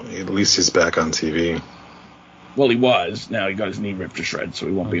also at least he's back on TV. Well, he was. Now he got his get ripped to shreds, so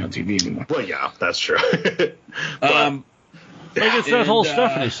he won't be on TV anymore. Well, yeah, that's true. It's that whole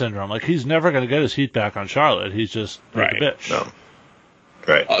Stephanie syndrome. Like, he's never going to get his heat back on Charlotte. He's just a bitch. No.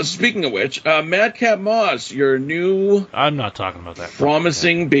 Right. Speaking of which, Madcap Moss, your new... I'm not talking about that.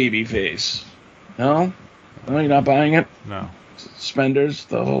 Promising baby face. No? No, you're not buying it? No. Suspenders,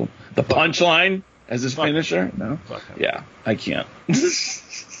 the punchline as his finisher? No? Yeah, I can't.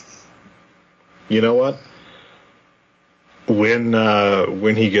 You know what?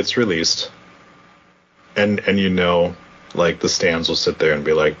 When he gets released, and like the stands will sit there and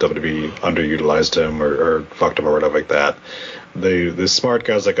be like WWE underutilized him or fucked him or whatever like that. The smart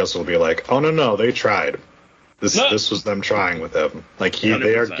guys like us will be like, oh no, they tried. This was them trying with him. Like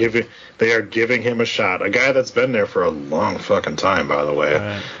they are giving him a shot. A guy that's been there for a long fucking time, by the way.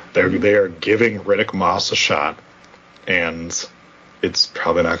 Right. They are giving Riddick Moss a shot, and it's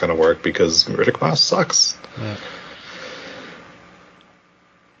probably not going to work because Riddick Moss sucks. Yeah.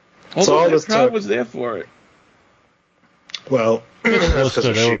 Although the crowd was there for it. Well,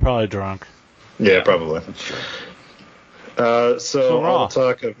 they were probably drunk. Yeah, probably. That's true. So all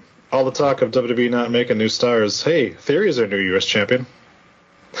the talk of WWE not making new stars. Hey, Theory is our new U.S. champion.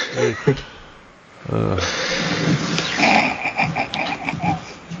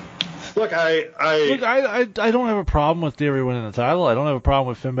 Look, I don't have a problem with Theory winning the title. I don't have a problem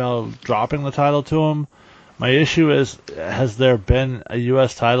with Finn Balor dropping the title to him. My issue is, has there been a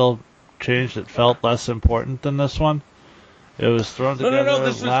U.S. title change that felt less important than this one? It was thrown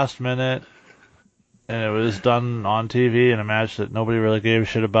together last minute, and it was done on TV in a match that nobody really gave a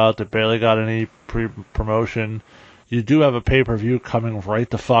shit about, that barely got any pre-promotion. You do have a pay-per-view coming right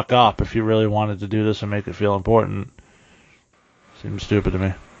the fuck up if you really wanted to do this and make it feel important. Seems stupid to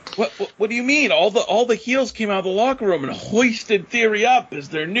me. What do you mean? All the heels came out of the locker room and hoisted Theory up as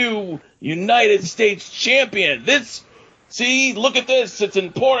their new United States champion. Look at this. It's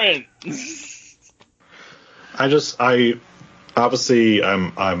important. I'm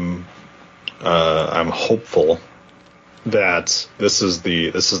hopeful that this is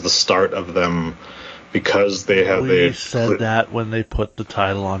the start of them, because they said that when they put the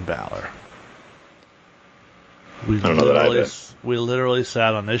title on Balor. We literally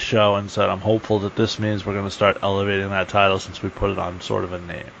sat on this show and said, I'm hopeful that this means we're going to start elevating that title since we put it on sort of a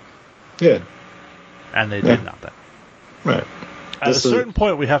name. Yeah. And they did nothing. Right. At a certain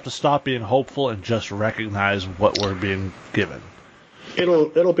point, we have to stop being hopeful and just recognize what we're being given.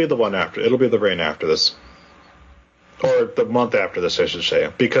 It'll be the one after. It'll be the reign after this. Or the month after this, I should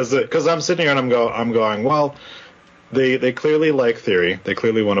say. Because I'm sitting here and I'm going, well, They clearly like Theory. They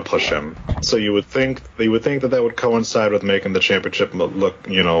clearly want to push him. So you would think that would coincide with making the championship look,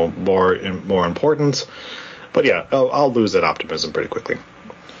 more important. But yeah, I'll lose that optimism pretty quickly.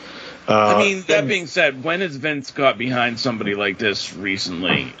 That being said, when has Vince got behind somebody like this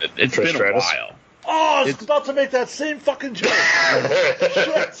recently? It's been a while. Oh, it's about to make that same fucking joke.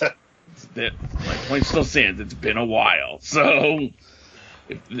 Shit. My point still stands. It's been a while. So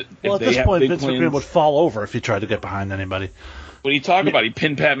Well, at this point, Vince McMahon would fall over if he tried to get behind anybody. What are you talking about? He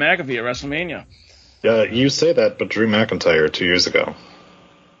pinned Pat McAfee at WrestleMania. Yeah, you say that, but Drew McIntyre 2 years ago.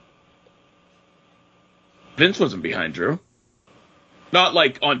 Vince wasn't behind Drew. Not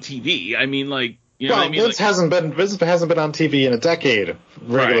like on TV. I mean, like, you know what I mean? Vince hasn't been on TV in a decade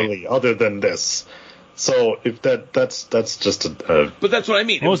regularly, other than this. So if that's just a. But that's what I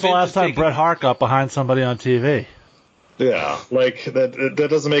mean. When was the last time Bret Hart got behind somebody on TV? Yeah, like that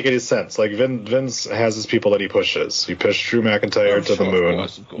doesn't make any sense. Like Vince has his people that he pushes. He pushed Drew McIntyre to the moon.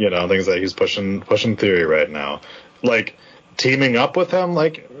 Of course. You know, things that he's pushing Theory right now. Like teaming up with him,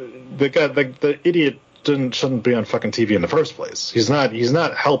 like the idiot shouldn't be on fucking TV in the first place. He's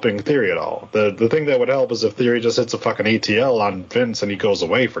not helping Theory at all. The thing that would help is if Theory just hits a fucking ATL on Vince and he goes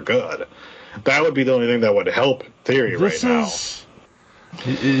away for good. That would be the only thing that would help Theory right now.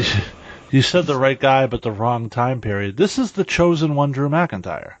 You said the right guy, but the wrong time period. This is the chosen one, Drew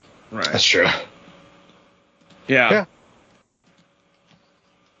McIntyre. Right. That's true. Yeah.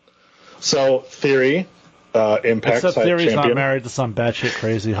 So, Theory, Impact Except type Theory's champion. not married to some batshit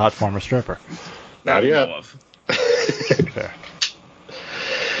crazy hot former stripper. Not yet. Fair.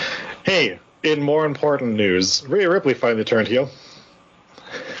 Hey, in more important news, Rhea Ripley finally turned heel.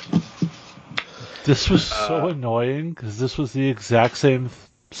 This was so annoying, because this was the exact same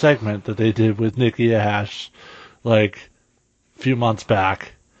segment that they did with Nikki Ash, like, a few months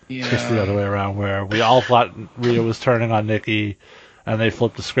back. Yeah. Just the other way around, where we all thought Rhea was turning on Nikki, and they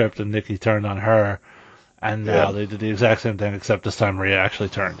flipped the script and Nikki turned on her, and now they did the exact same thing, except this time Rhea actually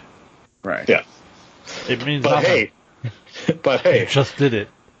turned. Right. Yeah. It means But nothing. hey, They just did it.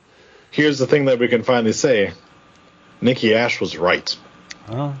 here's the thing that we can finally say. Nikki Ash was right.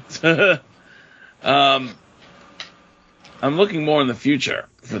 Huh? I'm looking more in the future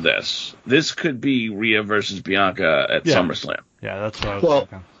for this. This could be Rhea versus Bianca at SummerSlam. Yeah, that's what I was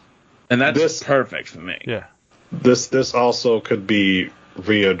thinking. And that's perfect for me. Yeah. This also could be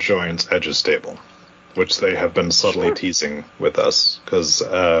Rhea joins Edge's stable, which they have been subtly teasing with us, because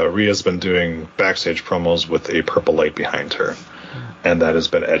Rhea's been doing backstage promos with a purple light behind her, and that has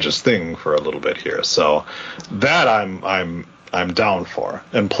been Edge's thing for a little bit here. So that I'm down for.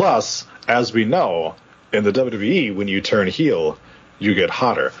 And plus, as we know, in the WWE, when you turn heel, you get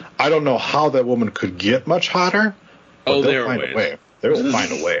hotter. I don't know how that woman could get much hotter. But they'll find a way. They will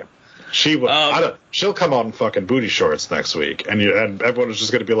find a way. She will. She'll come out in fucking booty shorts next week, and everyone is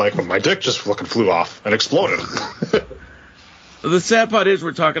just going to be like, well, "My dick just fucking flew off and exploded." The sad part is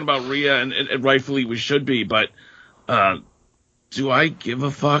we're talking about Rhea, and rightfully we should be, but do I give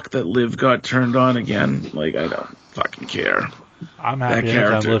a fuck that Liv got turned on again? Like, I don't fucking care. I'm happy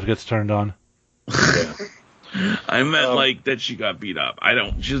anytime Liv gets turned on. I meant like that she got beat up.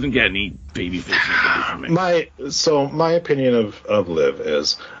 She doesn't get any baby face from me. My opinion of Liv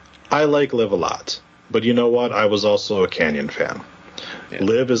is, I like Liv a lot, but you know what? I was also a Canyon fan. Yeah.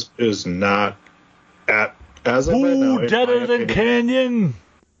 Liv is not as of right now. Deader than Canyon.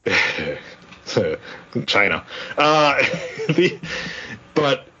 China.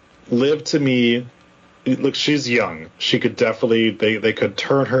 But Liv, to me, look, she's young. She could definitely, they could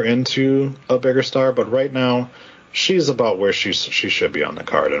turn her into a bigger star, but right now she's about where she should be on the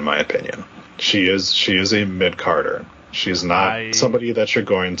card, in my opinion. She is a mid-carder. She's not somebody that you're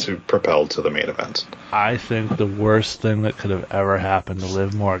going to propel to the main event. I think the worst thing that could have ever happened to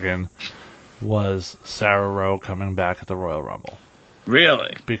Liv Morgan was Sarah Rowe coming back at the Royal Rumble.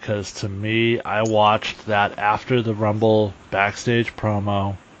 Really? Because to me, I watched that after the Rumble backstage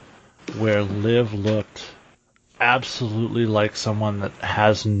promo, where Liv looked absolutely like someone that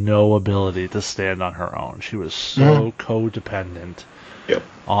has no ability to stand on her own. She was so codependent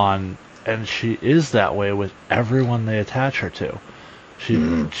on, and she is that way with everyone they attach her to.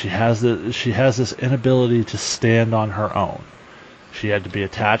 She has this inability to stand on her own. She had to be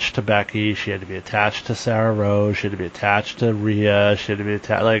attached to Becky. She had to be attached to Sarah Rose. She had to be attached to Rhea. She had to be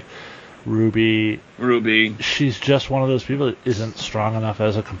attached, like, Ruby. She's just one of those people that isn't strong enough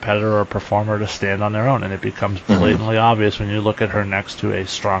as a competitor or performer to stand on their own, and it becomes blatantly obvious when you look at her next to a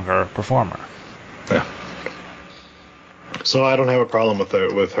stronger performer. Yeah. So I don't have a problem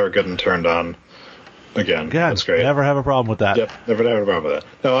with her getting turned on again. That's great. Never have a problem with that. Yep, never have a problem with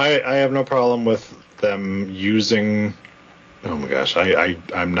that. No, I have no problem with them using. Oh my gosh,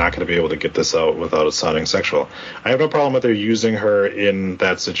 I'm not going to be able to get this out without it sounding sexual. I have no problem with her using her in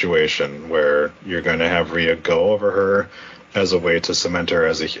that situation where you're going to have Rhea go over her as a way to cement her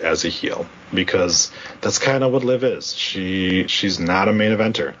as a heel, because that's kind of what Liv is. She's not a main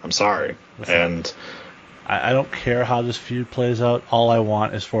eventer. I'm sorry. And I don't care how this feud plays out. All I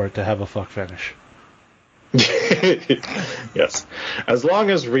want is for it to have a fuck finish. Yes. As long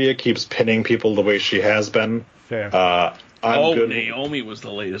as Rhea keeps pinning people the way she has been, Fair. I'm good. Naomi was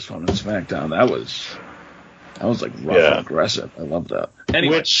the latest one on SmackDown. That was like rough and aggressive. I love that.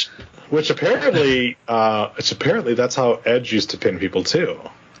 Anyway. Which apparently that's how Edge used to pin people too.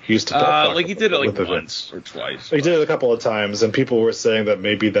 He used to like he did it like once or twice. He did it a couple of times, and people were saying that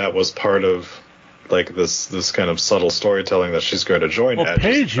maybe that was part of like this kind of subtle storytelling that she's going to join. Well, Edge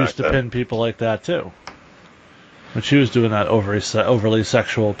Paige used to pin people like that too. When she was doing that overly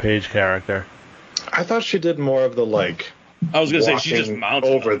sexual Paige character. I thought she did more of the like. I was going to say she just mounted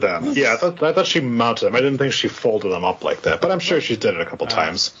over them. Yeah, I thought she mounted them. I didn't think she folded them up like that, but I'm sure she did it a couple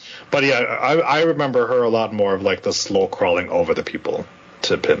times. But yeah, I remember her a lot more of like the slow crawling over the people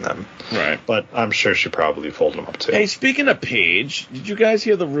to pin them. Right. But I'm sure she probably folded them up too. Hey, speaking of Paige, did you guys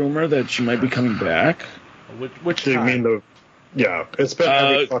hear the rumor that she might be coming back? Which do you mean yeah, it's been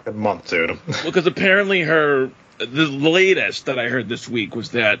every fucking month, dude. Because apparently the latest that I heard this week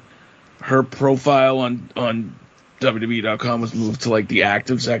was that her profile on WWE.com was moved to like the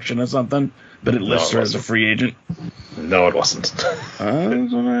active section or something, but it lists her as a free agent. No, it wasn't.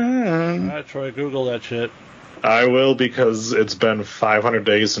 Troy, Google that shit. I will, because it's been 500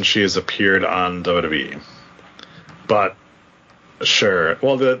 days since she has appeared on WWE. But sure,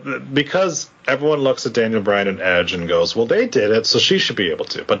 well, because everyone looks at Daniel Bryan and Edge and goes, "Well, they did it, so she should be able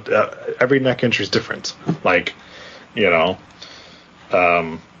to." But every neck injury is different. Like, you know.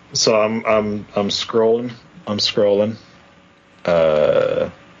 So I'm scrolling.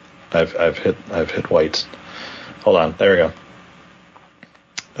 I've hit white. Hold on, there we go.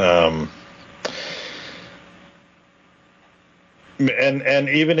 And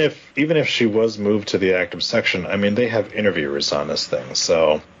even if she was moved to the active section, I mean, they have interviewers on this thing,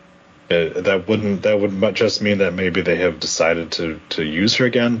 so that would just mean that maybe they have decided to use her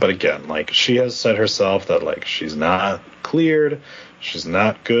again. But again, like, she has said herself that like she's not cleared. She's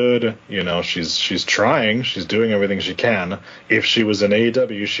not good, you know. She's trying. She's doing everything she can. If she was in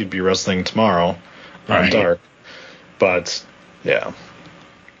AEW, she'd be wrestling tomorrow on Dark. But yeah,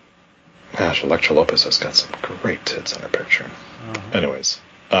 gosh, Elektra Lopez has got some great tits in her picture. Uh-huh. Anyways,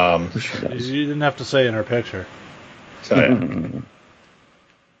 you didn't have to say in her picture.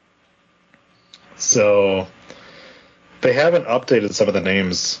 So they haven't updated some of the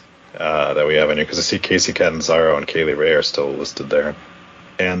names that we have in here, because I see Casey Catanzaro and Kaylee Ray are still listed there,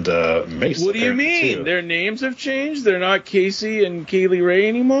 and Mace. What do you mean? Too. Their names have changed? They're not Casey and Kaylee Ray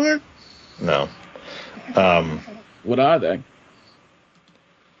anymore? No. What are they?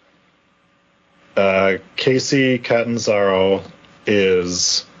 Casey Catanzaro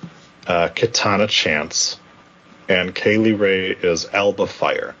is Katana Chance, and Kaylee Ray is Alba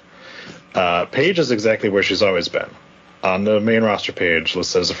Fire. Paige is exactly where she's always been. On the main roster page,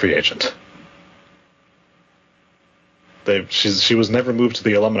 listed as a free agent. She was never moved to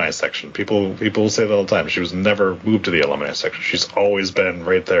the alumni section. People say that all the time. She was never moved to the alumni section. She's always been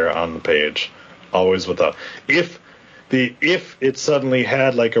right there on the page, always with a. If it suddenly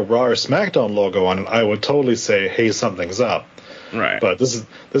had like a Raw or SmackDown logo on it, I would totally say, "Hey, something's up." Right. But this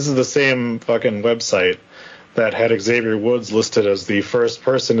is the same fucking website that had Xavier Woods listed as the first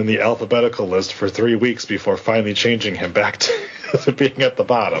person in the alphabetical list for 3 weeks before finally changing him back to being at the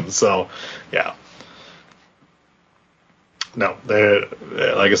bottom. So, yeah. No,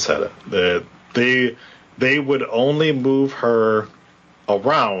 like I said, they would only move her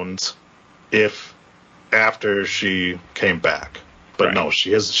around if after she came back. But right. No,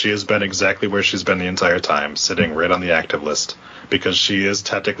 she has been exactly where she's been the entire time, sitting right on the active list, because she is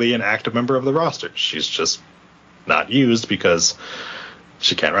technically an active member of the roster. She's just not used because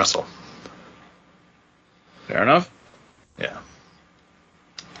she can't wrestle. Fair enough. Yeah.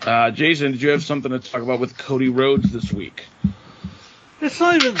 Jason, did you have something to talk about with Cody Rhodes this week? It's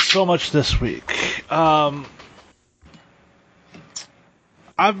not even so much this week. I've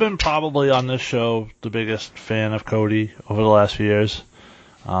been probably on this show the biggest fan of Cody over the last few years.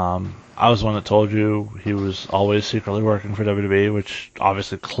 I was the one that told you he was always secretly working for WWE, which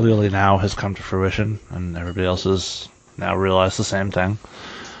obviously clearly now has come to fruition, and everybody else has now realized the same thing.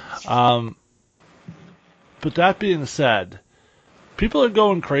 But that being said, people are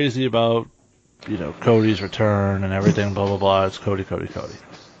going crazy about, Cody's return and everything, blah, blah, blah. It's Cody.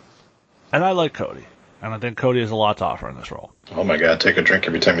 And I like Cody. And I think Cody has a lot to offer in this role. Oh my God, take a drink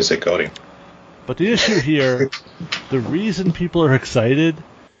every time you say Cody. But the issue here, the reason people are excited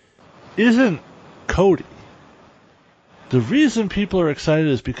isn't Cody. The reason people are excited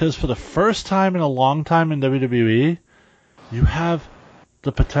is because for the first time in a long time in WWE, you have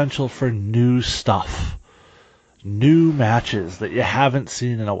the potential for new stuff. new matches that you haven't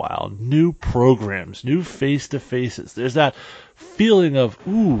seen in a while, new programs, new face-to-faces. There's that feeling of,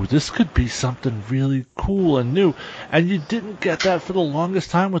 ooh, this could be something really cool and new. And you didn't get that for the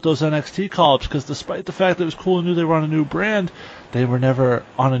longest time with those NXT call-ups, because despite the fact that it was cool and new they were on a new brand, they were never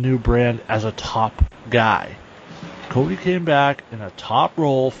on a new brand as a top guy. Cody came back in a top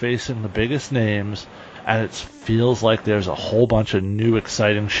role facing the biggest names, and it feels like there's a whole bunch of new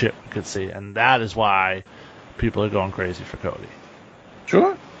exciting shit we could see, and that is why people are going crazy for Cody.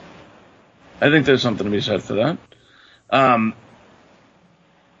 Sure. I think there's something to be said for that.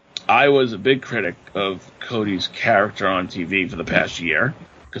 I was a big critic of Cody's character on TV for the past year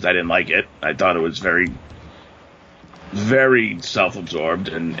because I didn't like it. I thought it was very, very self-absorbed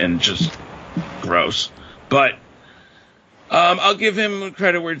and just gross. But I'll give him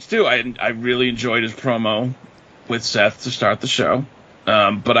credit where it's due. I really enjoyed his promo with Seth to start the show.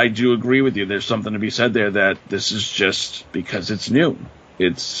 But I do agree with you. There's something to be said there that this is just because it's new.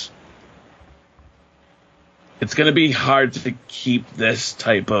 It's going to be hard to keep this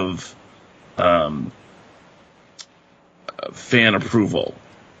type of fan approval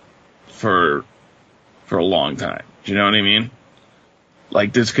for a long time. Do you know what I mean?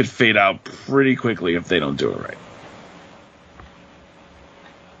 Like, this could fade out pretty quickly if they don't do it right.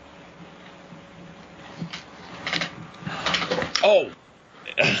 Oh,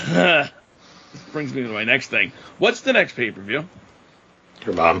 this brings me to my next thing. What's the next pay-per-view?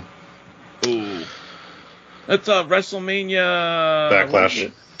 Your mom. Ooh. That's WrestleMania...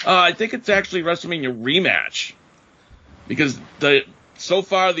 Backlash. I think it's actually WrestleMania rematch. Because so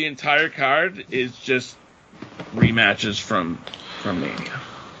far the entire card is just rematches from Mania.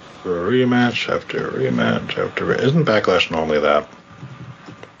 For a rematch after rematch after... Isn't Backlash normally that?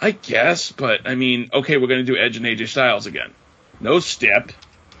 I guess, but, I mean, okay, we're going to do Edge and AJ Styles again. No stip.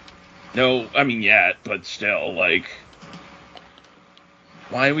 No, I mean, yet, but still, like...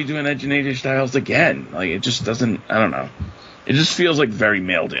 Why are we doing Edge and AJ Styles again? Like, it just doesn't... I don't know. It just feels, like, very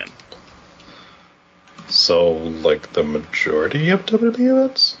mailed in. So, like, the majority of WWE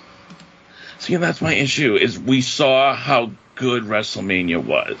events? See, and that's my issue, is we saw how good WrestleMania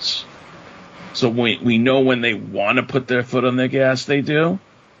was. So we know when they want to put their foot on the gas, they do.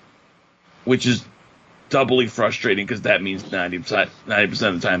 Which is doubly frustrating, because that means 90%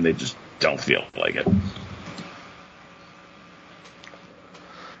 of the time they just don't feel like it.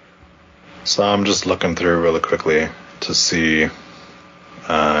 So I'm just looking through really quickly to see,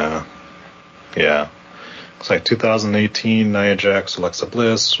 looks like 2018 Nia Jax, Alexa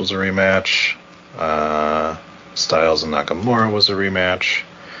Bliss was a rematch. Styles and Nakamura was a rematch.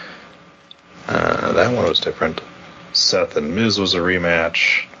 That one was different. Seth and Miz was a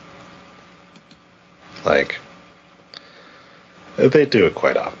rematch. Like, they do it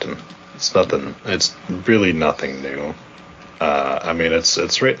quite often. It's really nothing new. I mean,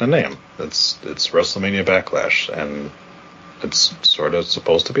 it's right in the name. It's WrestleMania Backlash, and it's sort of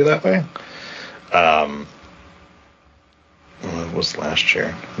supposed to be that way. What was last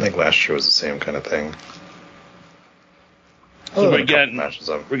year? I think last year was the same kind of thing. So we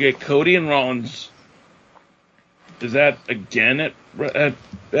get Cody and Rollins. Is that again at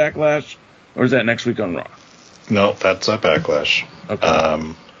Backlash, or is that next week on Raw? No, that's at Backlash.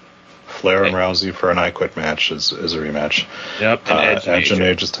 Okay. Flair and Rousey for an I Quit match is a rematch. Yep. And Edge and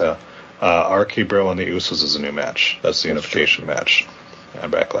AJ Styles. RK Bro and the Usos is a new match. That's the unification match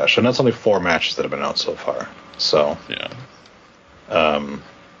at Backlash, and that's only 4 matches that have been out so far. So yeah. I'm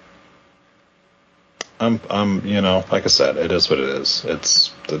like I said, it is what it is.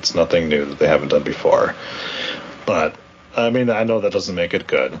 It's nothing new that they haven't done before. But I mean, I know that doesn't make it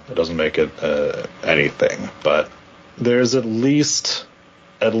good. It doesn't make it anything. But there's at least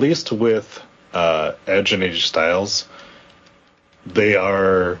with Edge and AJ Styles, they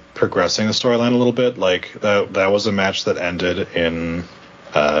are progressing the storyline a little bit. Like that was a match that ended in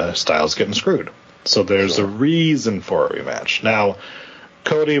Styles getting screwed. So there's a reason for a rematch. Now,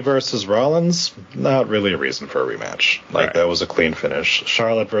 Cody versus Rollins, not really a reason for a rematch. Like, right. That was a clean finish.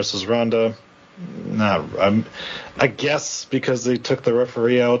 Charlotte versus Ronda, I guess because they took the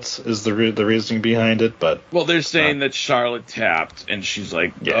referee out is the reasoning behind it. But well, they're saying that Charlotte tapped, and she's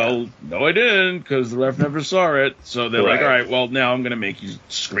like, "Oh, no, I didn't, because the ref never saw it." So they're like, "All right, well, now I'm going to make you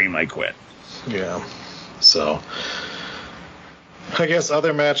scream, I quit." Yeah. So I guess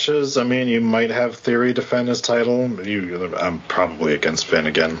other matches, I mean, you might have Theory defend his title. I'm probably against Finn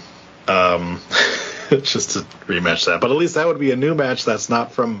again. Just to rematch that. But at least that would be a new match that's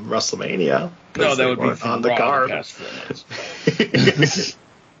not from WrestleMania. No, that would be from on the card.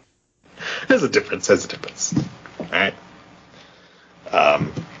 There's a difference. All right.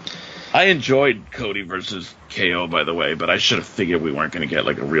 I enjoyed Cody versus KO, by the way, but I should have figured we weren't going to get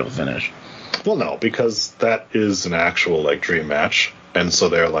like a real finish. Well, no, because that is an actual like dream match, and so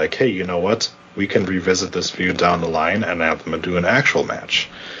they're like, hey, you know what? We can revisit this feud down the line and have them do an actual match,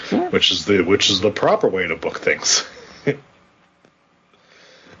 sure. which is the proper way to book things.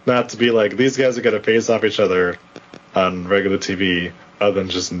 Not to be like, these guys are going to face off each other on regular TV, other than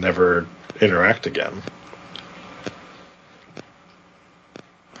just never interact again.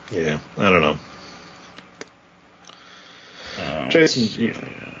 Yeah, I don't know. Jason,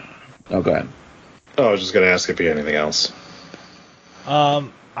 oh, go ahead. Oh, I was just going to ask if you had anything else.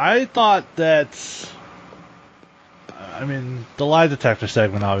 I thought that, I mean, the lie detector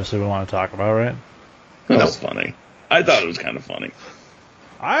segment, obviously, we want to talk about, right? That was funny. I thought it was kind of funny.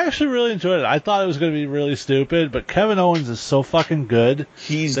 I actually really enjoyed it. I thought it was going to be really stupid, but Kevin Owens is so fucking good that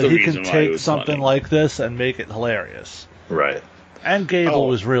he can take something like this and make it hilarious. Right. And Gable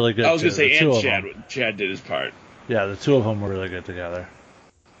was really good, I was going to say, and Chad did his part. Yeah, the two of them were really good together.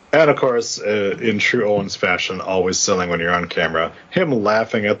 And, of course, in true Owens fashion, always selling when you're on camera, him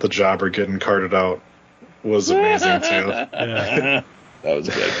laughing at the jobber getting carted out was amazing, too. Yeah. That was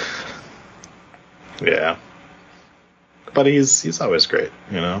good. Yeah. But he's always great,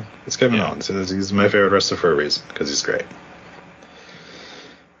 you know? It's Kevin Owens. He's my favorite wrestler for a reason, because he's great.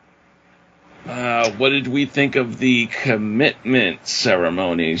 What did we think of the commitment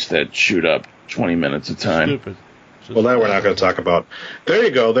ceremonies that shoot up 20 minutes of time? Stupid. Well, that we're not going to talk about. There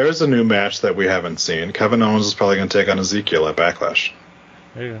you go. There's a new match that we haven't seen. Kevin Owens is probably going to take on Ezekiel at Backlash.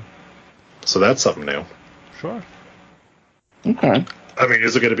 There you go. So that's something new. Sure. Okay. I mean,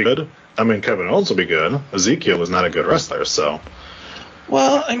 is it going to be good? I mean, Kevin Owens will be good. Ezekiel is not a good wrestler, so.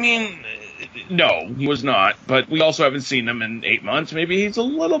 Well, I mean, no, he was not. But we also haven't seen him in 8 months. Maybe he's a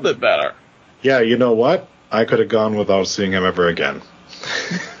little bit better. Yeah, you know what? I could have gone without seeing him ever again.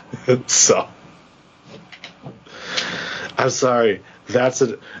 So. I'm sorry. That's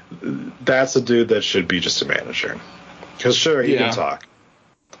a dude that should be just a manager. Because sure, he can talk,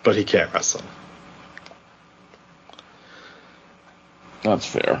 but he can't wrestle. That's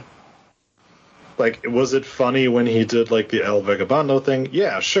fair. Like, was it funny when he did like the El Vagabondo thing?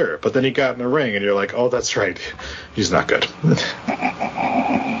 Yeah, sure. But then he got in the ring, and you're like, oh, that's right. He's not good.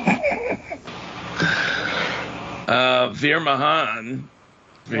 Veer Mahan.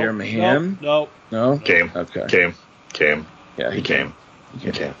 Veer Mahan? No. Came. Okay. Came. Yeah, he came. He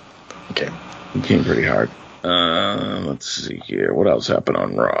came pretty hard. Let's see here. What else happened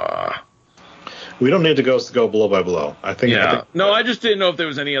on Raw? We don't need to go blow by blow. I think. No, I just didn't know if there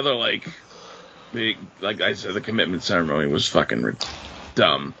was any other like I said, the commitment ceremony was fucking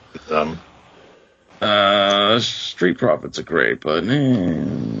dumb. Street Profits are great, but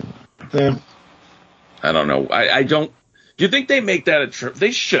yeah. I don't know. I don't. Do you think they make that a triple?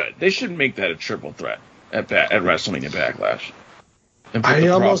 They should. They should make that a triple threat at WrestleMania Backlash and put the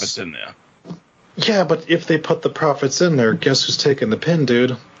Profits in there. Yeah, but if they put the Profits in there, guess who's taking the pin,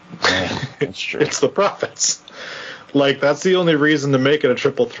 dude? Yeah, that's true. It's the Profits. Like, that's the only reason to make it a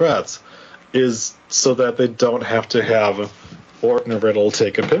triple threat, is so that they don't have to have Orton and Riddle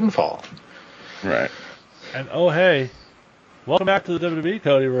take a pinfall. Right. And oh hey, welcome back to the WWE,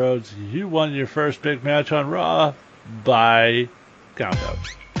 Cody Rhodes. You won your first big match on Raw by countout.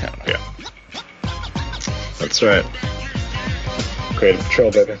 Yeah. That's right. Creative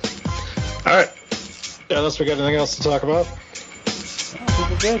Patrol, baby. Alright. Unless we got anything else to talk about?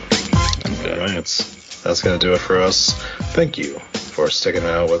 We're good. Alright. That's going to do it for us. Thank you for sticking it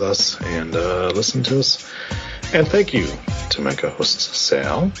out with us and listening to us. And thank you to my co-host,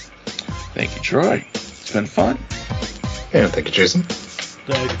 Sal. Thank you, Troy. It's been fun. And thank you, Jason.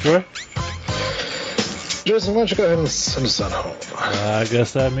 Thank you, Troy. Jason, why don't you go ahead and send us on home? I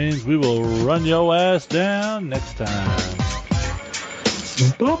guess that means we will run your ass down next time.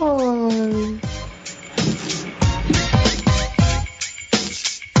 Bye.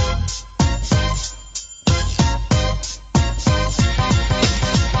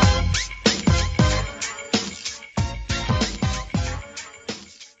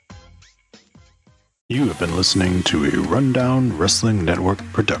 You have been listening to a Rundown Wrestling Network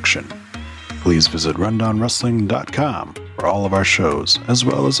production. Please visit rundownwrestling.com for all of our shows, as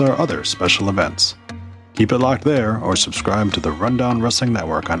well as our other special events. Keep it locked there, or subscribe to the Rundown Wrestling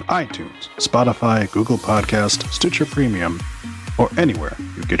Network on iTunes, Spotify, Google Podcast, Stitcher Premium, or anywhere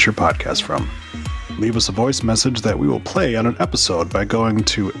you get your podcast from. Leave us a voice message that we will play on an episode by going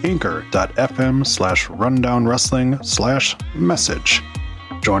to anchor.fm/rundownwrestling/message.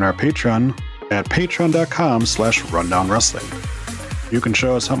 Join our Patreon at patreon.com/rundownwrestling. You can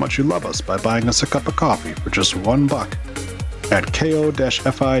show us how much you love us by buying us a cup of coffee for just $1. at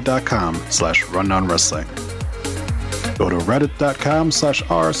ko-fi.com/rundownwrestling. Go to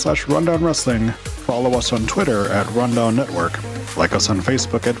reddit.com/r/rundownwrestling. Follow us on Twitter at Rundown Network. Like us on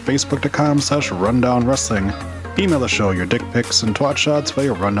Facebook at facebook.com/rundownwrestling. Email the show your dick pics and twat shots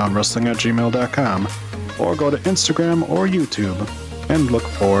via rundownwrestling@gmail.com. Or go to Instagram or YouTube and look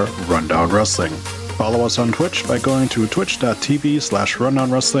for Rundown Wrestling. Follow us on Twitch by going to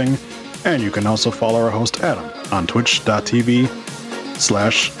twitch.tv/rundownwrestling. And you can also follow our host Adam on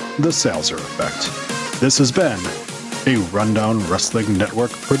twitch.tv/The Salzer Effect. This has been a Rundown Wrestling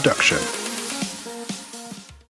Network production.